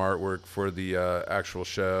doing some artwork for the actual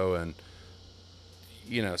show. And,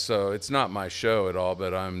 so it's not my show at all,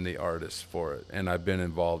 but I'm the artist for it. And I've been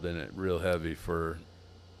involved in it real heavy for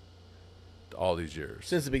all these years.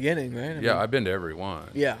 Since the beginning, right? I mean, I've been to every one.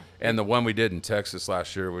 Yeah. And the one we did in Texas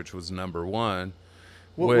last year, which was number 1,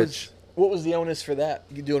 What was the onus for that?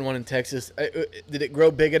 You doing one in Texas? Did it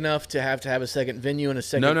grow big enough to have a second venue and a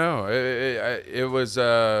second? No. It was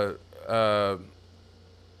a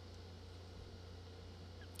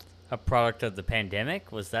product of the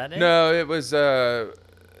pandemic? Was that it? No, it was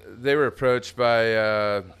they were approached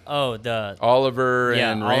by Oliver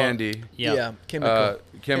and Randy. Yeah,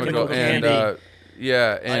 Chemical and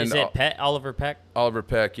is it Oliver Peck? Oliver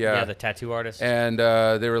Peck, yeah. Yeah, the tattoo artist. And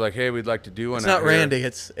they were like, hey, we'd like to do one. It's not Randy,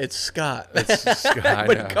 it's Scott. It's Scott.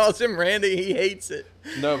 But he calls him Randy, he hates it.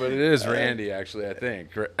 No, but it is Randy, actually, I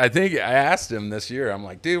think. I asked him this year, I'm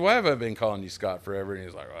like, dude, why have I been calling you Scott forever? And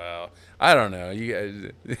he's like, well, I don't know. You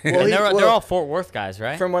guys. Well, they're all Fort Worth guys,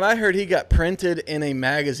 right? From what I heard, he got printed in a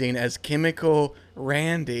magazine as Chemical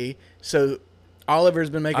Randy, so Oliver's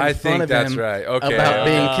been making fun of him about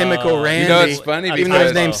being Chemical Randy. It's funny even though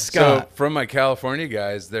his name's Scott. So from my California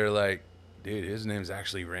guys, they're like, dude, his name's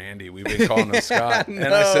actually Randy. We've been calling him Scott. And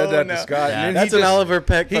I said that to Scott. Yeah, and that's an Oliver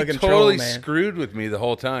Peck fucking troll, man. He totally screwed with me the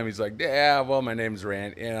whole time. He's like, yeah, well, my name's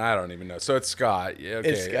Randy. And I don't even know. So it's Scott. Yeah, okay.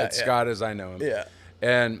 It's Scott as I know him. Yeah.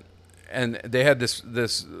 And they had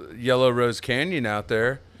this Yellow Rose Canyon out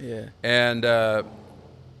there. Yeah. And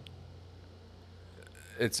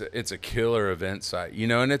it's a killer event site,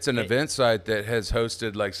 and it's an event site that has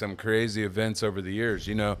hosted like some crazy events over the years,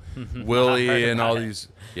 Willie and all these.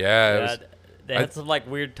 Yeah. They had some like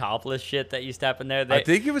weird topless shit that used to happen there. I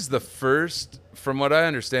think it was the first, from what I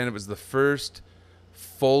understand, it was the first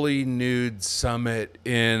fully nude summit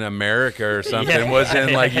in America or something.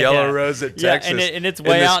 In like Yellow Rose at Texas. Yeah, and it's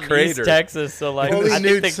way out in East Texas. So like fully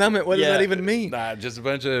nude summit. What does that even mean? Nah, just a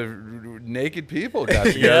bunch of naked people got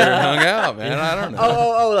together and hung out, man. I don't know.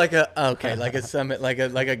 Oh, like a summit, like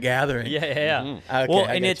a gathering. Yeah. Mm-hmm. Okay, well,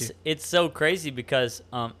 and it's so crazy because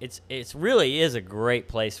it's really is a great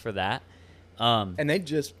place for that. And they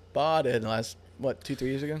just bought it in the last 2-3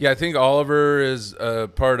 years ago. Yeah, I think Oliver is a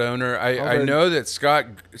part owner. I know that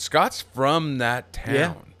Scott's from that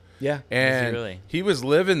town. Yeah. And he was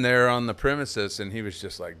living there on the premises, and he was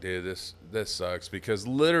just like, dude, this sucks, because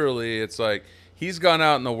literally it's like he's gone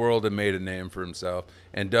out in the world and made a name for himself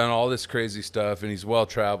and done all this crazy stuff, and he's well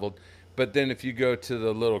traveled. But then if you go to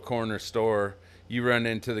the little corner store, you run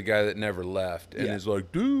into the guy that never left, and he's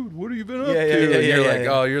like, dude, what have you been up to? And you're like,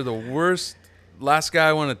 oh, you're the worst. Last guy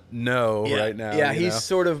I want to know right now. Yeah, he's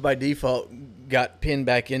sort of by default got pinned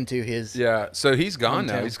back into his. Yeah, so he's gone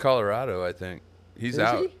now. He's Colorado, I think. He's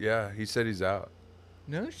out. He? Yeah, he said he's out.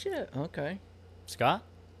 No shit. Okay. Scott?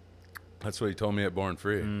 That's what he told me at Born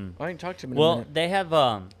Free. I didn't talk to him. Well, they have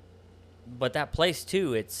but that place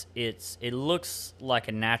too, it looks like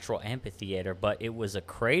a natural amphitheater, but it was a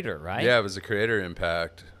crater, right? Yeah, it was a crater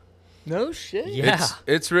impact. No shit. Yeah.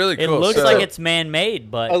 It's really It cool. looks So- like it's man-made,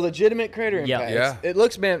 but A legitimate crater Yeah. impact. Yeah. It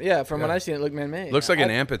looks man. Yeah, from what Yeah. I seen, it looked man-made. looks like an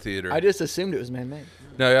I amphitheater. just assumed it was man-made.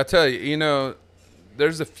 No, I'll tell you,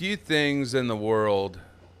 there's a few things in the world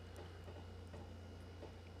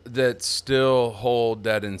that still hold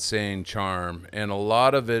that insane charm, and a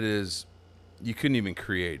lot of it is you couldn't even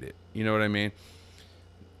create it. You know what I mean?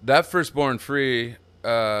 That first Born Free,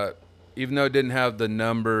 even though it didn't have the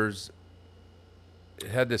numbers, it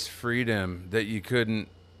had this freedom that you couldn't.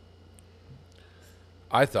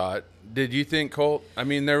 I thought. Did you think, Colt? I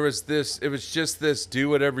mean, there was this. It was just this do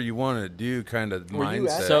whatever you want to do kind of Were you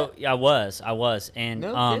at mindset. so yeah, I was, and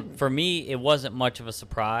No kidding. for me, it wasn't much of a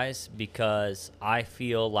surprise because I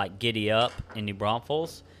feel like Giddy Up in New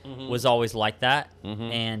Braunfels was always like that,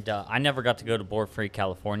 and I never got to go to Born Free,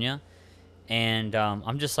 California, and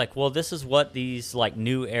I'm just like, well, this is what these like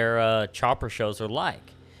new era chopper shows are like.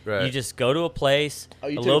 Right. You just go to a place, Oh,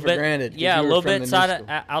 you a took little it for bit, granted 'cause yeah, a you were little from bit the new school.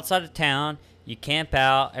 outside of town. You camp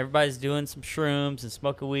out. Everybody's doing some shrooms and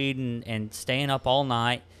smoking weed and staying up all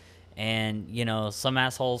night. And, some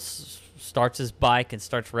asshole starts his bike and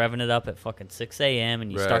starts revving it up at fucking 6 a.m.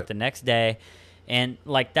 and you Right. start the next day. And,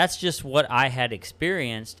 like, that's just what I had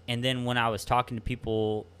experienced. And then when I was talking to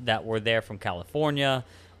people that were there from California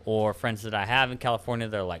or friends that I have in California,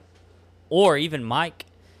 they're like, or even Mike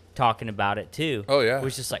talking about it too. Oh, yeah. It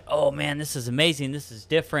was just like, oh, man, this is amazing. This is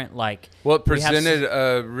different. Like, Well, it we have presented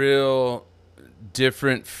a real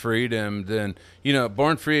different freedom than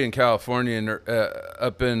Born Free in California and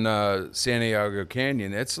up in San Diego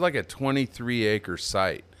Canyon. It's like a 23-acre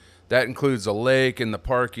site that includes a lake and the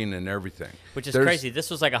parking and everything. Which is There's- crazy. This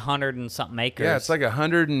was like 100 and something acres. Yeah, it's like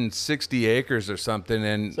 160 acres or something,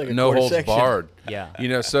 and like a no quarter holds section. barred.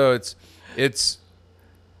 Yeah. So it's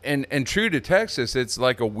and true to Texas, it's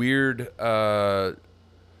like a weird dry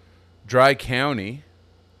county.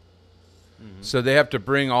 So they have to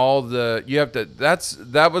bring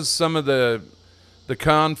that was some of the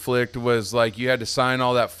conflict was like you had to sign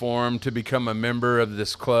all that form to become a member of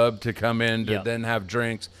this club to come in to Yep. then have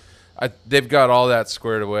drinks. They've got all that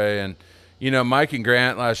squared away, and Mike and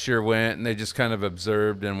Grant last year went and they just kind of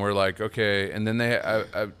observed and were like, okay. And then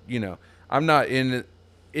I'm not in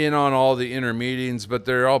on all the inner meetings, but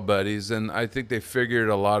they're all buddies, and I think they figured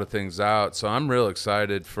a lot of things out. So I'm real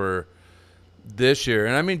excited for this year.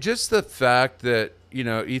 And I mean, just the fact that,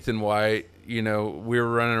 Ethan White, we were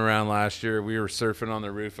running around last year. We were surfing on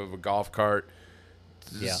the roof of a golf cart,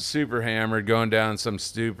 Yeah. super hammered, going down some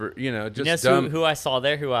stupid, just Guess dumb. who I saw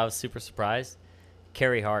there who I was super surprised?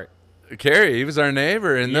 Carrie Hart. Carrie, he was our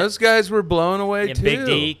neighbor, and Yeah. those guys were blown away Yeah, too. Big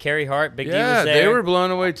D, Carrie Hart, Big D Yeah, was there. they were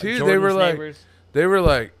blown away too. Jordan's They were neighbors.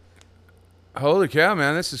 like, holy cow,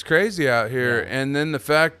 man, this is crazy out here. Yeah. And then the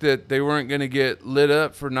fact that they weren't going to get lit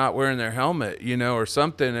up for not wearing their helmet, or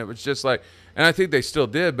something. It was just like, and I think they still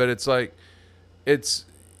did, but it's like,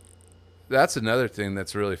 that's another thing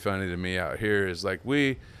that's really funny to me out here is like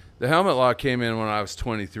the helmet law came in when I was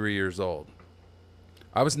 23 years old.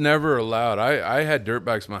 I was never allowed. I had dirt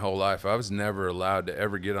bikes my whole life. I was never allowed to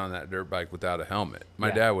ever get on that dirt bike without a helmet. My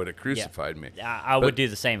Yeah. dad would have crucified me. I would do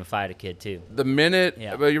the same if I had a kid too. The minute,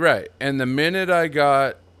 Yeah. but you're right. And the minute I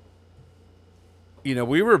got,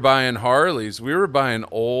 we were buying Harleys. We were buying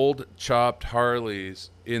old chopped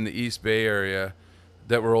Harleys in the East Bay area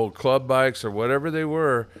that were old club bikes or whatever they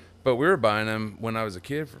were. But we were buying them when I was a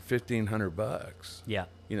kid for $1,500. Yeah.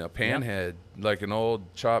 Panhead, like an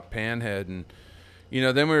old chopped panhead. And,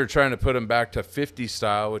 then we were trying to put them back to 50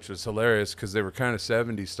 style, which was hilarious because they were kind of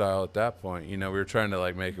 70 style at that point. We were trying to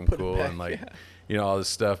like make them Put 'em cool back, and like, yeah. all this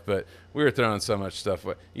stuff. But we were throwing so much stuff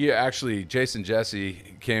away. Yeah, actually, Jason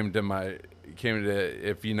Jesse came to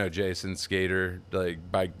if you know Jason, skater,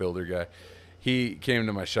 like bike builder guy, he came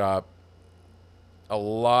to my shop a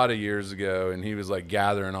lot of years ago, and he was like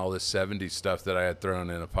gathering all this 70s stuff that I had thrown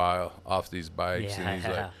in a pile off these bikes, and he's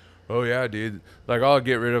like, Yeah. "Oh yeah, dude, like I'll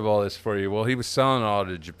get rid of all this for you." Well, he was selling it all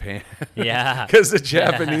to Japan, Yeah. because the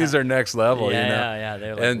Japanese are next level, Yeah.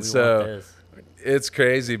 They're like, And we so- want this. It's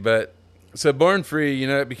crazy. But so Born Free,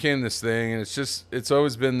 it became this thing, and it's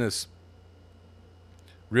always been this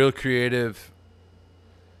real creative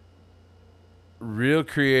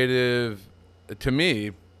to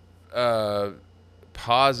me,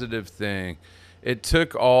 positive thing. It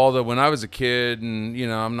took when I was a kid, and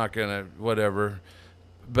I'm not gonna whatever,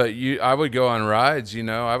 but I would go on rides.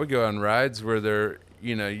 I would go on rides where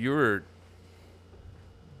you were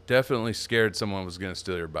definitely scared someone was gonna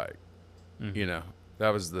steal your bike. Mm-hmm. That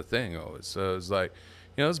was the thing always. So it was like,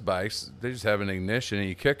 You know, those bikes, they just have an ignition and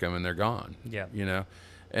you kick them and they're gone. Yeah. You know?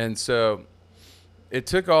 And so it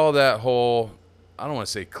took all that whole, I don't want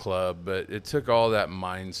to say club, but it took all that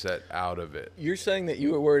mindset out of it. You're saying that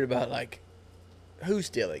you were worried about, like, who's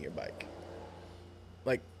stealing your bike?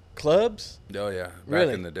 Like, clubs? Oh, yeah. Back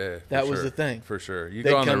Really? in the day. for That was sure. the thing. For sure. You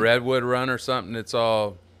They go on the come- Redwood Run or something, it's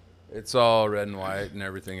all red and white and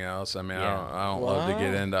everything else. I mean, Yeah. I don't love to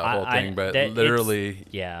get Wow. into that whole thing, but that- it's- literally,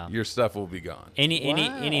 yeah. your stuff will be gone.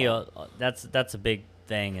 Any that's a big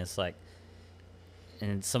thing. Is like,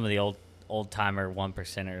 and some of the old timer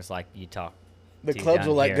 1%ers, like you talk. The to clubs down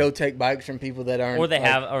will, like, here. go take bikes from people that aren't. or they like,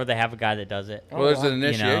 have a guy that does it. Well, there's wow. an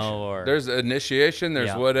initiation. You know, or- There's initiation. There's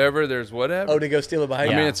Yeah. whatever. There's whatever. Oh, to go steal a bike? I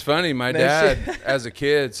Yeah. mean, it's funny. My No dad, shit. as a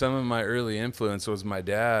kid, some of my early influence was my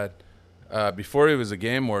dad. Before he was a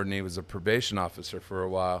game warden, he was a probation officer for a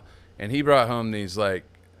while, and he brought home these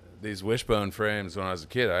wishbone frames when I was a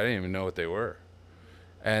kid. I didn't even know what they were,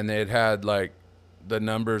 and they'd had like the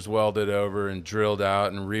numbers welded over and drilled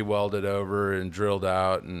out and re-welded over and drilled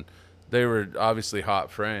out, and they were obviously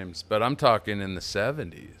hot frames. But I'm talking in the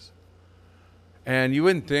 70s. And you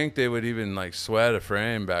wouldn't think they would even like sweat a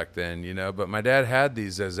frame back then, you know, but my dad had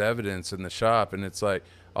these as evidence in the shop, and it's like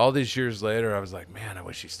all these years later I was like, man, I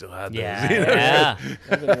wish he still had those. Yeah, You know? yeah,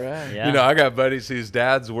 That's right. yeah. You know, I got buddies whose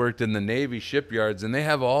dads worked in the Navy shipyards and they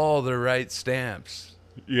have all the right stamps,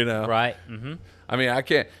 you know. Right. Mm-hmm. I mean, I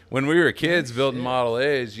can't, when we were kids building Model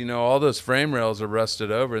A's, you know, all those frame rails are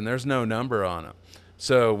rusted over and there's no number on them.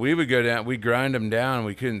 So we would go down, we grind them down, and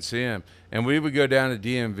we couldn't see them. And we would go down to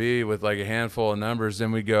DMV with like a handful of numbers,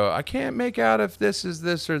 and we'd go, I can't make out if this is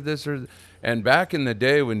this or this or. And back in the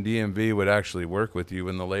day when DMV would actually work with you,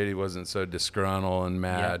 when the lady wasn't so disgruntled and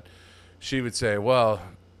mad, she would say, well,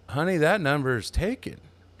 honey, that number is taken.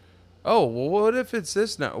 Oh, well, what if it's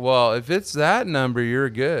this number? Well, if it's that number, you're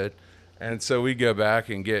good. And so we go back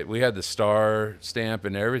and we had the star stamp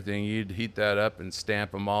and everything. You'd heat that up and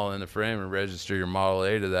stamp them all in the frame and register your Model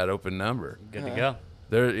A to that open number. Good to go.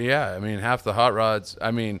 Yeah, I mean, half the hot rods,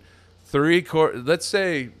 I mean, let's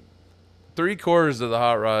say 3/4 of the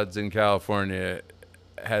hot rods in California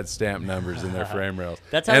had stamped numbers in their frame rails.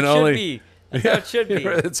 That's how it should be. That's how it should be.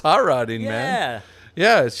 It's hot rodding, man. Yeah.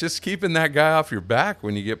 Yeah, it's just keeping that guy off your back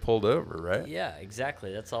when you get pulled over, right? Yeah,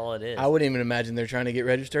 exactly. That's all it is. I wouldn't even imagine they're trying to get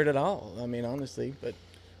registered at all. I mean, honestly, but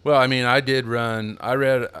Well, I mean, when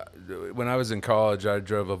I was in college, I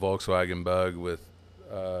drove a Volkswagen Bug with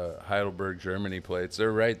Heidelberg, Germany plates.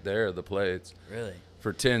 They're right there, the plates, Really?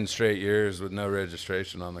 for 10 straight years with no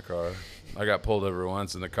registration on the car. I got pulled over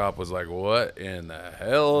once, and the cop was like, what in the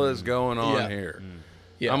hell is going on Yeah. here?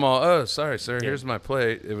 yeah. I'm all, oh, sorry, sir, here's my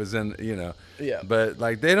plate. It was in, you know. Yeah. But,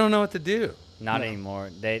 like, they don't know what to do. Not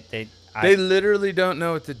anymore. They They literally don't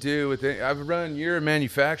know what to do with it. I've run year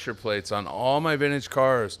manufacturer plates on all my vintage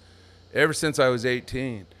cars ever since I was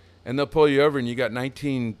 18. And they'll pull you over and you got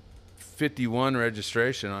 1951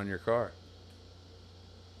 registration on your car.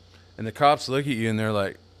 And the cops look at you and they're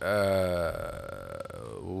like,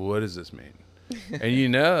 what does this mean? And you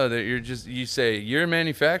know that you say, you're a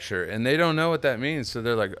manufacturer, and they don't know what that means. So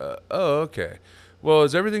they're like, oh, okay. Well,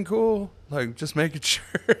 is everything cool? Like, just making sure.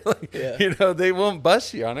 Like, Yeah. you know, they won't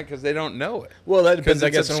bust you on it because they don't know it. well, that depends, 'Cause I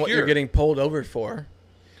it's guess, on what you're obscure. getting pulled over for.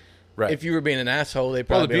 Right. If you were being an asshole, they Well,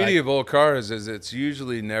 probably the be beauty like, of old cars is it's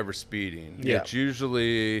usually never speeding. Yeah. It's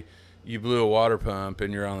usually you blew a water pump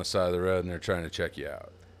and you're on the side of the road and they're trying to check you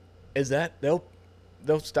out. is that they'll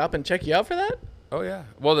stop and check you out for that? Oh, yeah.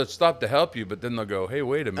 Well, they'll stop to help you, but then they'll go, hey,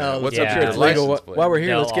 wait a minute. Oh, What's yeah. up sure with it's your legal. license plate? While we're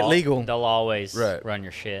here, let's get legal. They'll always Right. run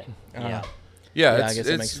your shit. Uh-huh. Yeah. Yeah, Yeah, I guess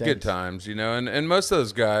that makes it's good sense. times, you know. And most of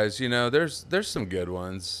those guys, you know, there's some good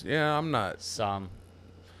ones. Yeah, I'm not. Some.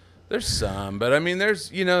 There's some, but I mean, there's,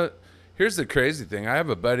 you know, here's the crazy thing. I have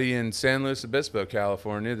a buddy in San Luis Obispo,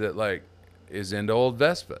 California, that like is into old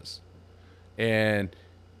Vespas, and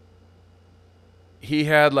he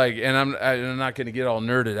had like, and I'm not going to get all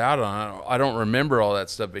nerded out on it. I don't remember all that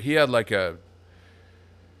stuff, but he had like an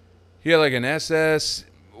SS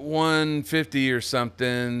 150 or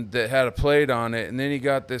something that had a plate on it, and then he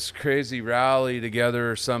got this crazy rally together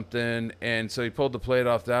or something, and so he pulled the plate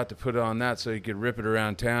off that to put it on that so he could rip it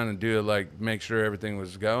around town and do it, like make sure everything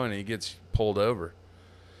was going, and he gets pulled over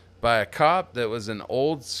by a cop that was an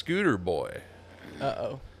old scooter boy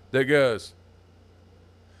Uh-oh. that goes,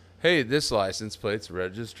 hey, this license plate's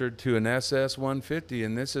registered to an SS 150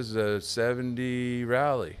 and this is a 70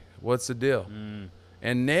 rally. What's the deal?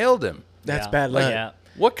 And nailed him. That's Yeah. bad luck. Yeah.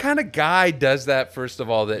 What kind of guy does that, first of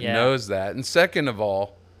all, that Yeah. knows that? And second of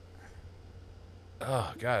all,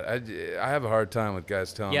 Oh God, I have a hard time with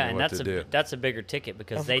guys telling Yeah, me and what to do. that's a bigger ticket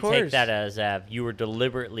because Of they take course. that as you were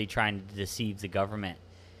deliberately trying to deceive the government,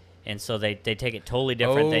 and so they take it totally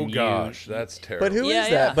different Oh than you. gosh, that's terrible. But who is Yeah,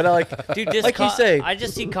 that? yeah. But I like, Dude, just like you say, I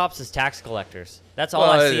just see cops as tax collectors. That's all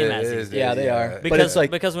Well, I see them it as. is, these days. Yeah, they are. But Because it's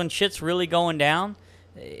like- because when shit's really going down,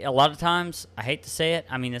 a lot of times I hate to say it.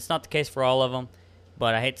 I mean, it's not the case for all of them,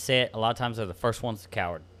 but I hate to say it. A lot of times they're the first ones to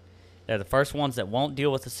coward. They're the first ones that won't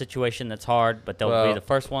deal with a situation that's hard, but they'll be Well- the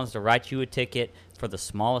first ones to write you a ticket for the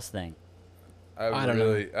smallest thing. I I have don't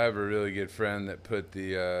know. I have a really good friend that put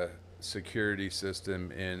the security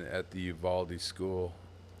system in at the Uvalde school,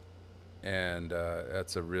 and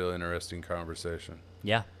that's a real interesting conversation.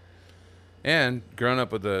 Yeah. And growing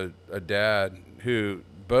up with a dad who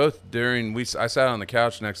both during I sat on the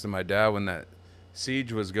couch next to my dad when that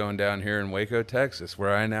siege was going down here in Waco, Texas,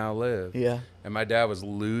 where I now live. yeah, And my dad was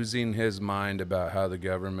losing his mind about how the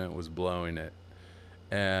government was blowing it.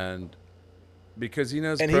 And because he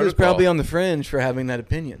knows and he was protocol. probably on the fringe for having that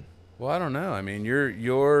opinion. Well, I don't know. I mean,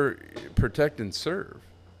 you're protect and serve,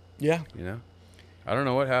 Yeah, you know? I don't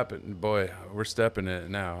know what happened. Boy, we're stepping in it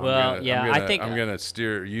now. Well, yeah, I think- I'm gonna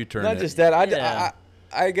steer U-turn not it. just that. Yeah.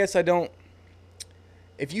 I guess I don't.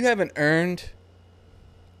 If you haven't earned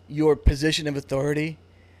your position of authority,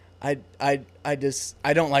 I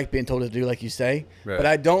don't like being told what to do, like you say. Right. But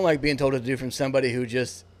I don't like being told what to do from somebody who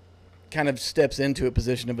just kind of steps into a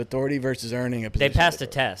position of authority versus earning a They position. passed a of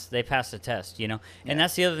authority. test. They passed a test, you know. And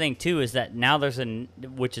that's the other thing too is that now there's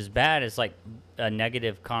which is bad is like a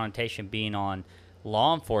negative connotation being on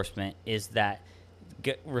law enforcement is that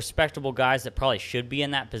respectable guys that probably should be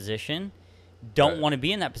in that position don't Right. want to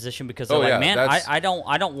be in that position because they're Oh, like, yeah, man, that's- I don't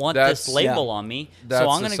want that's- this label yeah. on me, That's so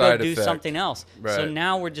I'm the going to go side do effect. something else. So Right.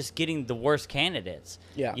 now we're just getting the worst candidates.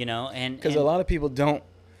 Yeah. You know, and Because and- a lot of people don't.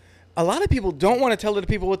 A lot of people don't want to tell other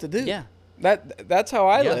people what to do. Yeah. That's how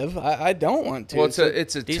I Yeah. live. I don't want to. Well, it's So-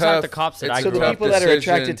 a These tough. aren't the cops that it's I a so the grew up tough people that are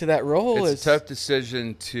decision. attracted to that role It's is a tough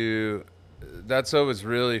decision to. That's always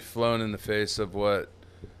really flown in the face of what.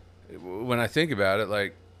 When I think about it,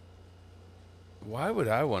 like, why would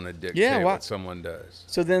I want to dictate why- what someone does?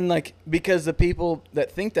 So then, like, because the people that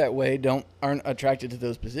think that way aren't attracted to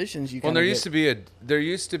those positions, you Well, kinda there get-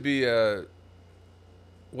 used to be a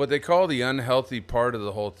what they call the unhealthy part of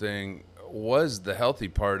the whole thing was the healthy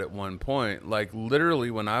part at one point. Like literally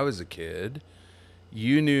when I was a kid,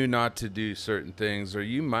 you knew not to do certain things or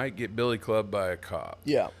you might get billy clubbed by a cop.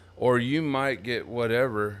 Yeah. Or you might get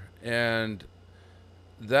whatever, and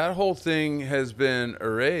that whole thing has been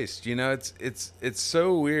erased. You know, it's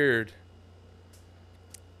so weird.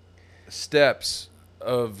 Steps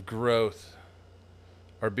of growth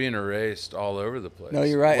are being erased all over the place. No,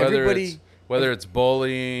 you're right. Whether it's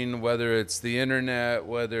bullying, whether it's the internet,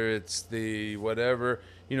 whether it's the whatever,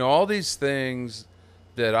 you know, all these things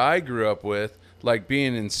that I grew up with, like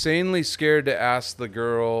being insanely scared to ask the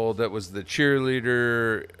girl that was the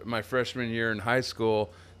cheerleader my freshman year in high school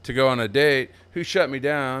to go on a date, who shut me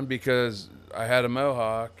down because I had a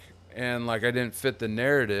mohawk and like I didn't fit the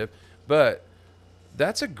narrative. But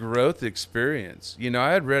that's a growth experience. You know,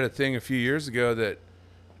 I had read a thing a few years ago that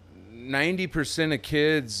 90% of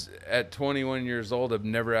kids at 21 years old have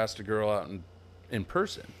never asked a girl out in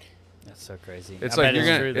person. That's so crazy. It's I like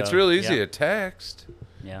bet true, it's though. real easy Yeah. to text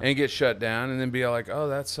Yeah. and get shut down and then be like, oh,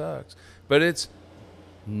 that sucks. But it's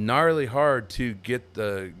gnarly hard to get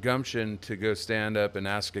the gumption to go stand up and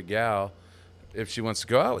ask a gal if she wants to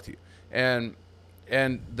go out with you. And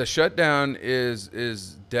the shutdown is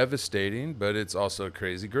devastating, but it's also a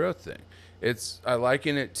crazy growth thing. I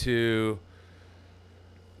liken it to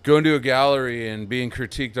going to a gallery and being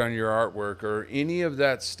critiqued on your artwork or any of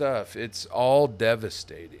that stuff. It's all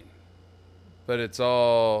devastating. But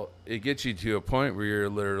it gets you to a point where you're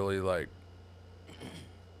literally like,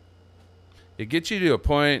 it gets you to a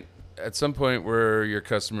point, at some point where your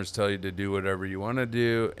customers tell you to do whatever you want to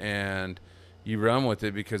do and you run with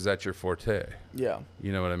it because that's your forte. Yeah.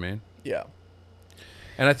 You know what I mean? Yeah.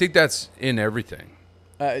 And I think that's in everything.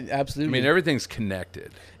 I Absolutely. mean, everything's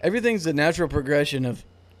connected. Everything's the natural progression of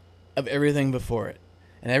everything before it,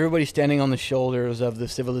 and everybody's standing on the shoulders of the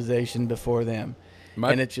civilization before them,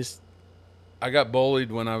 and it's just I got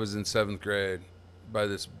bullied when I was in 7th grade by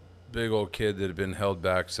this big old kid that had been held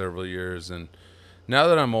back several years. And now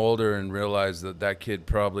that I'm older and realize that kid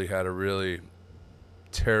probably had a really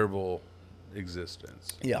terrible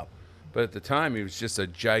existence. yeah. But at the time, he was just a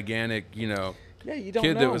gigantic, Yeah, you don't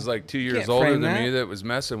kid know. that was like 2 years Can't older frame than that. me that was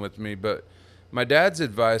messing with me. But my dad's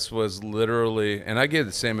advice was literally, and I gave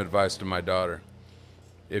the same advice to my daughter.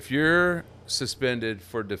 If you're suspended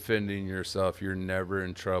for defending yourself, you're never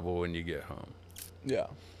in trouble when you get home. Yeah.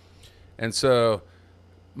 And so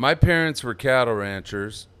My parents were cattle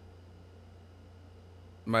ranchers.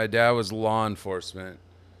 My dad was law enforcement.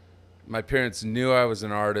 My parents knew I was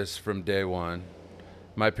an artist from day one.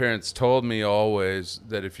 My parents told me always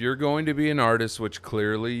that if you're going to be an artist, which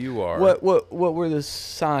clearly you are, What were the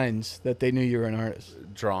signs that they knew you were an artist?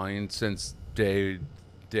 drawing since day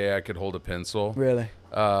I could hold a pencil. Really?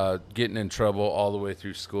 Getting in trouble all the way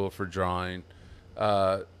through school for drawing.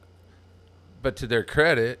 But to their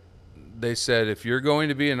credit, they said, if you're going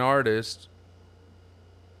to be an artist,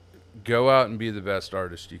 go out and be the best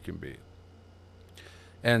artist you can be.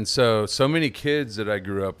 And so many kids that I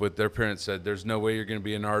grew up with, their parents said, there's no way you're going to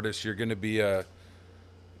be an artist. You're going to be a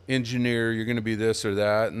engineer. You're going to be this or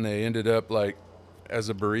that. And they ended up like as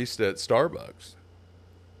a barista at Starbucks,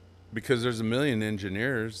 because there's a million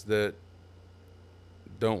engineers that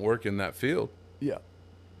don't work in that field. Yeah.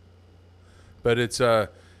 But it's a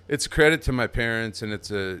credit to my parents, and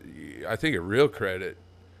I think a real credit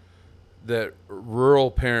that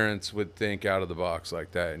rural parents would think out of the box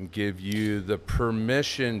like that and give you the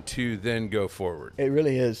permission to then go forward. It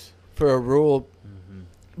really is for a rural,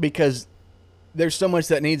 because there's so much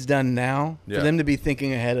that needs done now. Yeah. For them to be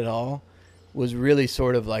thinking ahead at all was really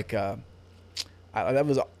sort of like that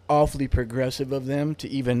was awfully progressive of them to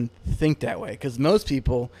even think that way, because most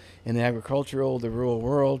people in the rural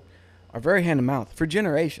world are very hand to mouth for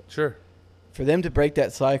generations. Sure. For them to break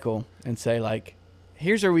that cycle and say, like,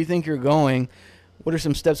 here's where we think you're going, what are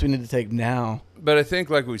some steps we need to take now? But I think,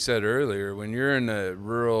 like we said earlier, when you're in a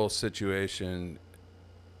rural situation,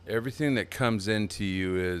 everything that comes into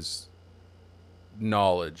you is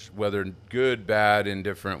knowledge, whether good, bad,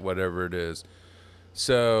 indifferent, whatever it is.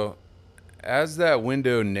 So as that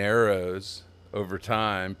window narrows over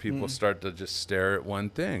time, people start to just stare at one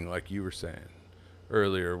thing, like you were saying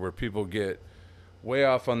earlier, where people get way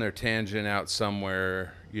off on their tangent out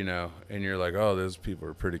somewhere, and you're like, oh, those people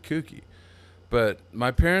are pretty kooky. But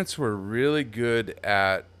my parents were really good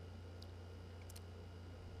at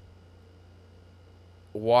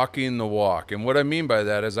walking the walk. And what I mean by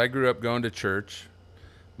that is I grew up going to church.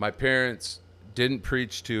 My parents didn't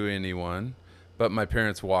preach to anyone, but my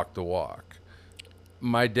parents walked the walk.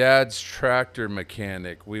 My dad's tractor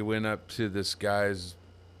mechanic, we went up to this guy's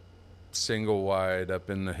single wide up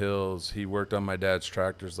in the hills. He worked on my dad's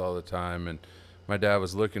tractors all the time, and my dad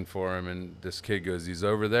was looking for him, and this kid goes, he's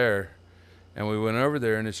over there. And we went over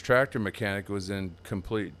there, and his tractor mechanic was in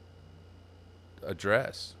complete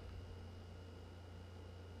address.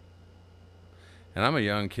 And I'm a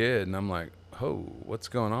young kid, and I'm like, oh, what's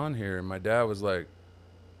going on here? And my dad was like,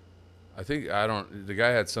 the guy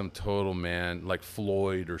had some total man, like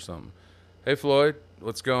Floyd or something. Hey, Floyd,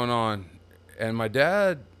 what's going on? And my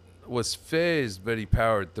dad was phased, but he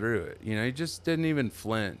powered through it. He just didn't even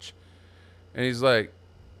flinch. And he's like,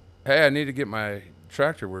 hey, I need to get my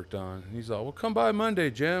tractor worked on. And he's like, well, come by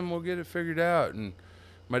Monday, Jim. We'll get it figured out. And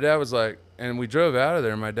my dad was like, and we drove out of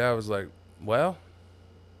there, and my dad was like, well,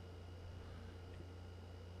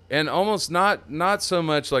 and almost not so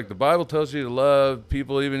much like the Bible tells you to love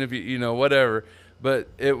people, even if you whatever, but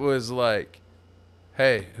it was like,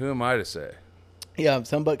 hey, who am I to say? Yeah, if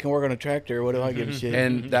some butt can work on a tractor, what do I give a shit?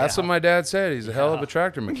 And that's what my dad said. He's a hell of a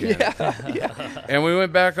tractor mechanic. yeah. And we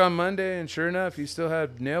went back on Monday, and sure enough, he still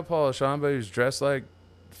had nail polish on, but he was dressed like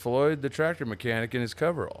Floyd, the tractor mechanic, in his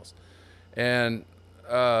coveralls. And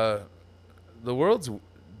the world's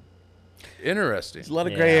interesting. It's a lot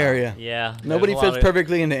of gray area. Yeah. Nobody fits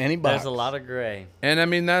perfectly into any box. There's a lot of gray. And I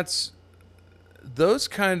mean, that's those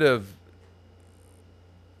kind of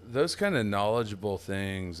knowledgeable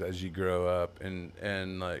things as you grow up,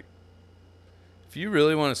 and like, if you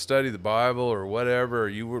really want to study the Bible or whatever, or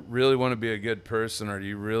you really want to be a good person, or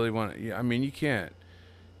you really want to, I mean,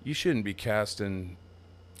 you shouldn't be casting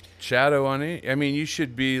shadow on it. I mean, you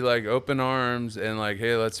should be like open arms and like,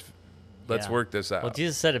 hey, let's work this out. Well,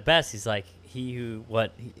 Jesus said it best. He's like,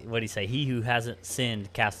 what did he say? He who hasn't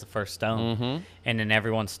sinned cast the first stone. Mm-hmm. And then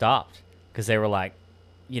everyone stopped because they were like,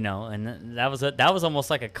 and that was almost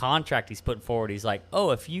like a contract he's putting forward. He's like,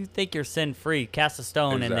 oh, if you think you're sin free, cast a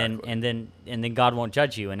stone, exactly. and then God won't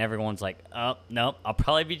judge you. And everyone's like, oh nope, I'll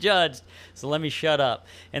probably be judged, so let me shut up.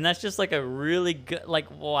 And that's just like a really good, like,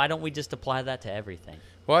 well, why don't we just apply that to everything?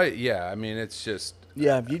 Well, yeah, I mean, it's just,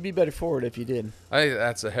 yeah, you'd be better for it if you did. I think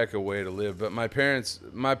that's a heck of a way to live. But my parents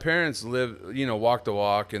walked the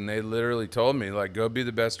walk, and they literally told me, like, go be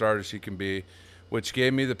the best artist you can be, which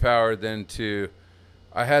gave me the power then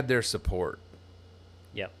I had their support.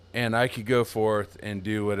 Yep. And I could go forth and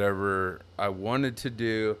do whatever I wanted to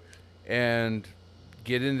do and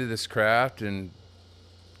get into this craft and,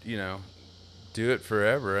 do it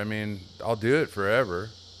forever. I mean, I'll do it forever.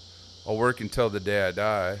 I'll work until the day I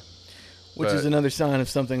die. Which is But- another sign of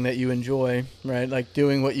something that you enjoy, right? Like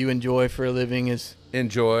doing what you enjoy for a living is.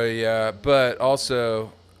 Enjoy, yeah. But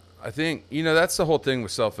also, I think, that's the whole thing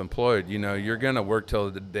with self-employed. You're going to work till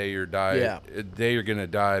the day you die. Yeah. The day you're going to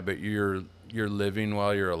die, but you're living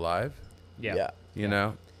while you're alive, Yeah. you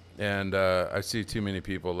know? And I see too many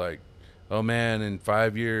people like, oh, man, in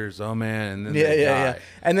 5 years, oh, man, and then they die.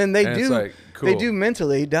 And then they And do it's like, they cool. do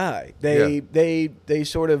mentally die. They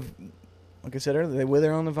sort of, like I said earlier, they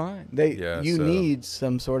wither on the vine. You so- need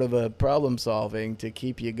some sort of a problem solving to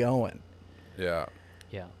keep you going. Yeah.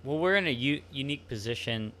 Yeah. Well, we're in a unique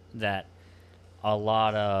position that a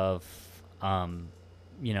lot of,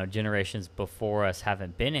 generations before us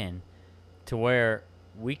haven't been in, to where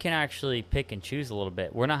we can actually pick and choose a little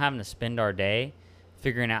bit. We're not having to spend our day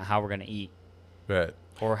figuring out how we're going to eat Right.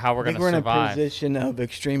 or how we're I think going we're to in a survive. position of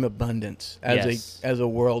extreme abundance as Yes. a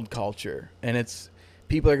world culture, and it's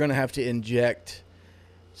people are going to have to inject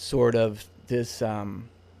sort of this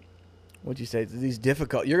what'd you say, these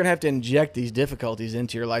difficult, you're going to have to inject these difficulties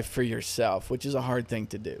into your life for yourself, which is a hard thing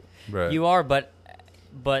to do. Right. You are, but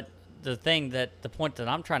the point that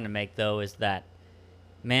I'm trying to make though is that,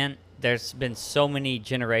 man, there's been so many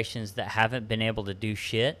generations that haven't been able to do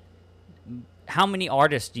shit. How many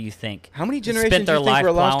artists do you think? How many spent generations do their you think life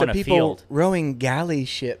were lost plowing to a people field? rowing galley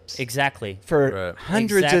ships Exactly. for Right.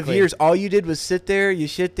 hundreds of Exactly. years? All you did was sit there, you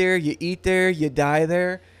shit there, you eat there, you die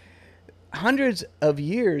there. Hundreds of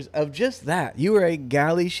years of just that. You were a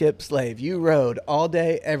galley ship slave. You rowed all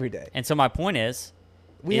day, every day. And so my point is,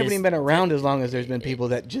 We haven't is even been around as long as there's been people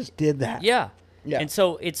that just did that. yeah. Yeah. And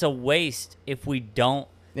so it's a waste if we don't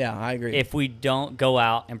Yeah, I agree. go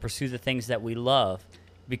out and pursue the things that we love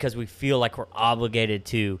because we feel like we're obligated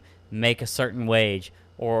to make a certain wage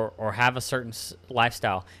or have a certain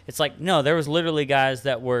lifestyle. It's like, no, there was literally guys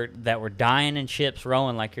that were dying in ships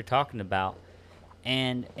rowing like you're talking about.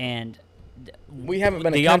 And we haven't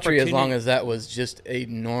been a the country as long opportunity- as that was just a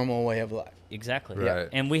normal way of life. Exactly. Right.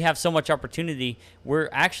 And we have so much opportunity. We're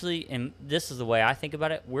actually, and this is the way I think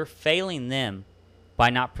about it, we're failing them by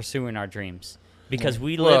not pursuing our dreams because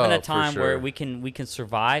we live in Well, a for time where sure. we can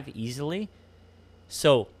survive easily.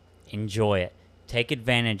 So enjoy it. Take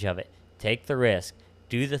advantage of it. Take the risk.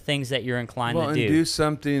 Do the things that you're inclined Well, to and do. do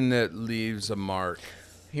something that leaves a mark.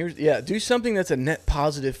 Do something that's a net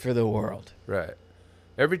positive for the world. Right.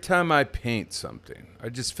 Every time I paint something, I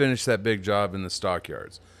just finished that big job in the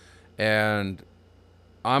stockyards, and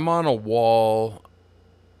I'm on a wall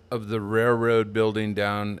of the railroad building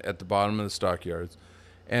down at the bottom of the stockyards.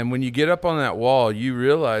 And when you get up on that wall, you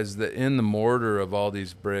realize that in the mortar of all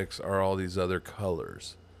these bricks are all these other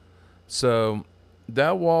colors. So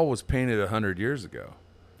that wall was painted 100 years ago,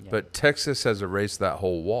 but Texas has erased that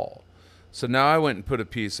whole wall. So now I went and put a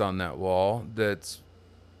piece on that wall that's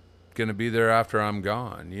going to be there after I'm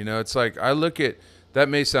gone. It's like I look at, that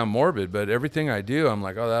may sound morbid, but everything I do, I'm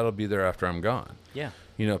like, oh, that'll be there after I'm gone. Yeah.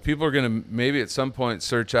 People are going to maybe at some point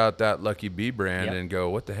search out that Lucky Bee brand Yep. and go,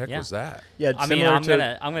 what the heck Yeah. was that? Yeah, I mean, similar I'm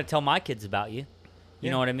to- gonna tell my kids about you. You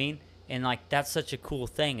Yeah. know what I mean? And like that's such a cool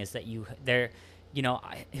thing is that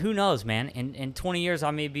who knows, man? In 20 years,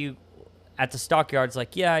 I may be at the stockyards.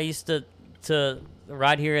 Like, yeah, I used to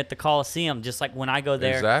ride here at the Coliseum, just like when I go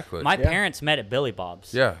there. Exactly. My Yeah. parents met at Billy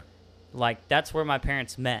Bob's. Yeah. Like that's where my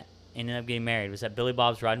parents met and ended up getting married. Was at Billy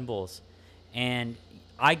Bob's riding bulls, and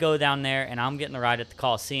I go down there and I'm getting the ride at the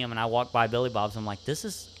Coliseum, and I walk by Billy Bob's. I'm like,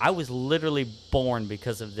 I was literally born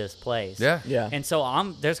because of this place. Yeah. Yeah. And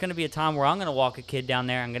so there's going to be a time where I'm going to walk a kid down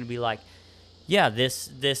there. I'm going to be like, yeah, this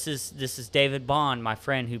is David Bond, my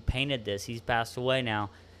friend who painted this. He's passed away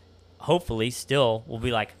now. Hopefully, still we'll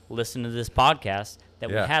be like, listen to this podcast that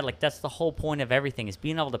Yeah. we had. Like that's the whole point of everything is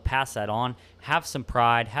being able to pass that on, have some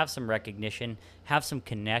pride, have some recognition, have some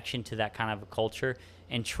connection to that kind of a culture,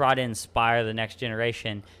 and try to inspire the next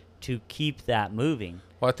generation to keep that moving.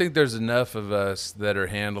 Well, I think there's enough of us that are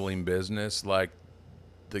handling business like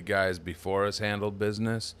the guys before us handled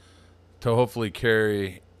business to hopefully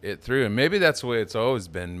carry it through. And maybe that's the way it's always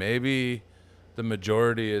been. Maybe the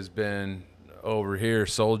majority has been over here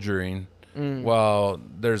soldiering while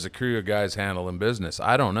there's a crew of guys handling business.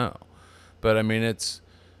 I don't know. But I mean, it's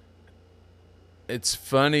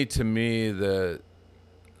funny to me the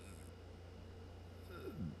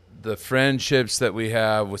friendships that we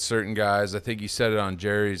have with certain guys. I think you said it on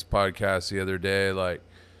Jerry's podcast the other day. Like,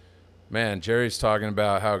 man, Jerry's talking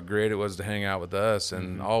about how great it was to hang out with us,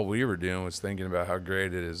 and all we were doing was thinking about how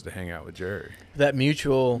great it is to hang out with Jerry. that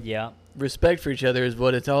mutual Yeah. respect for each other is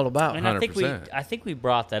what it's all about. And I think 100%. we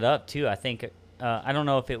brought that up too. I think I don't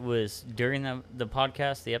know if it was during the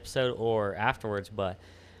podcast, the episode, or afterwards, but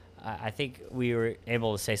I think we were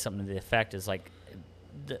able to say something to the effect is like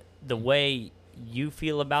the way you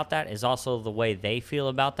feel about that is also the way they feel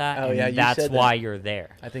about that. Oh, and yeah, you that's said why that. you're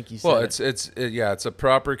there. I think you said Well, it. it's a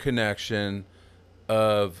proper connection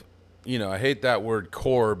of, you know, I hate that word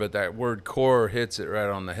core, but that word core hits it right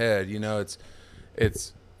on the head. You know,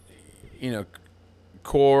 it's you know,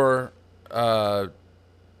 core all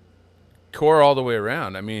the way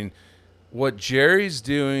around. I mean, what Jerry's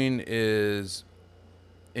doing is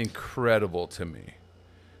incredible to me.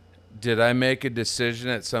 Did I make a decision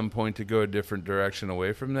at some point to go a different direction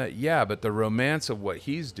away from that? Yeah, but the romance of what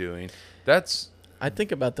he's doing, that's I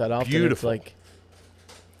think about that often. beautiful. It's like,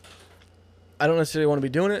 I don't necessarily want to be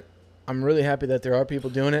doing it. I'm really happy that there are people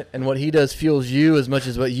doing it, and what he does fuels you as much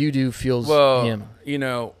as what you do fuels him. You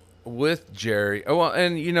know, with Jerry,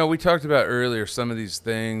 and you know, we talked about earlier some of these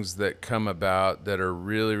things that come about that are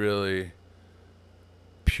really, really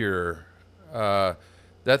pure. That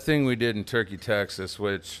thing we did in Turkey, Texas,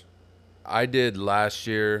 which I did last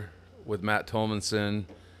year with Matt Tolmanson,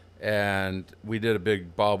 and we did a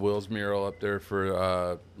big Bob Wills mural up there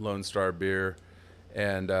for Lone Star Beer,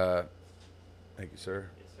 and thank you, sir.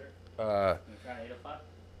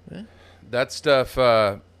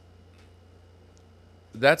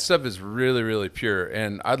 That stuff is really, really pure,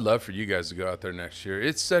 and I'd love for you guys to go out there next year.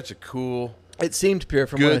 It's such a cool, It seemed pure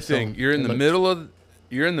from what I good saw. thing. You're in It the looked-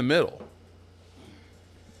 middle,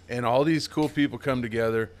 and all these cool people come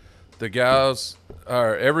together. The gals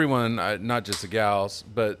are everyone, not just the gals,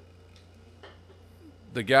 but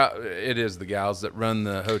it is the gals that run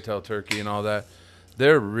the Hotel Turkey and all that.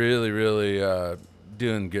 They're really, really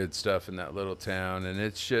doing good stuff in that little town, and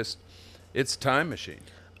it's a time machine.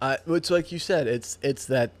 It's like you said. It's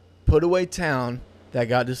that put away town that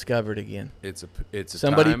got discovered again. It's a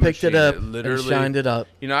Somebody time picked it machine. up and Literally shined it up.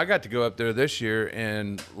 You know, I got to go up there this year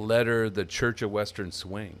and letter the Church of Western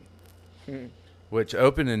Swing, which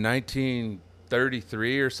opened in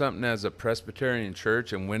 1933 or something as a Presbyterian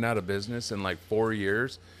church and went out of business in like 4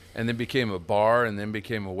 years, and then became a bar, and then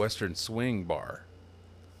became a Western Swing bar.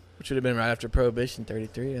 Which would have been right after Prohibition,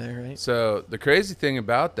 33, right? So the crazy thing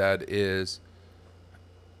about that is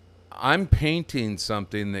I'm painting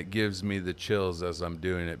something that gives me the chills as I'm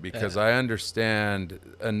doing it, because I understand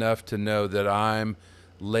enough to know that I'm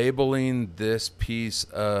labeling this piece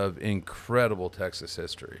of incredible Texas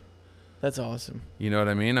history. That's awesome. You know what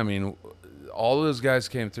I mean? I mean, all those guys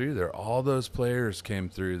came through there. All those players came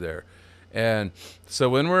through there. And so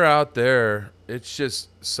when we're out there, it's just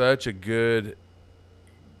such a good,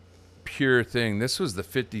 pure thing. This was the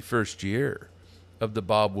 51st year of the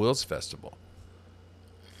Bob Wills Festival.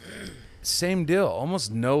 Same deal.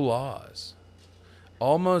 Almost no laws.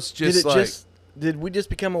 Almost just Did we just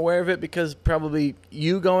become aware of it because probably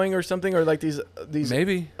you going or something, or like these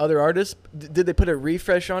maybe other artists? Did they put a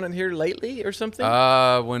refresh on it here lately or something?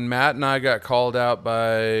 When Matt and I got called out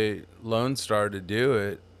by Lone Star to do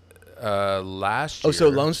it last year. Oh, so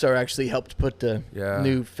Lone Star actually helped put the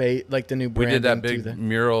new the new We branding did that big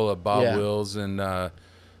mural of Bob Yeah. Wills, and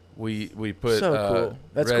we put So cool.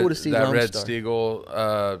 That's cool to see that Lone Red Star.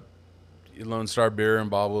 Stiegel, Lone Star Beer and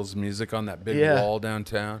Bob Wills music on that big Yeah. wall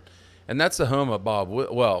downtown. And that's the home of Bob.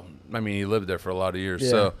 Well, I mean, he lived there for a lot of years, Yeah.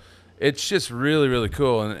 so it's just really, really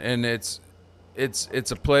cool. And it's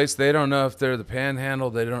a place, they don't know if they're the Panhandle,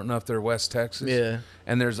 they don't know if they're West Texas. Yeah.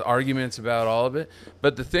 And there's arguments about all of it.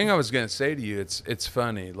 But the thing I was going to say to you, it's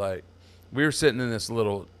funny. Like, we were sitting in this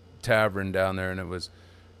little tavern down there, and it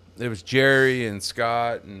was Jerry and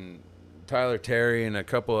Scott and Tyler Terry and a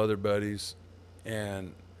couple other buddies,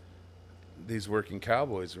 and these working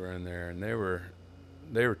cowboys were in there, and they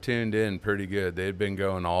were tuned in pretty good. They had been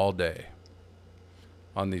going all day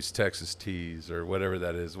on these Texas teas or whatever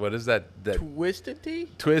that is. What is that? Twisted tea?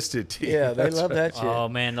 Twisted tea. Yeah, they That's love right. that shit. Oh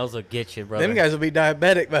man, those will get you, brother. Them guys will be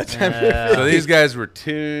diabetic by the time Yeah. So these guys were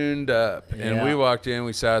tuned up, and Yeah. we walked in,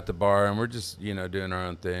 we sat at the bar, and we're just, doing our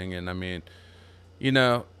own thing. And I mean,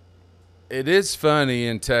 it is funny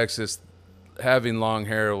in Texas, having long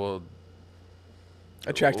hair will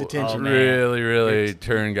attract attention. man. really, really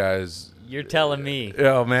turn guys. You're telling me.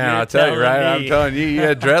 Oh man, You're I'll tell you, telling right? me. I'm telling you, you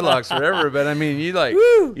had dreadlocks forever, but I mean, you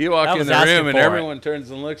walk I in was the asking room and for it. everyone turns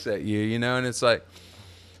and looks at you, and it's like,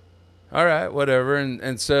 all right, whatever.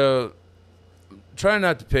 And so try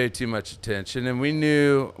not to pay too much attention. And we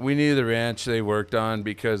knew the ranch they worked on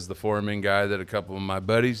because the foreman guy that a couple of my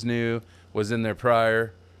buddies knew was in there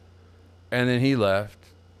prior, and then he left,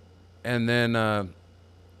 and then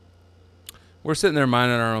we're sitting there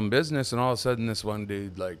minding our own business, and all of a sudden this one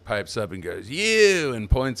dude like pipes up and goes, "You," and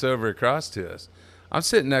points over across to us. I'm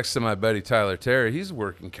sitting next to my buddy Tyler Terry. He's a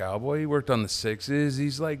working cowboy. He worked on the sixes.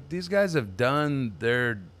 He's like, these guys have done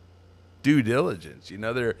their due diligence. You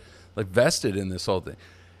know, they're like vested in this whole thing.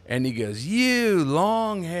 And he goes, "You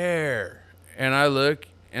long hair." And I look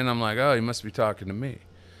and I'm like, oh, he must be talking to me.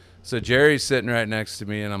 So Jerry's sitting right next to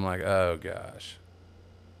me and I'm like, oh gosh.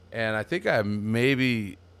 And I think I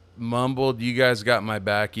maybe mumbled, "You guys got my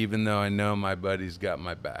back," even though I know my buddies got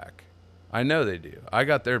my back. I know they do. I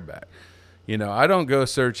got their back. You know, I don't go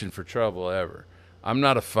searching for trouble ever. I'm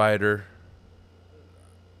not a fighter.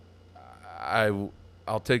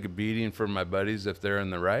 I'll take a beating for my buddies if they're in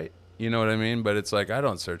the right. You know what I mean? But it's like, I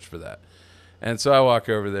don't search for that. And so I walk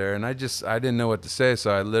over there, and I didn't know what to say,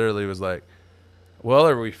 so I literally was like, "Well,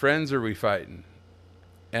 are we friends or are we fighting?"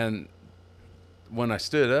 And when I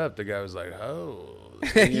stood up, the guy was like, "Oh."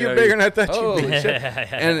 You're bigger than I thought you'd be.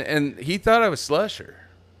 And he thought I was Slusher.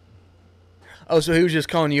 Oh, so he was just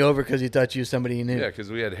calling you over because he thought you was somebody he knew. Yeah, because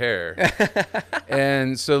we had hair.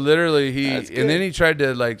 And so literally and then he tried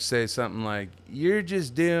to like say something like, you're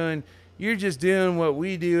just doing what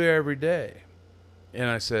we do every day. And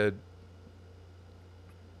I said,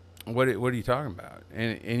 what are you talking about?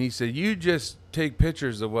 And he said, "You just take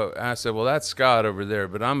pictures of what." I said, "Well, that's Scott over there,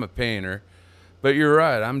 but I'm a painter. But you're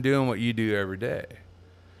right, I'm doing what you do every day."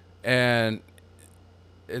 And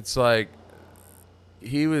it's like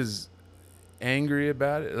he was angry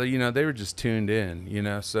about it. You know, they were just tuned in, you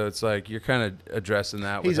know. So it's like you're kind of addressing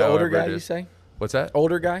that. He's an older guy, you say? What's that?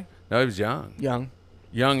 Older guy? No, he was young.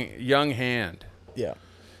 Young hand. Yeah.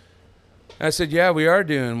 I said, "Yeah, we are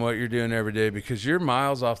doing what you're doing every day because you're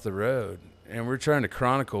miles off the road, and we're trying to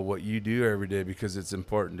chronicle what you do every day because it's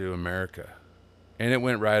important to America." And it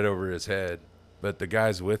went right over his head. But the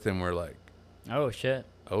guys with him were like, Oh, shit.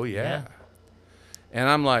 "Oh, yeah." And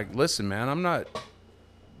I'm like, "Listen, man,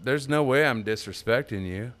 there's no way I'm disrespecting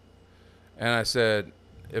you." And I said,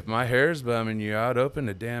 "If my hair's bumming you out, open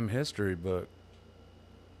a damn history book.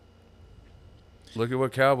 Look at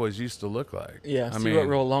what cowboys used to look like." Yeah, I see mean, what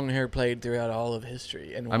role long hair played throughout all of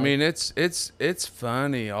history. And I mean, it's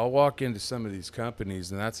funny. I'll walk into some of these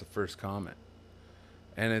companies, and that's the first comment.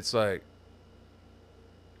 And it's like,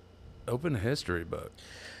 open a history book.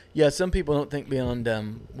 yeah, some people don't think beyond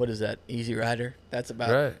what is that, Easy Rider? That's about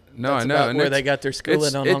Right. No, that's I know. about And where they got their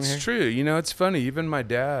schooling on long hair. It's true. You know, it's funny. Even my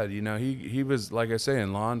dad, you know, he was, like I say,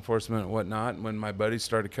 in law enforcement and whatnot. And when my buddies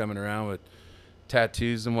started coming around with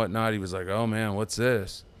tattoos and whatnot, he was like, "Oh man, what's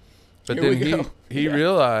this?" But Here we then go. he Yeah.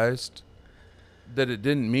 realized that it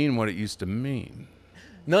didn't mean what it used to mean.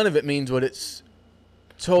 None of it means what it's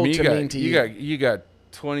told to mean to you. You got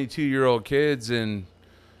 22-year-old kids in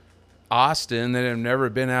Austin that have never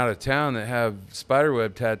been out of town that have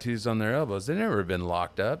spiderweb tattoos on their elbows. They've never been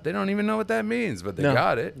locked up. They don't even know what that means, but they No.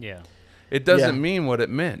 got it. Yeah. It doesn't Yeah. mean what it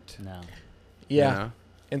meant. No. Yeah. You know?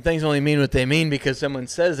 And things only mean what they mean because someone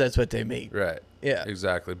says that's what they mean. Right. Yeah.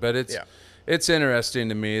 Exactly. But Yeah. it's interesting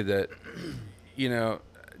to me that, you know,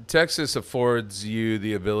 Texas affords you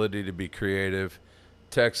the ability to be creative.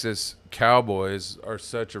 Texas cowboys are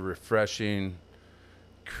such a refreshing,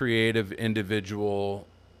 creative individual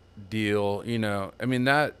deal. You know, I mean,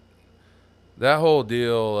 that whole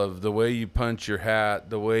deal of the way you punch your hat,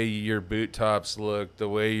 the way your boot tops look, the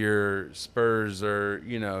way your spurs are,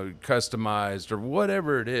 you know, customized or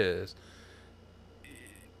whatever it is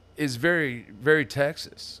very, very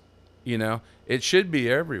Texas. You know, it should be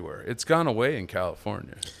everywhere. It's gone away in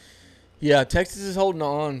California. Yeah, Texas is holding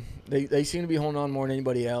on. They seem to be holding on more than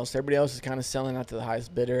anybody else. Everybody else is kind of selling out to the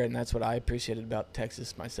highest bidder, and that's what I appreciated about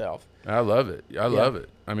Texas myself. I love it. I love it.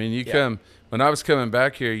 I mean, Yeah. when I was coming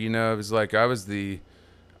back here, you know, it was like I was the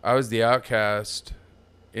outcast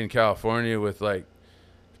in California with like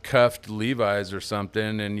cuffed Levi's or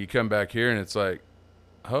something, and you come back here and it's like,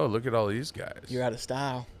 oh, look at all these guys. You're out of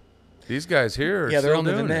style. These guys here are Yeah, they're still on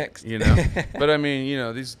to the doing it, next. you know. But I mean, you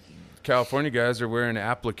know, these California guys are wearing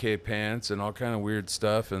applique pants and all kind of weird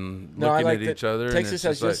stuff and No, I looking like at that each other. Texas and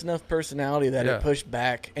has it's just like, enough personality that Yeah. it pushed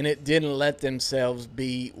back, and it didn't let themselves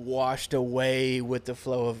be washed away with the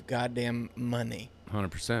flow of goddamn money.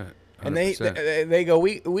 100%. And they go,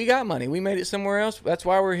 we got money. We made it somewhere else. That's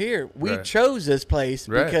why we're here. We Right. chose this place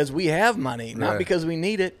Right. because we have money, not Right. because we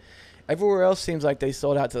need it. Everywhere else seems like they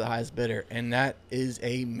sold out to the highest bidder, and that is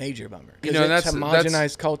a major bummer. You Because know, it's that's-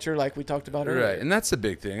 homogenized culture, like we talked about earlier. Right, and that's the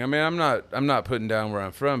big thing. I mean, I'm not putting down where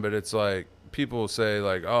I'm from, but it's like people will say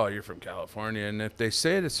like, "Oh, you're from California," and if they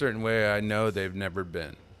say it a certain way, I know they've never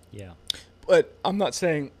been. Yeah. But I'm not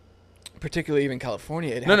saying particularly even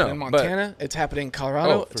California. It No, happened no, in but- Montana. It's happening in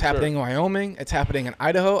Colorado. Oh, for It's happening in Wyoming. It's happening in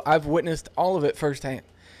Idaho. I've witnessed all of it firsthand.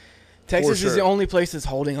 Texas sure. is the only place that's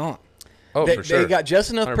holding on. Oh, they, for sure. They got just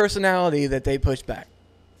enough 100%. personality that they push back.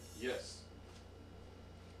 Yes.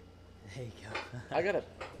 There you go. I got to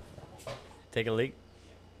Take a leak.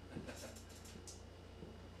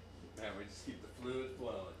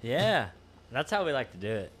 Yeah, that's how we like to do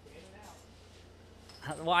it.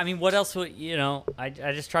 Well, I mean, what else would I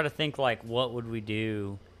just try to think like, what would we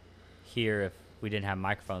do here if we didn't have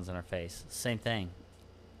microphones in our face? Same thing.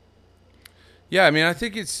 Yeah, I mean, I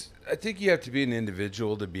think you have to be an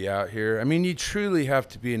individual to be out here. I mean, you truly have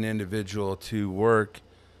to be an individual to work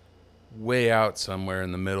way out somewhere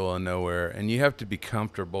in the middle of nowhere, and you have to be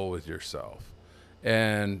comfortable with yourself.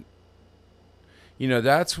 And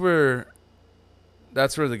that's where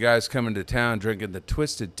the guys coming to town drinking the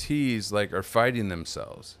twisted teas like are fighting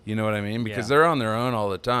themselves. You know what I mean? Because they're on their own all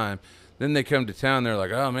the time. Then they come to town, they're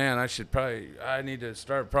like, oh man, I need to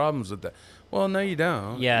start problems with that. Well, no, you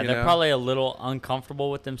don't. Yeah, you they're know? probably a little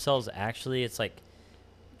uncomfortable with themselves. Actually, it's like,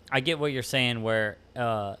 I get what you're saying. Where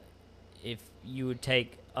if you would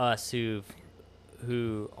take us who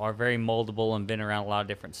are very moldable and been around a lot of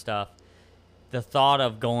different stuff, the thought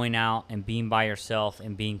of going out and being by yourself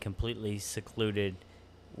and being completely secluded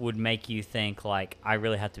would make you think like, I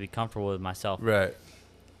really have to be comfortable with myself. Right.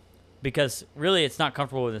 Because really, it's not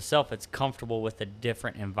comfortable with itself. It's comfortable with a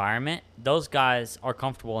different environment. Those guys are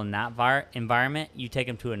comfortable in that environment. You take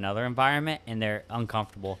them to another environment, and they're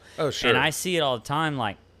uncomfortable. Oh, sure. And I see it all the time,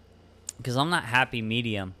 like, because I'm not happy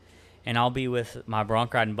medium, and I'll be with my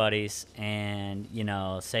bronc riding buddies, and,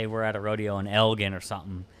 say we're at a rodeo in Elgin or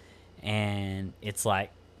something, and it's like,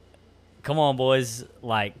 come on, boys,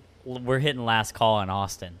 like, we're hitting last call in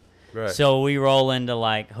Austin. Right. So we roll into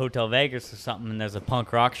like Hotel Vegas or something, and there's a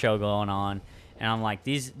punk rock show going on, and I'm like,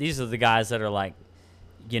 these are the guys that are like,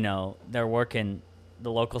 they're working the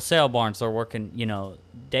local sale barns, they're working,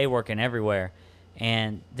 day working everywhere,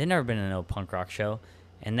 and they've never been to no punk rock show,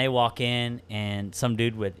 and they walk in, and some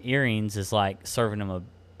dude with earrings is like serving them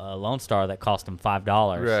a Lone Star that cost them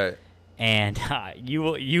 $5. Right. And you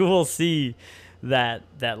will see that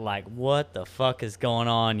like, what the fuck is going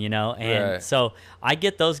on, and Right. So I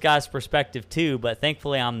get those guys' perspective too, but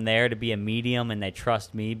thankfully I'm there to be a medium, and they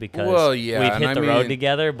trust me because we've hit the road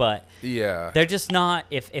together. But yeah, they're just not,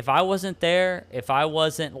 if I wasn't there, if I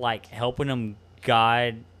wasn't like helping them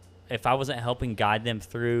if I wasn't helping guide them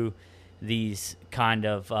through these kind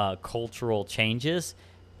of cultural changes,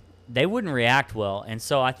 they wouldn't react well. And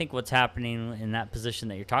so I think what's happening in that position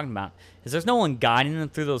that you're talking about is there's no one guiding them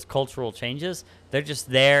through those cultural changes. They're just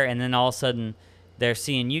there, and then all of a sudden they're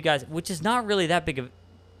seeing you guys, which is not really that big of,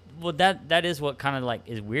 well, that is what kind of like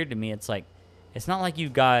is weird to me. It's like, it's not like you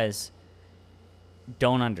guys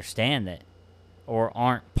don't understand it or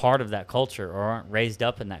aren't part of that culture or aren't raised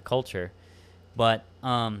up in that culture, but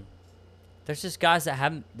there's just guys that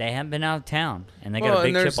haven't been out of town, and they got a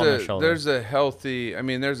big chip on their shoulder. There's a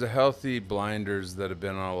healthy blinders that have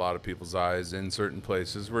been on a lot of people's eyes in certain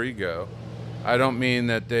places where you go. I don't mean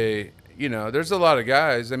that there's a lot of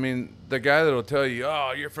guys. I mean, the guy that'll tell you,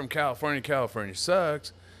 oh, you're from California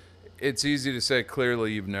sucks. It's easy to say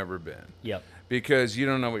clearly you've never been. Yep. Because you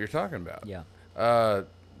don't know what you're talking about. Yeah.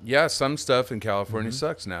 Yeah, some stuff in California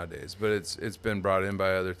sucks nowadays, but it's been brought in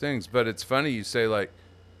by other things. But it's funny you say, like,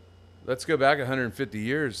 let's go back 150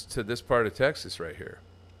 years to this part of Texas right here.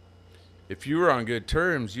 If you were on good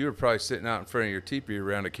terms, you were probably sitting out in front of your teepee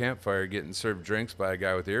around a campfire getting served drinks by a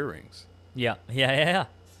guy with earrings. Yeah.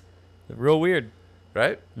 Real weird.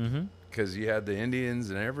 Right? Mm-hmm. Because you had the Indians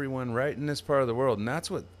and everyone right in this part of the world, and that's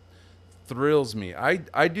what thrills me.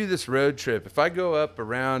 I do this road trip. If I go up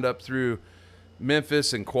through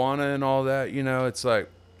Memphis and Quanah and all that, it's like,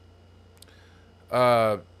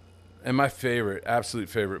 and my absolute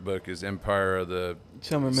favorite book is Empire of the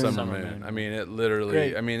Summer Moon. I mean, it literally,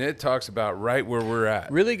 it talks about right where we're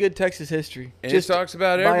at. Really good Texas history. And it talks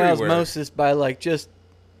about by everywhere. Osmosis,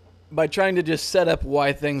 by trying to just set up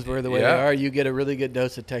why things were the way they are, you get a really good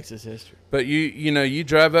dose of Texas history. But you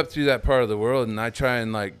drive up through that part of the world, and I try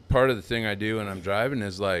and, like, part of the thing I do when I'm driving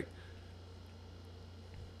is, like,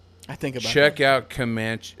 I think about check out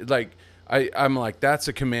Comanche. Like, I'm like, that's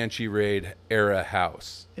a Comanche Raid era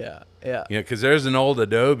house. Yeah. Because there's an old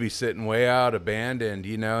adobe sitting way out abandoned,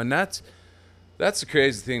 and that's the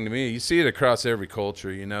crazy thing to me. You see it across every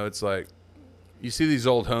culture, it's like you see these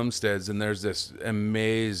old homesteads, and there's this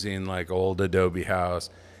amazing, like, old adobe house,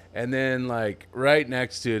 and then, like, right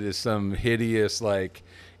next to it is some hideous, like,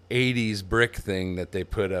 80s brick thing that they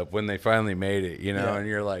put up when they finally made it, and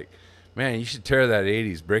you're like, man, you should tear that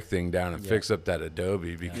 80s brick thing down and fix up that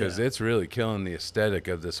adobe, because it's really killing the aesthetic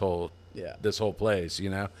of this whole place,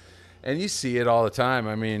 And you see it all the time.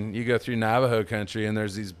 I mean, you go through Navajo country, and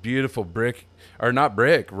there's these beautiful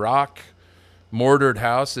rock mortared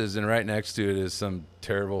houses, and right next to it is some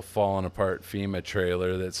terrible falling apart FEMA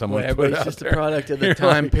trailer that someone put everybody's out just there. a product of the You're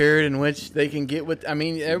time like, period in which they can get with. I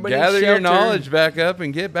mean, everybody's gather your sheltered. knowledge back up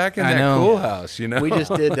and get back in I that know. cool house. You know, We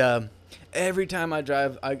just did. Every time I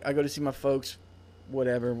drive, I go to see my folks,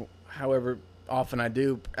 however often I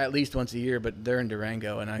do, at least once a year. But they're in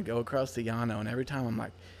Durango, and I go across the Llano, and every time I'm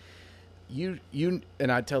like, you, and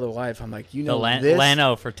I tell the wife, I'm like, you The know, this.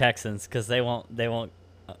 Llano for Texans, because they won't.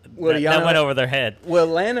 Well, that went Llano- over their head. Well,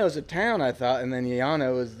 Llano's a town, I thought, and then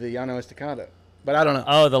Llano is the Llano Estacado. But I don't know.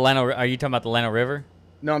 Oh, the Llano. Are you talking about the Llano River?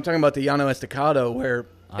 No, I'm talking about the Llano Estacado, where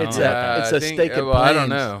I it's don't know a about it's I a think- staked well, plains. I don't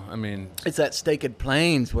know. I mean, It's that staked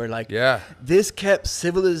plains where like yeah, this kept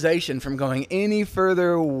civilization from going any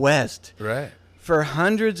further west right. for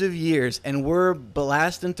hundreds of years, and we're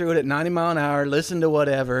blasting through it at 90 mile an hour, listen to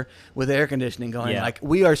whatever with air conditioning going. Yeah. Like,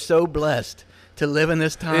 we are so blessed to live in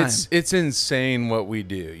this time. It's insane what we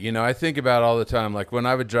do. You know, I think about all the time. Like when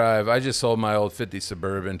I would drive, I just sold my old 50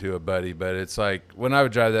 Suburban to a buddy, but it's like when I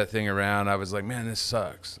would drive that thing around, I was like, man, this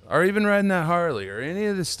sucks. Or even riding that Harley or any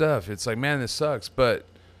of this stuff. It's like, man, this sucks. But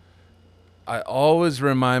I always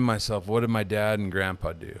remind myself, what did my dad and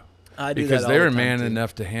grandpa do? I do Because that they all the were time, man too.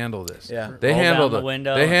 enough to handle this. Yeah. They Roll down handled the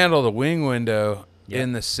window They and- handled a wing window Yep.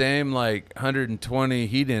 in the same like 120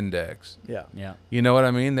 heat index. Yeah. Yeah. You know what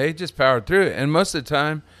I mean? They just powered through it. And most of the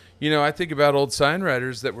time, you know, I think about old sign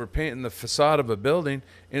writers that were painting the facade of a building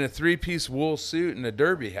in a 3-piece wool suit and a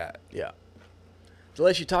derby hat. Yeah. The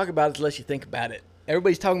less you talk about it, the less you think about it.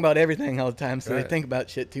 Everybody's talking about everything all the time, so Right. they think about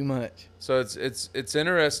shit too much. So it's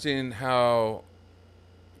interesting how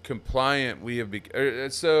compliant we have become.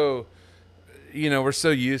 So, you know, we're so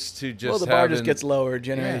used to just Well, the bar just having- gets lower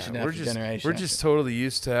generation Yeah, after we're just, generation. We're after. just totally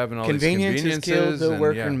used to having all Convenience these has conveniences. killed the and,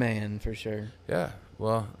 working yeah. man, for sure. Yeah,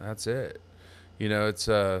 well, that's it. You know, it's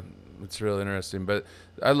real interesting. But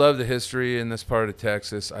I love the history in this part of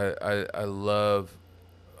Texas. I love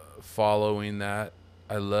following that.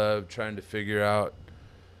 I love trying to figure out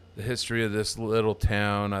the history of this little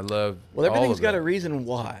town. I love Well, all everything's of got it. a reason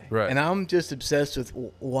why. Right. And I'm just obsessed with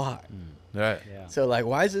why. Right. Yeah. So, like,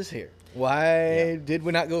 why is this here? Why did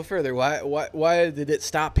we not go further? Why did it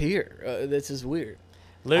stop here? This is weird.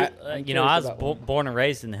 Luke, I'm you know, I curious was about one. born and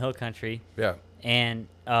raised in the hill country, Yeah. and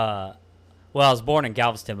well, I was born in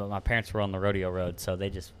Galveston, but my parents were on the rodeo road, so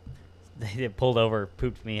they pulled over,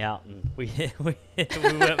 pooped me out, and we went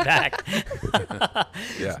back.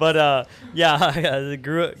 Yeah. But yeah, I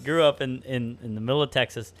grew up in the middle of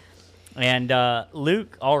Texas, and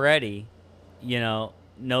Luke already, you know,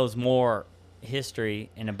 knows more history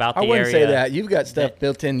and about the I wouldn't area. say that. You've got stuff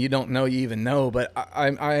built in you don't know you even know, but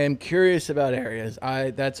I am curious about areas.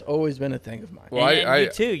 That's always been a thing of mine. Well, And I you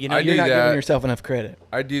too, you know, I You're do not that. giving yourself enough credit.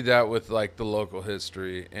 I do that with like the local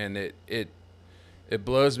history, and it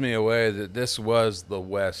blows me away that this was the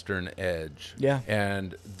western edge. Yeah.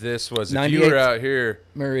 And this was, if you were 98th out here,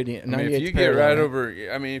 Meridian. I mean, if 98th you get right parallel. over,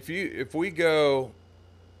 I mean, if we go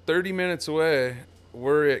 30 minutes away,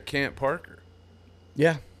 we're at Camp Parker,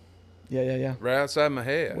 Yeah. right outside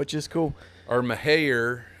Mahia, Which is cool. or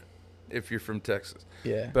Mahayer, if you're from Texas.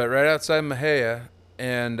 Yeah. But right outside Mahia,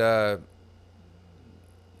 and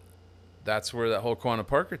that's where that whole Quanah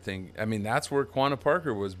Parker thing. I mean, that's where Quanah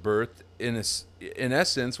Parker was birthed in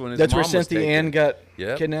essence when his That's mom where was Cynthia taken. Ann got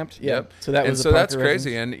Yep. kidnapped. Yeah. Yep. So that and was so the that's Parker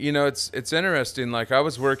crazy. residence. And you know, it's interesting. Like I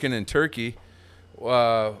was working in Turkey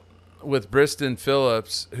with Briston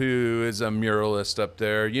Phillips, who is a muralist up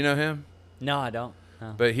there. You know him? No, I don't.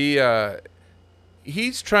 No. But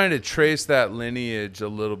he's trying to trace that lineage a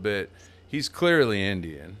little bit. He's clearly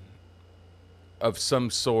Indian of some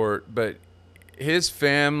sort, but his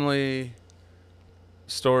family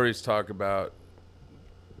stories talk about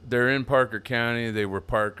they're in Parker County, they were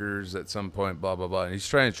Parkers at some point, blah blah blah. And he's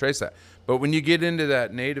trying to trace that. But when you get into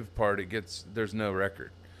that native part, there's no record.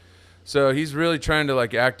 So he's really trying to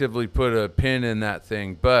like actively put a pin in that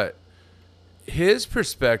thing. But his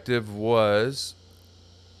perspective was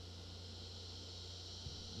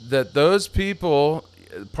that those people,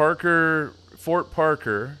 Fort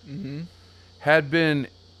Parker, had been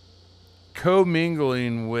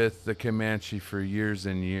commingling with the Comanche for years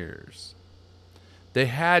and years. They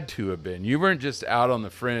had to have been. You weren't just out on the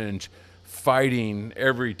fringe fighting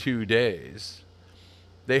every 2 days.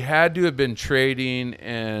 They had to have been trading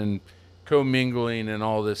and commingling and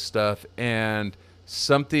all this stuff, and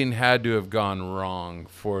something had to have gone wrong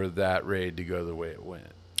for that raid to go the way it went.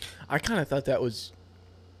 I kind of thought that was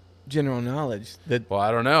general knowledge. That Well,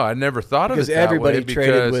 I don't know. I never thought of it because that everybody way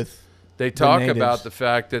traded because with they talk natives. about the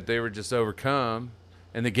fact that they were just overcome,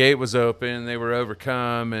 and the gate was open, and they were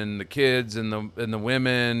overcome, and the kids and the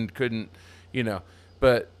women couldn't, you know.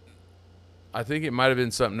 But I think it might have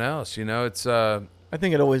been something else. You know, it's I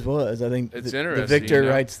think it always was. I think It's the interesting, victor you know?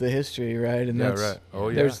 writes the history, right? And Yeah, that's, right. Oh,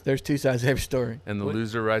 yeah. There's two sides to every story. and the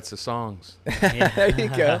loser writes the songs. There you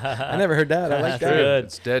go. I never heard that. I like That's that. good.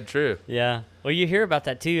 It's dead true. Yeah. Well, you hear about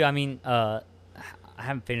that too. I mean, I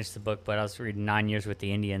haven't finished the book, but I was reading 9 Years with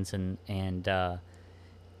the Indians, and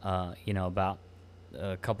you know, about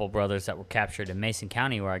a couple brothers that were captured in Mason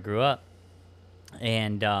County, where I grew up,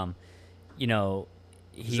 and you know,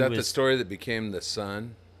 Is that the story that became The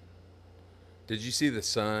Son? Did you see The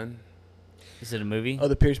Son? Is it a movie? Oh,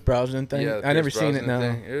 the Pierce Brosnan thing. Yeah, the I never Pierce seen it. Brosnan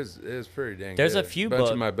No. thing. It was pretty dang There's good. a few bunch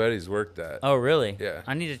book- of my buddies worked that. Oh, really? Yeah.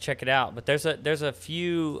 I need to check it out. But there's a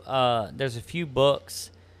few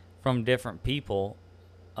books from different people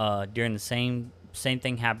during the same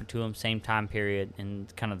thing happened to them, same time period, in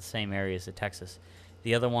kind of the same areas of Texas.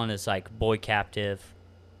 The other one is like Boy Captive.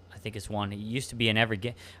 I think it's one. It used to be in every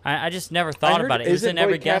game. I just never thought about it. It was in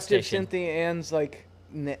every gas station. Cynthia Ann's like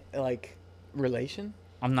relation?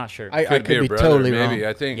 I'm not sure. I could be a be brother, totally maybe. wrong.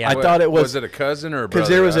 I think. Yeah. I thought it was Was it a cousin or a brother? because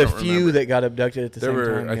there was I a don't few remember. that got abducted at the There same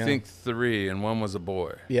were, time. I yeah. think, 3, and one was a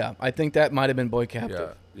boy. Yeah, I think that might have been Boy Yeah,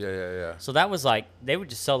 Captive. yeah. So that was like they would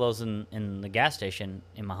just sell those in the gas station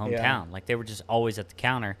in my hometown. Yeah. Like they were just always at the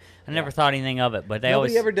counter. I never thought anything of it, but they Nobody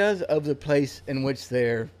always ever does of the place in which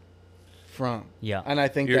they're from. Yeah. And I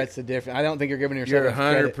think You're- that's the difference. I don't think you're giving yourself You're enough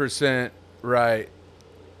credit. 100% right,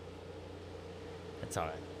 That's all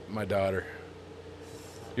right. my daughter.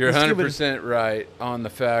 You're Let's give it a- 100% right on the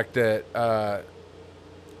fact that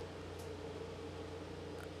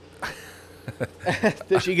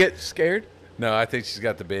Did she get scared? no, I think she's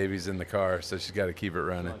got the babies in the car, so she's got to keep it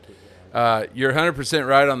running. You're 100%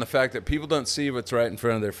 right on the fact that people don't see what's right in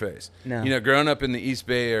front of their face. No. You know, growing up in the East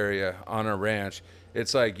Bay area on a ranch,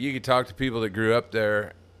 it's like you could talk to people that grew up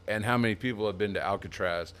there and how many people have been to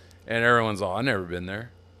Alcatraz, and everyone's all, I've never been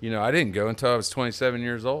there. You know, I didn't go until I was 27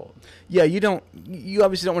 years old. Yeah, you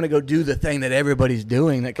obviously don't want to go do the thing that everybody's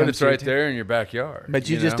doing that But comes it's to your right there in your backyard. But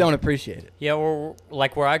you just know? don't appreciate it. Yeah, well,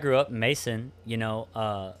 like where I grew up in Mason, you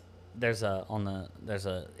know, there's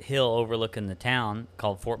a hill overlooking the town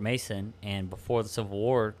called Fort Mason, and before the Civil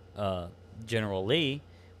War, General Lee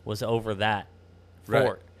was over that Right.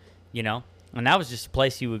 fort, you know, and that was just a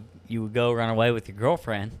place you would go run away with your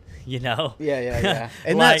girlfriend, you know. Yeah.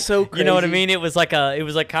 And Like, that's so crazy. You know what I mean? It was like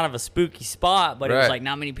kind of a spooky spot, but it was Right. like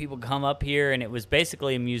not many people come up here, and it was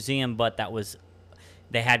basically a museum, but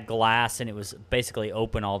they had glass and it was basically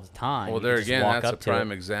open all the time. Well, You there could just again, walk that's a up to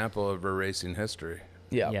prime it. example of erasing history.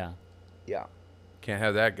 Yeah. Yeah, Can't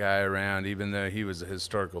have that guy around, even though he was a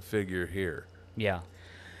historical figure here. yeah.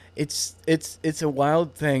 It's a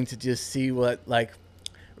wild thing to just see what like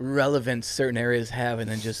relevance certain areas have, and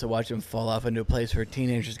then just to watch them fall off into a place where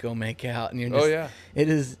teenagers go make out, and you're just, Oh, yeah. it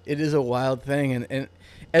is a wild thing, and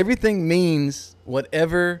everything means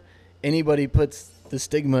whatever anybody puts the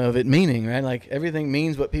stigma of it meaning, right? Like everything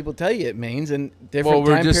means what people tell you it means, and different Well,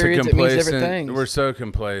 we're time just periods it means different complacent. things. We're so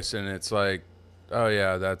complacent. It's like, oh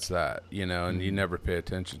yeah, that's that, you know, and you never pay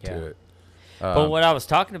attention Yeah. to it. But what I was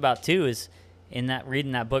talking about too is in that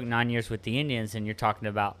reading that book 9 Years with the Indians, and you're talking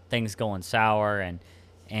about things going sour,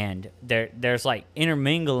 and there's like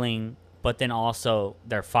intermingling, but then also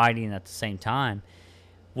they're fighting at the same time.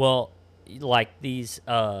 Well, like these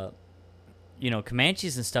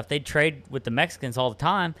Comanches and stuff, they trade with the Mexicans all the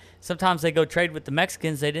time. Sometimes they go trade with the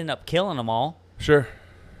Mexicans, they'd end up killing them all Sure.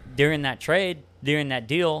 during that trade, during that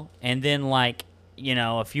deal, and then like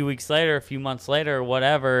a few weeks later, a few months later, or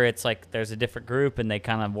whatever, it's like there's a different group and they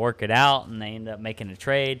kind of work it out and they end up making a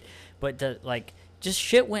trade. But just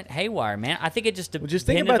shit went haywire, man. I think it just Well, just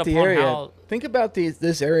think depended about the upon area. how- Think about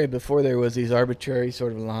this area before there was these arbitrary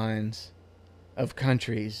sort of lines of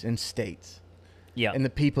countries and states yeah, and the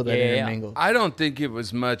people that Yeah. intermingled. I don't think it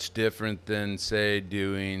was much different than, say,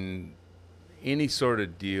 doing any sort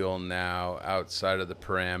of deal now outside of the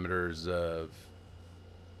parameters of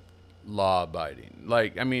law abiding.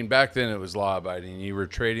 Like, I mean, back then it was law abiding. You were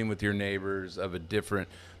trading with your neighbors of a different,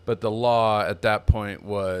 but the law at that point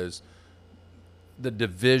was the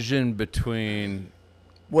division between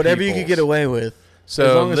Whatever you could get peoples. away with. as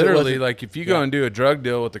So long as it literally, wasn't- like if you go Yeah. and do a drug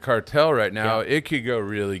deal with the cartel right now, it could go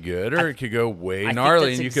really good, or it could go way I think gnarly,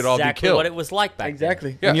 that's and you could all be exactly killed. what it was like back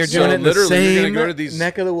Exactly. Yeah, And you're so doing it in the literally you're gonna same go to these-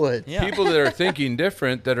 neck of the woods. Yeah. People that are thinking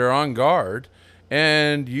different, that are on guard,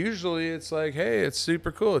 and usually it's like, hey, it's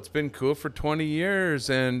super cool. It's been cool for 20 years,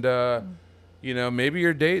 and maybe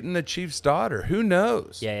you're dating the chief's daughter. Who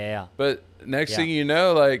knows? then. Yeah. But next Yeah. thing you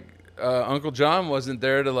know, like Uncle John wasn't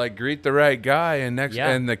there to like greet the right guy, and Yeah.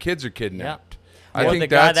 and the kids are kidnapped. Or I the think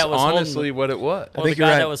guy that's that was holding honestly what it was. Well, the think you're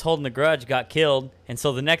guy right. that was holding the grudge got killed, and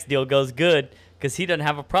so the next deal goes good because he doesn't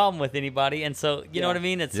have a problem with anybody, and so you know what I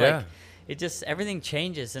mean. It's Yeah. like it just everything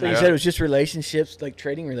changes. And So you said it was just relationships, like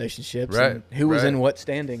trading relationships, Right, and who was right. in what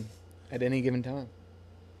standing at any given time.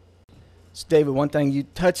 So David, one thing you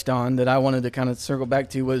touched on that I wanted to kind of circle back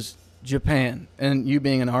to was Japan, and you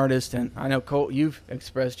being an artist, and I know Colt, you've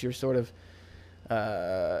expressed your sort of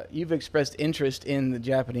you've expressed interest in the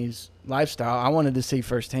Japanese lifestyle. I wanted to see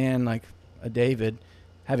firsthand, like a David,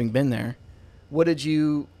 having been there. How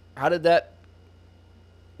did that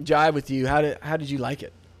jive with you? How did you like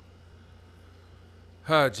it?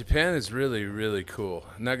 Japan is really, really cool.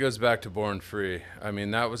 And that goes back to Born Free. I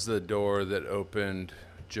mean, that was the door that opened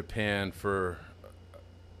Japan for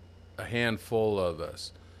a handful of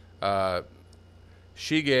us.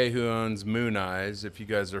 Shige, who owns Moon Eyes, if you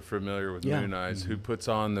guys are familiar with Moon Eyes, who puts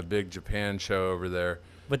on the big Japan show over there.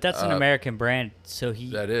 But that's an American brand, so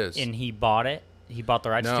That is. and he bought it. He bought the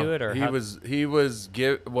rights to it, or he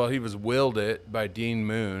was willed it by Dean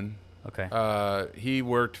Moon. okay. He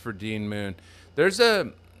worked for Dean Moon. There's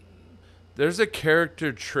a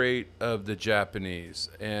character trait of the Japanese,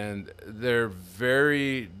 and they're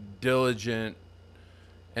very diligent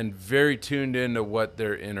and very tuned into what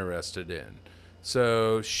they're interested in.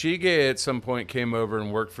 So Shige at some point came over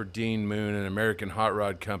and worked for Dean Moon, an American hot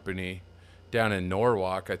rod company down in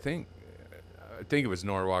Norwalk. I think it was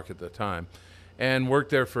Norwalk at the time, and worked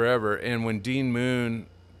there forever. And when Dean Moon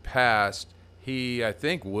passed, he, I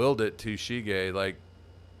think, willed it to Shige, like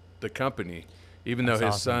the company, even though his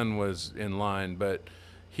awesome. son was in line. But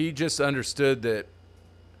he just understood that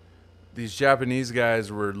these Japanese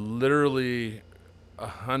guys were literally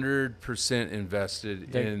 100%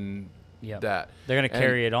 invested in Yep. that. They're gonna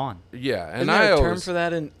carry it on. Yeah, and Isn't I there a term always, for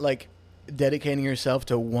that, in like dedicating yourself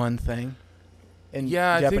to one thing? In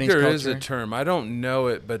yeah, I think Japanese there culture? is a term. I don't know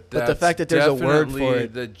it, but But that's the fact that there's a word for definitely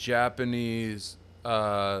it. the Japanese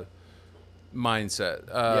mindset.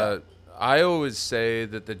 Yeah. I always say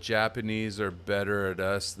that the Japanese are better at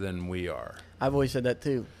us than we are. I've always said that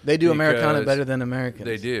too. They do Americana Because better than Americans.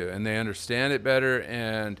 They do, and they understand it better.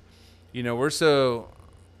 And you know, we're so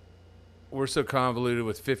convoluted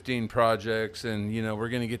with 15 projects, and you know, we're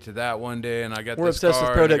going to get to that one day. And I got We're this obsessed car,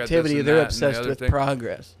 with and I got this productivity. and They're that and the obsessed other with thing.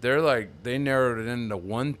 progress. They're like, they narrowed it into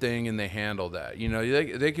one thing and they handle that. You know,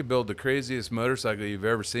 they could build the craziest motorcycle you've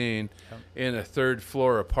ever seen in a third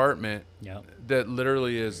floor apartment Yep. that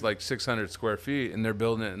literally is like 600 square feet, and they're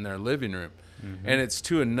building it in their living room. And it's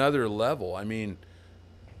to another level. I mean,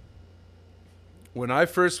 when I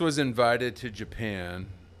first was invited to Japan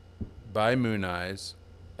by Moon Eyes,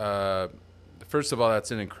 first of all,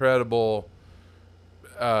 that's an incredible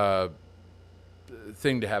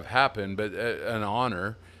thing to have happen, but an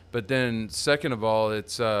honor. But then, second of all,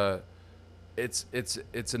 it's an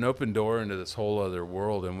open door into this whole other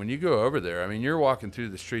world. And when you go over there, I mean, you're walking through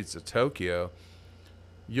the streets of Tokyo,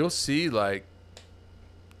 you'll see like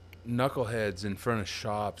knuckleheads in front of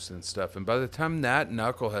shops and stuff. And by the time that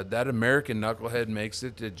American knucklehead makes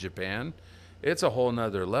it to Japan, it's a whole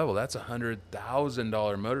nother level. That's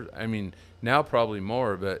 $100,000 motor. I mean, now probably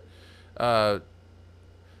more, but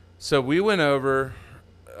so we went over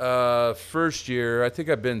first year. I think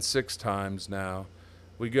I've been 6 times now.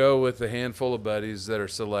 We go with a handful of buddies that are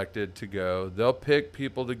selected to go. They'll pick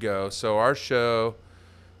people to go. So our show,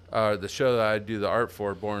 the show that I do the art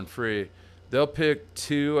for, Born Free, they'll pick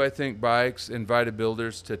 2, I think, bikes, invited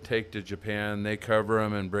builders to take to Japan. They cover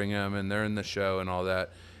them and bring them, and they're in the show and all that.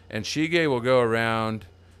 And Shige will go around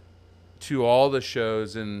to all the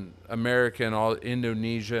shows in America and all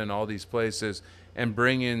Indonesia and all these places and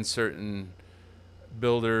bring in certain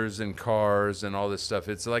builders and cars and all this stuff.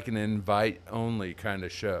 It's like an invite-only kind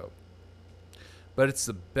of show. But it's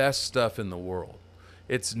the best stuff in the world.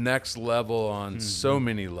 It's next level on so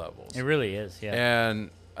many levels. It really is. Yeah. And,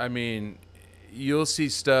 I mean, you'll see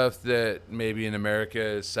stuff that maybe in America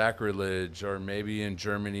is sacrilege, or maybe in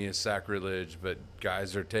Germany is sacrilege, but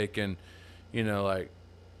guys are taking, you know, like,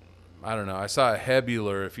 I don't know. I saw a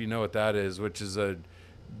Hebuler, if you know what that is, which is a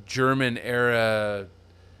German-era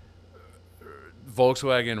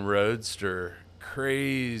Volkswagen Roadster,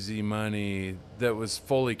 crazy money, that was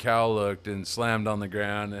fully cow-looked and slammed on the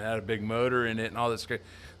ground and had a big motor in it and all this.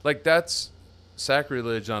 Like, that's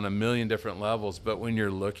sacrilege on a million different levels, but when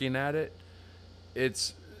you're looking at it,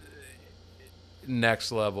 it's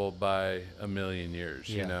next level by a million years,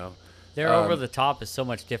 you know? Their over the top is so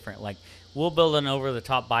much different. Like, we'll build an over the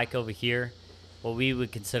top bike over here, what we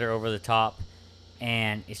would consider over the top,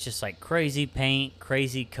 and it's just like crazy paint,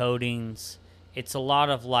 crazy coatings. It's a lot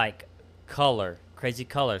of like color, crazy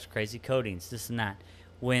colors, crazy coatings, this and that.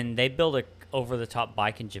 When they build a over the top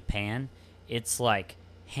bike in Japan, it's like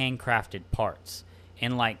handcrafted parts.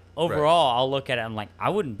 And like overall, I'll look at it. I'm like, I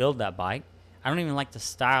wouldn't build that bike. I don't even like the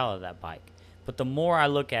style of that bike. But the more I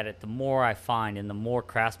look at it, the more I find, and the more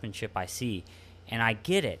craftsmanship I see, and I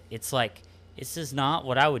get it. It's like, this is not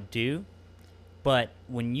what I would do. But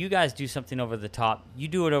when you guys do something over the top, you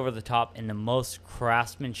do it over the top in the most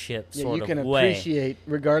craftsmanship sort you of can way. appreciate,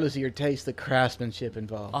 regardless of your taste, the craftsmanship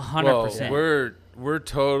involved. 100%. Well, we're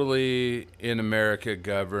totally in America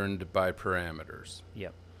governed by parameters.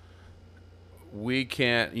 Yep. We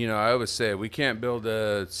can't, I always say we can't build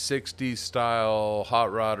a 60s style hot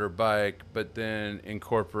rodder bike, but then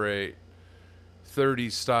incorporate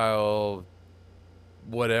 30s style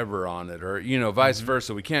whatever on it, or vice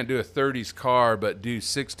versa. We can't do a 30s car but do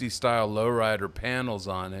 60s style lowrider panels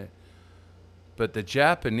on it. But the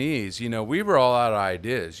Japanese, we were all out of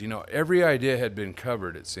ideas. Every idea had been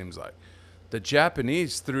covered, it seems like. The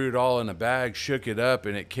Japanese threw it all in a bag, shook it up,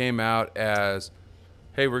 and it came out as,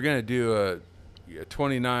 hey, we're going to do a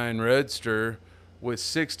 29 Roadster with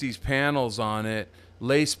 60s panels on it,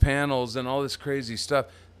 lace panels, and all this crazy stuff.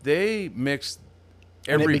 They mixed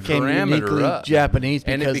every parameter up. Japanese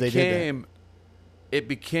because and they did that. It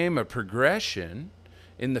became a progression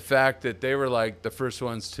in the fact that they were like the first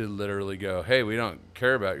ones to literally go, hey, we don't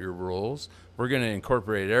care about your rules. We're going to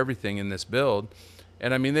incorporate everything in this build.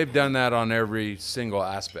 And I mean, they've done that on every single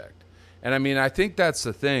aspect. And I mean, I think that's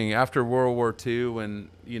the thing. After World War II, when,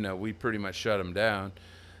 we pretty much shut them down,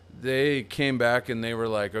 they came back and they were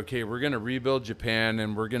like, okay, we're going to rebuild Japan,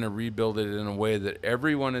 and we're going to rebuild it in a way that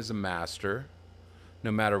everyone is a master,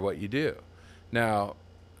 no matter what you do. Now,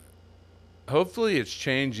 hopefully it's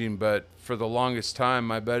changing, but for the longest time,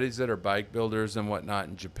 my buddies that are bike builders and whatnot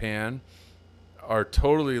in Japan are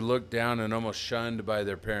totally looked down and almost shunned by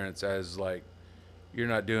their parents as like, you're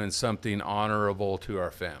not doing something honorable to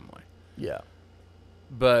our family. Yeah.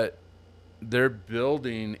 But they're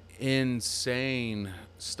building insane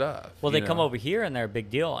stuff. Well, they come over here and they're a big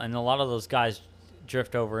deal, and a lot of those guys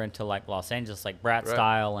drift over into like Los Angeles, like Brat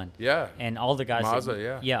Style, and and all the guys.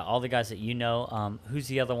 Mazda, all the guys that who's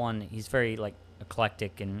the other one? He's very like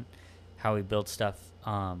eclectic in how he builds stuff.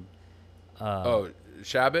 Shabbat.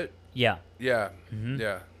 Yeah. Yeah. Mm-hmm.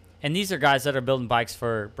 Yeah. And these are guys that are building bikes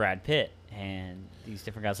for Brad Pitt and these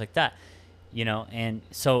different guys like that, and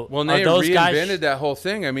so well, they those reinvented guys that whole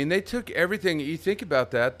thing. I mean, they took everything. You think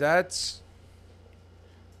about that.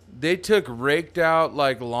 They took raked out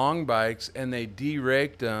like long bikes and they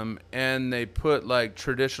de-raked them and they put like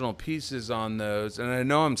traditional pieces on those. And I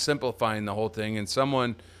know I'm simplifying the whole thing, and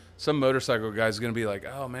some motorcycle guy is going to be like,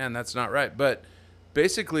 oh man, that's not right. But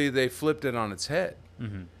basically they flipped it on its head.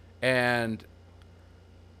 Mm-hmm. And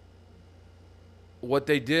what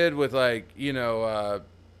they did with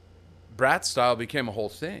Brat Style became a whole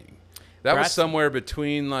thing. That was somewhere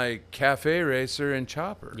between like Cafe Racer and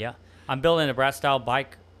Chopper. Yeah. I'm building a Brat Style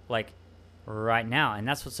bike like right now, and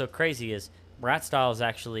that's what's so crazy is Brat Style is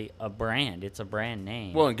actually a brand. It's a brand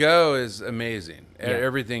name. Well, and Go is amazing at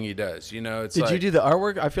everything he does. It's Did you do the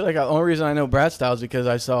artwork? I feel like the only reason I know Brat Style is because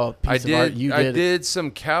I saw a piece of art you did. I did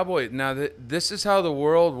some cowboy. Now, this is how the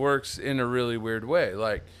world works in a really weird way.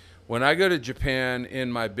 Like, when I go to Japan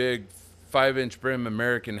in my big 5-inch brim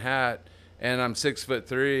American hat, and I'm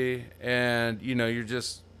 6'3", and you're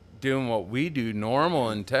just doing what we do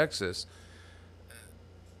normal in Texas,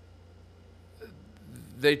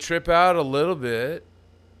 they trip out a little bit,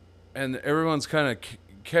 and everyone's kind of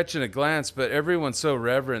catching a glance, but everyone's so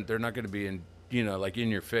reverent they're not going to be in like in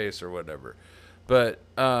your face or whatever. But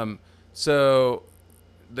so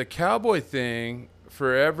the cowboy thing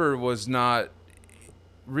forever was not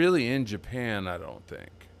really in Japan, I don't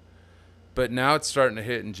think. But now it's starting to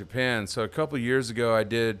hit in Japan. So a couple years ago, I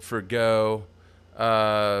did for Go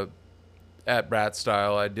at Brat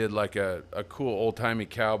Style. I did like a cool old-timey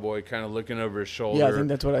cowboy kind of looking over his shoulder. Yeah, I think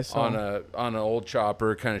that's what I saw. On an old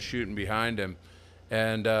chopper, kind of shooting behind him.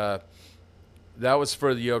 And that was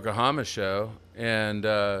for the Yokohama show. And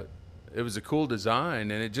it was a cool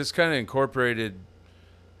design. And it just kind of incorporated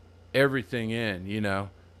everything in, Yeah,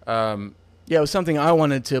 it was something I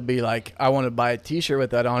wanted to be like. I wanted to buy a T-shirt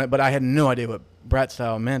with that on it, but I had no idea what Brat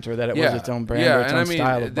Style meant, or that it was its own brand or its own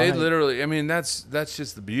style of bike. Literally. I mean, that's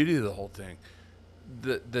just the beauty of the whole thing.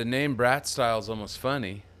 The name Brat Style is almost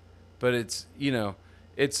funny, but it's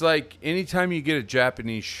it's like anytime you get a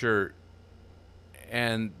Japanese shirt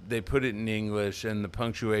and they put it in English and the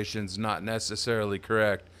punctuation's not necessarily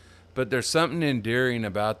correct, but there's something endearing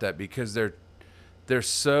about that because they're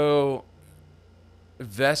so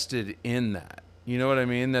vested in that, you know what I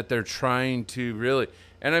mean, that they're trying to really,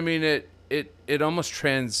 and I mean it almost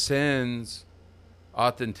transcends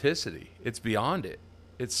authenticity. It's beyond it.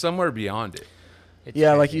 It's somewhere beyond it. It's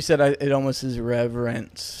Yeah, like crazy. you said, it almost is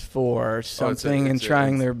reverence for something and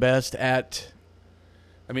trying their best at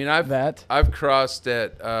I mean, that. I've crossed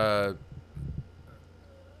at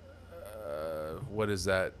what is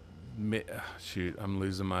that? Shoot, I'm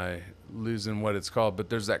losing what it's called. But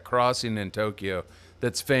there's that crossing in Tokyo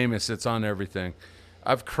that's famous. It's on everything.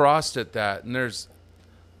 I've crossed at that, and there's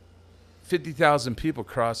 50,000 people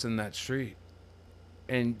crossing that street,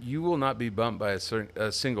 and you will not be bumped by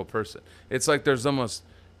a single person. It's like there's almost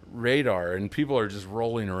radar, and people are just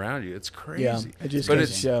rolling around you. It's crazy. Yeah, it just But goes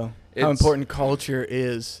to show how important culture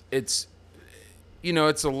is. It's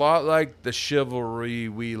it's a lot like the chivalry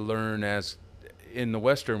we learn as in the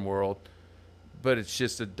Western world, but it's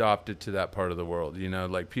just adopted to that part of the world.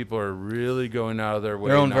 Like people are really going out of their way.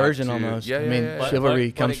 Their own not version to, almost. Yeah, I mean, yeah. chivalry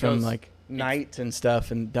But comes it from goes- like knights and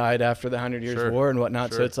stuff, and died after the 100 Years' Sure, War and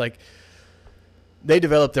whatnot. So sure. it's like they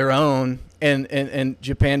developed their own, and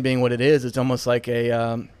Japan being what it is, it's almost like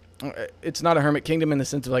a. It's not a hermit kingdom in the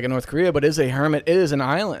sense of like a North Korea, but it is a hermit. It is an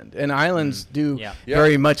island, and islands do Yeah. Yeah.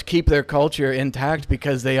 very much keep their culture intact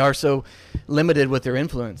because they are so limited with their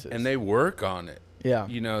influences. And they work on it. yeah,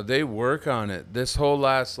 They work on it. This whole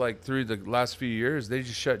through the last few years, they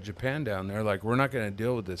just shut Japan down. They're like, we're not going to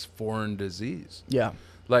deal with this foreign disease. yeah,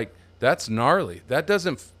 Like, that's gnarly.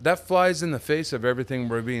 That flies in the face of everything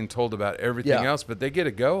we're being told about everything Yeah. else, but they get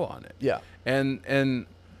a go on it. yeah. And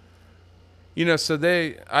so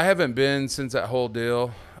I haven't been since that whole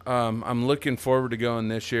deal. I'm looking forward to going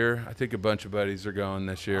this year. I think a bunch of buddies are going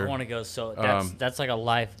this I year. want to go. So Um, that's like a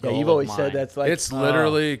life goal. Yeah, you've of always said mine. that's like It's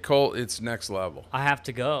literally Colt. It's next level. I have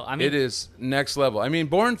to go. I mean, It is next level. I mean,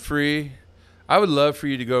 Born Free. I would love for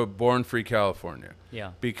you to go Born Free, California,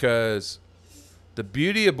 Yeah. because the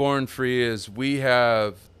beauty of Born Free is we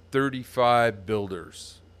have 35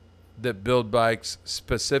 builders that build bikes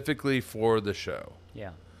specifically for the show.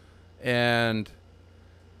 Yeah. And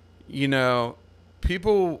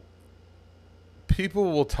people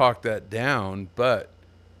will talk that down, but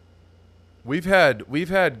we've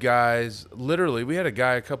had guys, literally we had a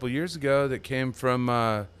guy a couple years ago that came from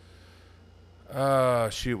what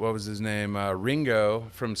was his name, Ringo,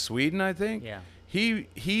 from Sweden, I think. Yeah.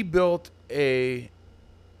 He built a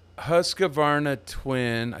Husqvarna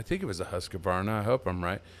twin, I think it was a Husqvarna, I hope I'm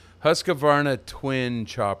right, Husqvarna twin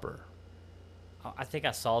chopper. I think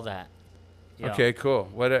I saw that. Yeah. Okay, cool.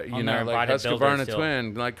 What On their like invited builders Husqvarna deal.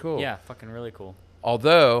 twin, like cool. Yeah. Fucking really cool.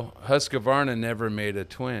 Although Husqvarna never made a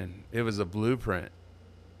twin, it was a blueprint.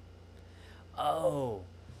 Oh.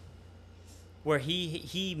 Where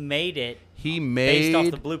he made it He based made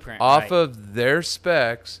off the blueprint. off right. of their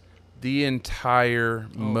specs the entire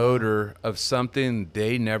Oh, motor of something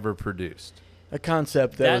they never produced. a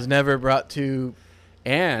concept that was That- never brought to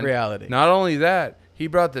And reality. not only that, he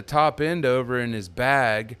brought the top end over in his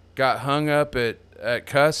bag, got hung up at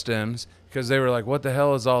customs because they were like, what the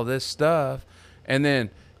hell is all this stuff? And then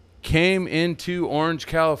came into Orange,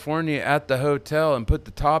 California at the hotel and put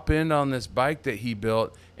the top end on this bike that he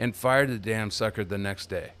built and fired the damn sucker the next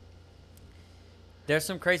day. There's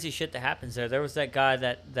some crazy shit that happens there. There was that guy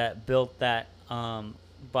that built that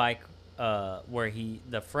bike where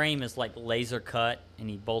the frame is like laser cut and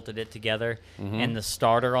he bolted it together, Mm-hmm. and the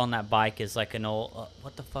starter on that bike is like an old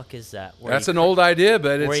what the fuck is that? Where That's he an old idea,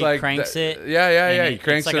 but where it's he like cranks it. Yeah, and He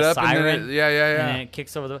cranks it's it like a up and siren, then and then it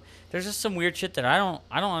kicks over the. There's just some weird shit that I don't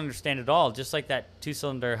understand at all. Just like that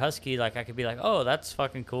 2-cylinder Husky, like I could be like, oh, that's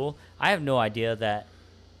fucking cool. I have no idea that.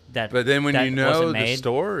 But then when that you know wasn't the made.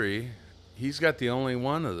 story, he's got the only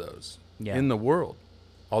one of those Yeah. in the world.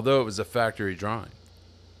 Although it was a factory drawing.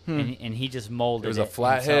 and he just molded It was a himself.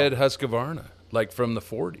 flathead Husqvarna, like from the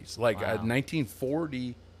 40s, like a Wow.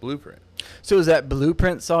 1940 blueprint. So is that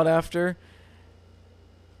blueprint sought after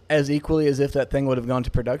as equally as if that thing would have gone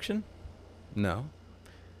to production? No.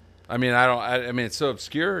 I mean, I mean, it's so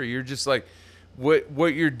obscure. You're just like,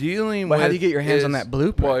 what you're dealing But with. how do you get your hands on is- that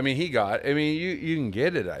blueprint? Well, I mean, you can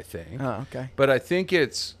get it, I think. Oh, okay. But I think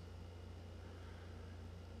it's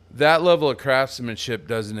that level of craftsmanship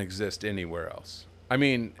doesn't exist anywhere else. I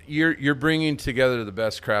mean, you're bringing together the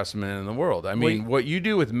best craftsmen in the world. I mean, what you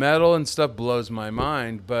do with metal and stuff blows my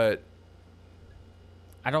mind, but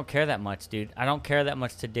I don't care that much, dude. I don't care that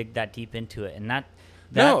much to dig that deep into it, and no,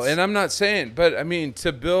 that's, and I'm not saying, but I mean,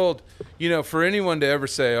 to build, for anyone to ever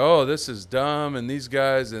say, "Oh, this is dumb," and these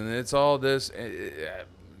guys, and it's all this,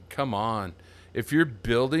 come on. If you're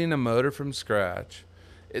building a motor from scratch,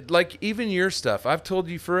 like even your stuff, I've told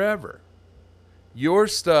you forever, your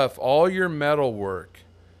stuff, all your metal work,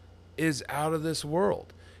 is out of this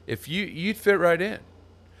world. If you'd fit right in,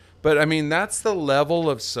 But I mean, that's the level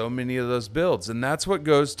of so many of those builds, and that's what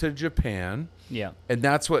goes to Japan. Yeah. And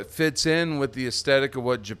that's what fits in with the aesthetic of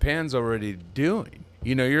what Japan's already doing.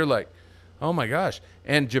 You know, you're like, oh my gosh.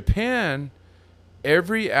 And Japan,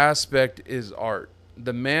 every aspect is art.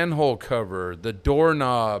 The manhole cover, the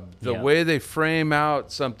doorknob, the way they frame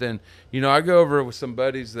out something. You know, I go over with some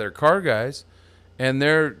buddies that are car guys, and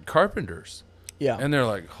they're carpenters. Yeah. And they're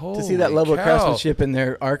like, holy to see that level cow. of craftsmanship in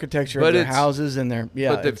their architecture of their houses and their,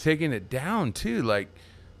 But they've taken it down, too. Like,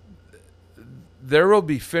 there will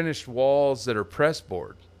be finished walls that are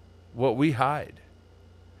pressboard, what we hide.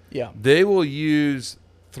 Yeah. They will use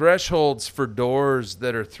thresholds for doors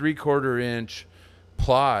that are 3/4 inch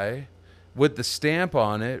ply with the stamp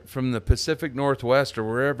on it from the Pacific Northwest or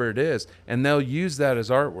wherever it is, and they'll use that as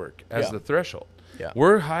artwork, as the threshold. Yeah.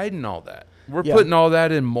 We're hiding all that. We're putting all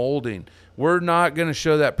that in molding. We're not going to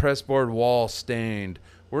show that pressboard wall stained.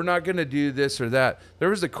 We're not going to do this or that. There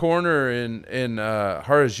was a corner in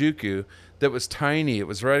Harajuku that was tiny. It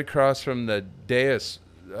was right across from the Deus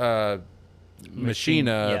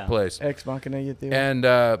Machina place. Ex Machina, you think?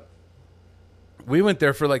 And we went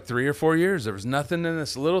there for like 3 or 4 years. There was nothing in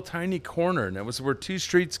this little tiny corner, and it was where 2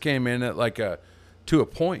 streets came in at like to a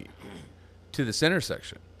point to this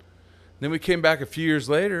intersection. Then we came back a few years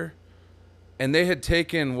later, and they had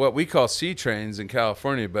taken what we call sea trains in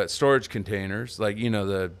California, but storage containers, like, you know,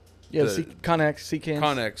 the Connex, sea cans.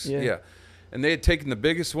 Connex, yeah. And they had taken the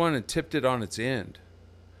biggest one and tipped it on its end,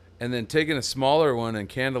 and then taken a smaller one and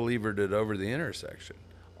cantilevered it over the intersection,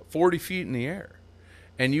 40 feet in the air.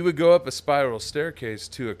 And you would go up a spiral staircase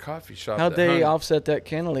to a coffee shop. How'd they offset that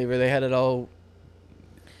cantilever? They had it all.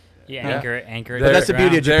 Anchor it. But that's the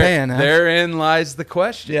beauty of Japan. Therein lies the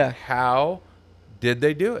question. Yeah. How did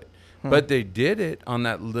they do it? But they did it on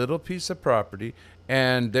that little piece of property,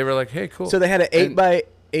 and they were like, hey, cool. So they had an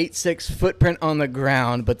 8x86 footprint on the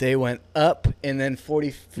ground, but they went up and then 40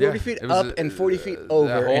 feet up and 40 feet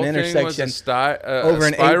over an intersection. Was a over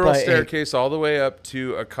an spiral 8x8 staircase all the way up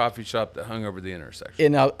to a coffee shop that hung over the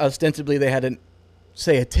intersection. And ostensibly they had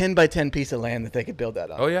a 10 by 10 piece of land that they could build that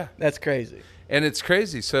on. Oh, yeah. That's crazy. And it's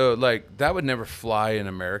crazy. So, like, that would never fly in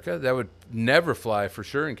America. That would never fly for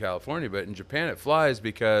sure in California. But in Japan, it flies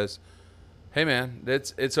because, hey, man,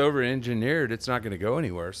 it's over-engineered. It's not going to go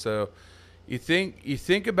anywhere. So you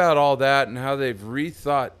think about all that and how they've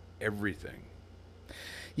rethought everything.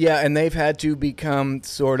 Yeah, and they've had to become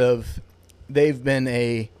they've been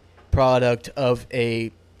a product of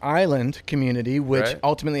a island community, which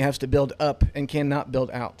ultimately has to build up and cannot build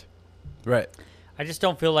out. Right. I just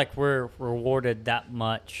don't feel like we're rewarded that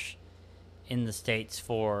much in the States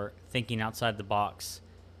for thinking outside the box.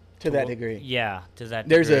 To that degree. Yeah, to that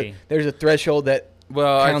degree. There's a threshold that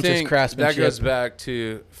counts as craftsmanship. That goes back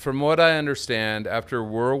to, from what I understand, after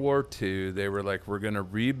World War II, they were like, we're going to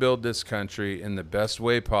rebuild this country in the best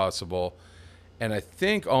way possible. And I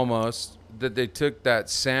think almost that they took that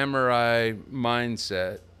samurai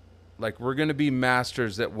mindset, like, we're going to be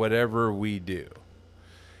masters at whatever we do.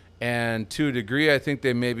 And to a degree, I think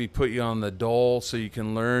they maybe put you on the dole so you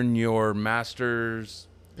can learn your master's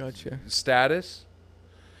status.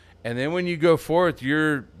 And then when you go forth,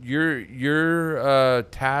 you're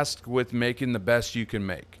tasked with making the best you can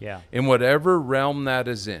make. Yeah. In whatever realm that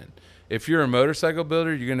is in. If you're a motorcycle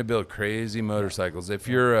builder, you're going to build crazy motorcycles. If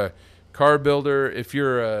you're a car builder, if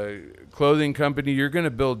you're a clothing company, you're going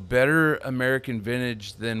to build better American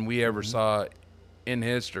vintage than we ever saw in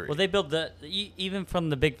history. Well, they build even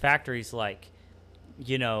from the big factories like,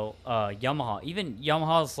 Yamaha. Even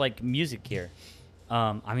Yamaha's like music gear.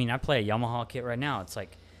 I mean, I play a Yamaha kit right now. It's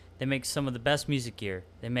like they make some of the best music gear.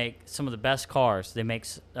 They make some of the best cars. They make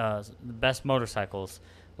the best motorcycles.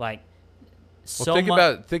 Like, think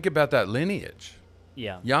about that lineage.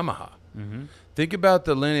 Yeah. Yamaha. Mm-hmm. Think about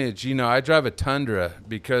the lineage. I drive a Tundra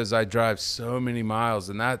because I drive so many miles,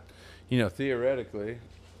 and that, theoretically,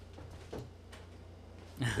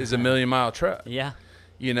 is a 1,000,000-mile truck. Yeah.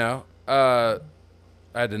 I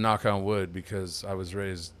had to knock on wood because I was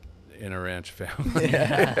raised in a ranch family.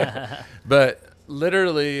 But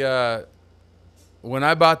literally, when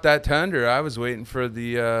I bought that Tundra, I was waiting for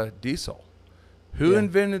the diesel. Who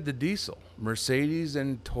invented the diesel? Mercedes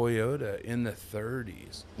and Toyota in the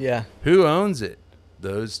 30s. Yeah. Who owns it?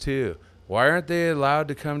 Those two. Why aren't they allowed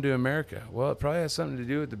to come to America? Well, it probably has something to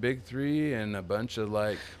do with the big three and a bunch of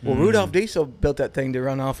Well, Rudolph Diesel built that thing to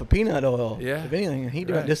run off of peanut oil. Yeah. If anything, he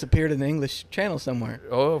disappeared in the English Channel somewhere.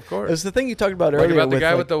 Oh, of course. It was the thing you talked about earlier. What about the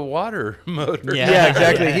guy with the water motor? Yeah,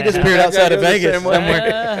 exactly. He disappeared outside of Vegas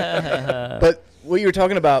somewhere. But what you were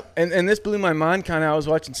talking about, and this blew my mind kind of, I was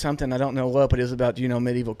watching something, I don't know what, but it was about,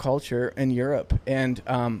 medieval culture in Europe. And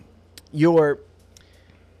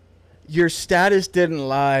your status didn't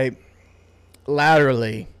lie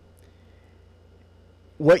laterally.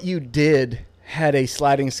 What you did had a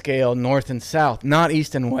sliding scale north and south, not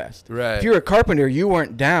east and west. Right. If you're a carpenter, you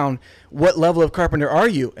weren't down. What level of carpenter are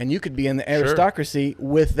you? And you could be in the aristocracy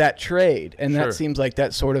with that trade. And that seems like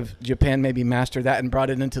that sort of Japan maybe mastered that and brought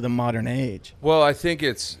it into the modern age. Well, I think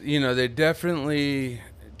it's, they definitely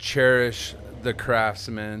cherish the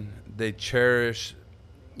craftsmen. They cherish,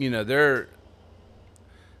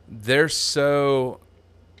 they're so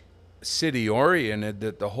city oriented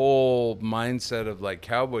that the whole mindset of like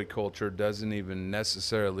cowboy culture doesn't even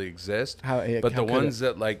necessarily exist. But the ones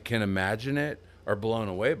that like can imagine it are blown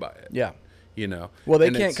away by it. Yeah. Well, they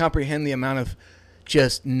can't comprehend the amount of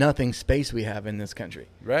just nothing space we have in this country.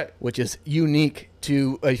 Right. Which is unique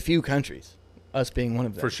to a few countries, us being one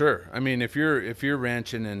of them. For sure. I mean, if you're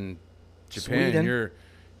ranching in Japan, Sweden.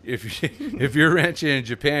 if you're ranching in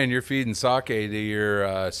Japan, you're feeding sake to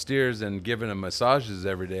your steers and giving them massages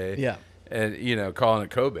every day. Yeah. And calling it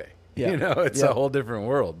Kobe. Yeah. It's a whole different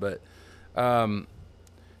world. But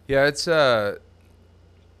it's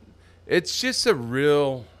just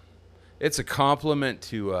it's a compliment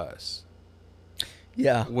to us.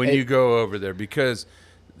 Yeah. When you go over there, because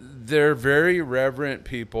they're very reverent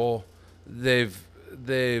people. They've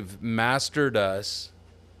mastered us.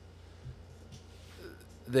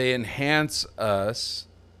 They enhance us.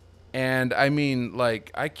 And I mean,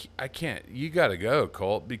 like, I can't, you got to go,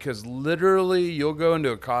 Colt, because literally you'll go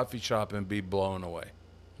into a coffee shop and be blown away.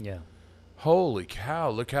 Yeah. Holy cow,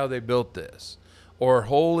 look how they built this. Or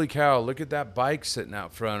holy cow, look at that bike sitting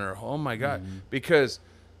out front. Or, oh my God. Mm-hmm. Because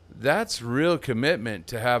that's real commitment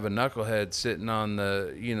to have a knucklehead sitting on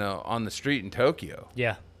the street in Tokyo.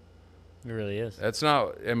 Yeah. It really is. That's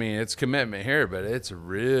not, I mean, it's commitment here, but it's a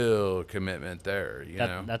real commitment there,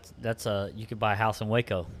 That's you could buy a house in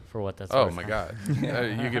Waco for what that's worth. worth. Oh my God.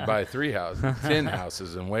 You could buy 10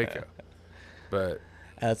 houses in Waco. But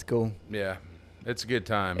that's cool. Yeah. It's a good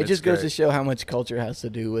time. It just goes to show how much culture has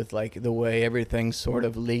to do with like the way everything sort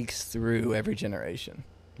of leaks through every generation.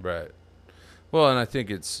 Right. Well, and I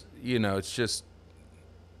think it's, it's just,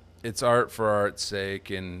 it's art for art's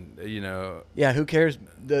sake, and Yeah, who cares?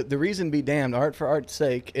 The reason be damned. Art for art's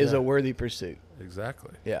sake is a worthy pursuit.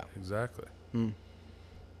 Exactly. Yeah. Exactly.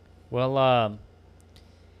 Well,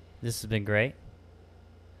 this has been great.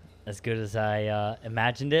 As good as I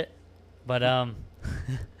imagined it, but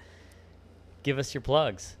give us your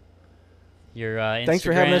plugs. Your Instagram. Thanks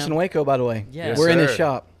for having us in Waco, by the way. Yeah, yes, we're in sir. his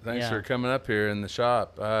shop. Thanks for coming up here in the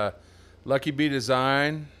shop. Lucky Bee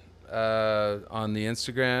Design. On the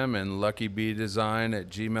Instagram, and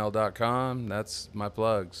luckybeedesign@gmail.com. That's my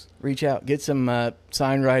plugs. Reach out. Get some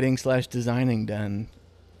sign writing / designing done.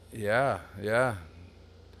 Yeah.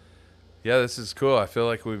 This is cool. I feel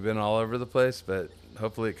like we've been all over the place, but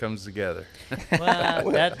hopefully it comes together.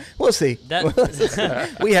 Well, we'll see.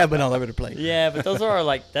 We have been all over the place. Yeah, but those are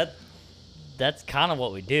like that. That's kind of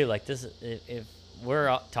what we do. Like this, if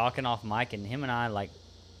we're talking off mic and him and I like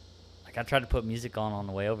I tried to put music on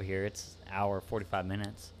the way over here. It's an hour, 45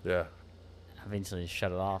 minutes. Yeah. I eventually just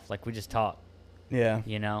shut it off. Like, we just talk. Yeah.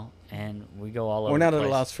 And we go all over. We're not at a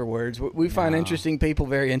loss for words. We find interesting people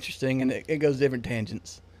very interesting, and it goes different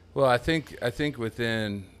tangents. Well, I think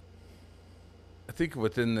within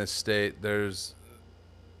this state, there's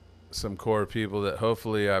some core people that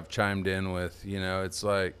hopefully I've chimed in with. It's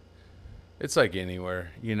like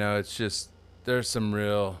anywhere. It's just there's some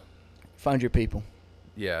real. Find your people.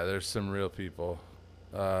 Yeah, there's some real people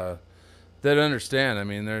that understand. I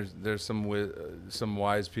mean, there's some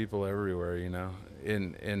wise people everywhere,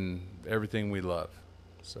 in everything we love.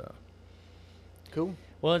 So cool.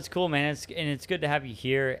 Well, it's cool, man. It's good to have you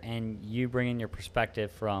here and you bringing your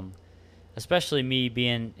perspective from, especially me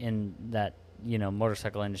being in that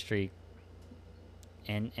motorcycle industry,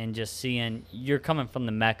 and just seeing you're coming from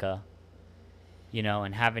the Mecca,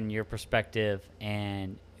 and having your perspective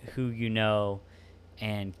and who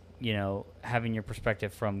and having your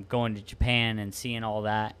perspective from going to Japan and seeing all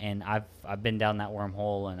that, and I've been down that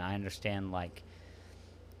wormhole, and I understand like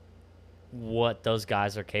what those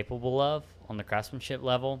guys are capable of on the craftsmanship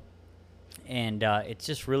level, and it's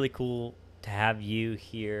just really cool to have you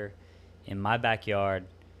here in my backyard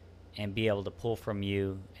and be able to pull from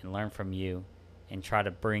you and learn from you and try to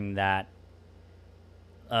bring that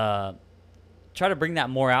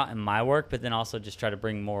more out in my work, but then also just try to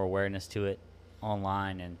bring more awareness to it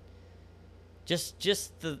online. And just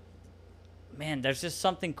there's just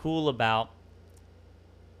something cool about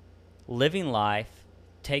living life,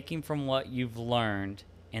 taking from what you've learned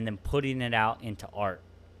and then putting it out into art,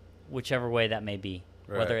 whichever way that may be.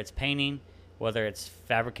 Right. Whether it's painting, whether it's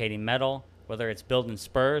fabricating metal, whether it's building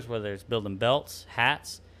spurs, whether it's building belts,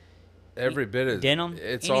 hats, Every bit of denim,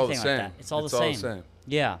 it's all the anything same. like that. It's all the same.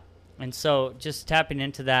 Yeah. And so just tapping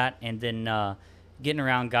into that, and then getting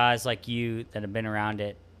around guys like you that have been around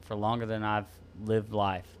it for longer than I've lived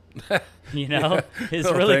life, you know, is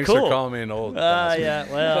Well, really thanks cool. for calling me an old bastard.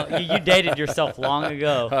 Yeah. Well, you dated yourself long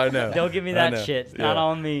ago. I know. Don't give me I that know. shit. It's Yeah. not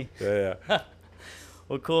on me. Yeah.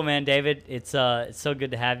 Well, cool, man, David. It's so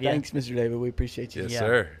good to have you. Thanks, Mr. David. We appreciate you. Yes, Yeah.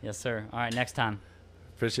 sir. Yes, sir. All right, next time.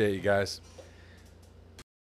 Appreciate you guys.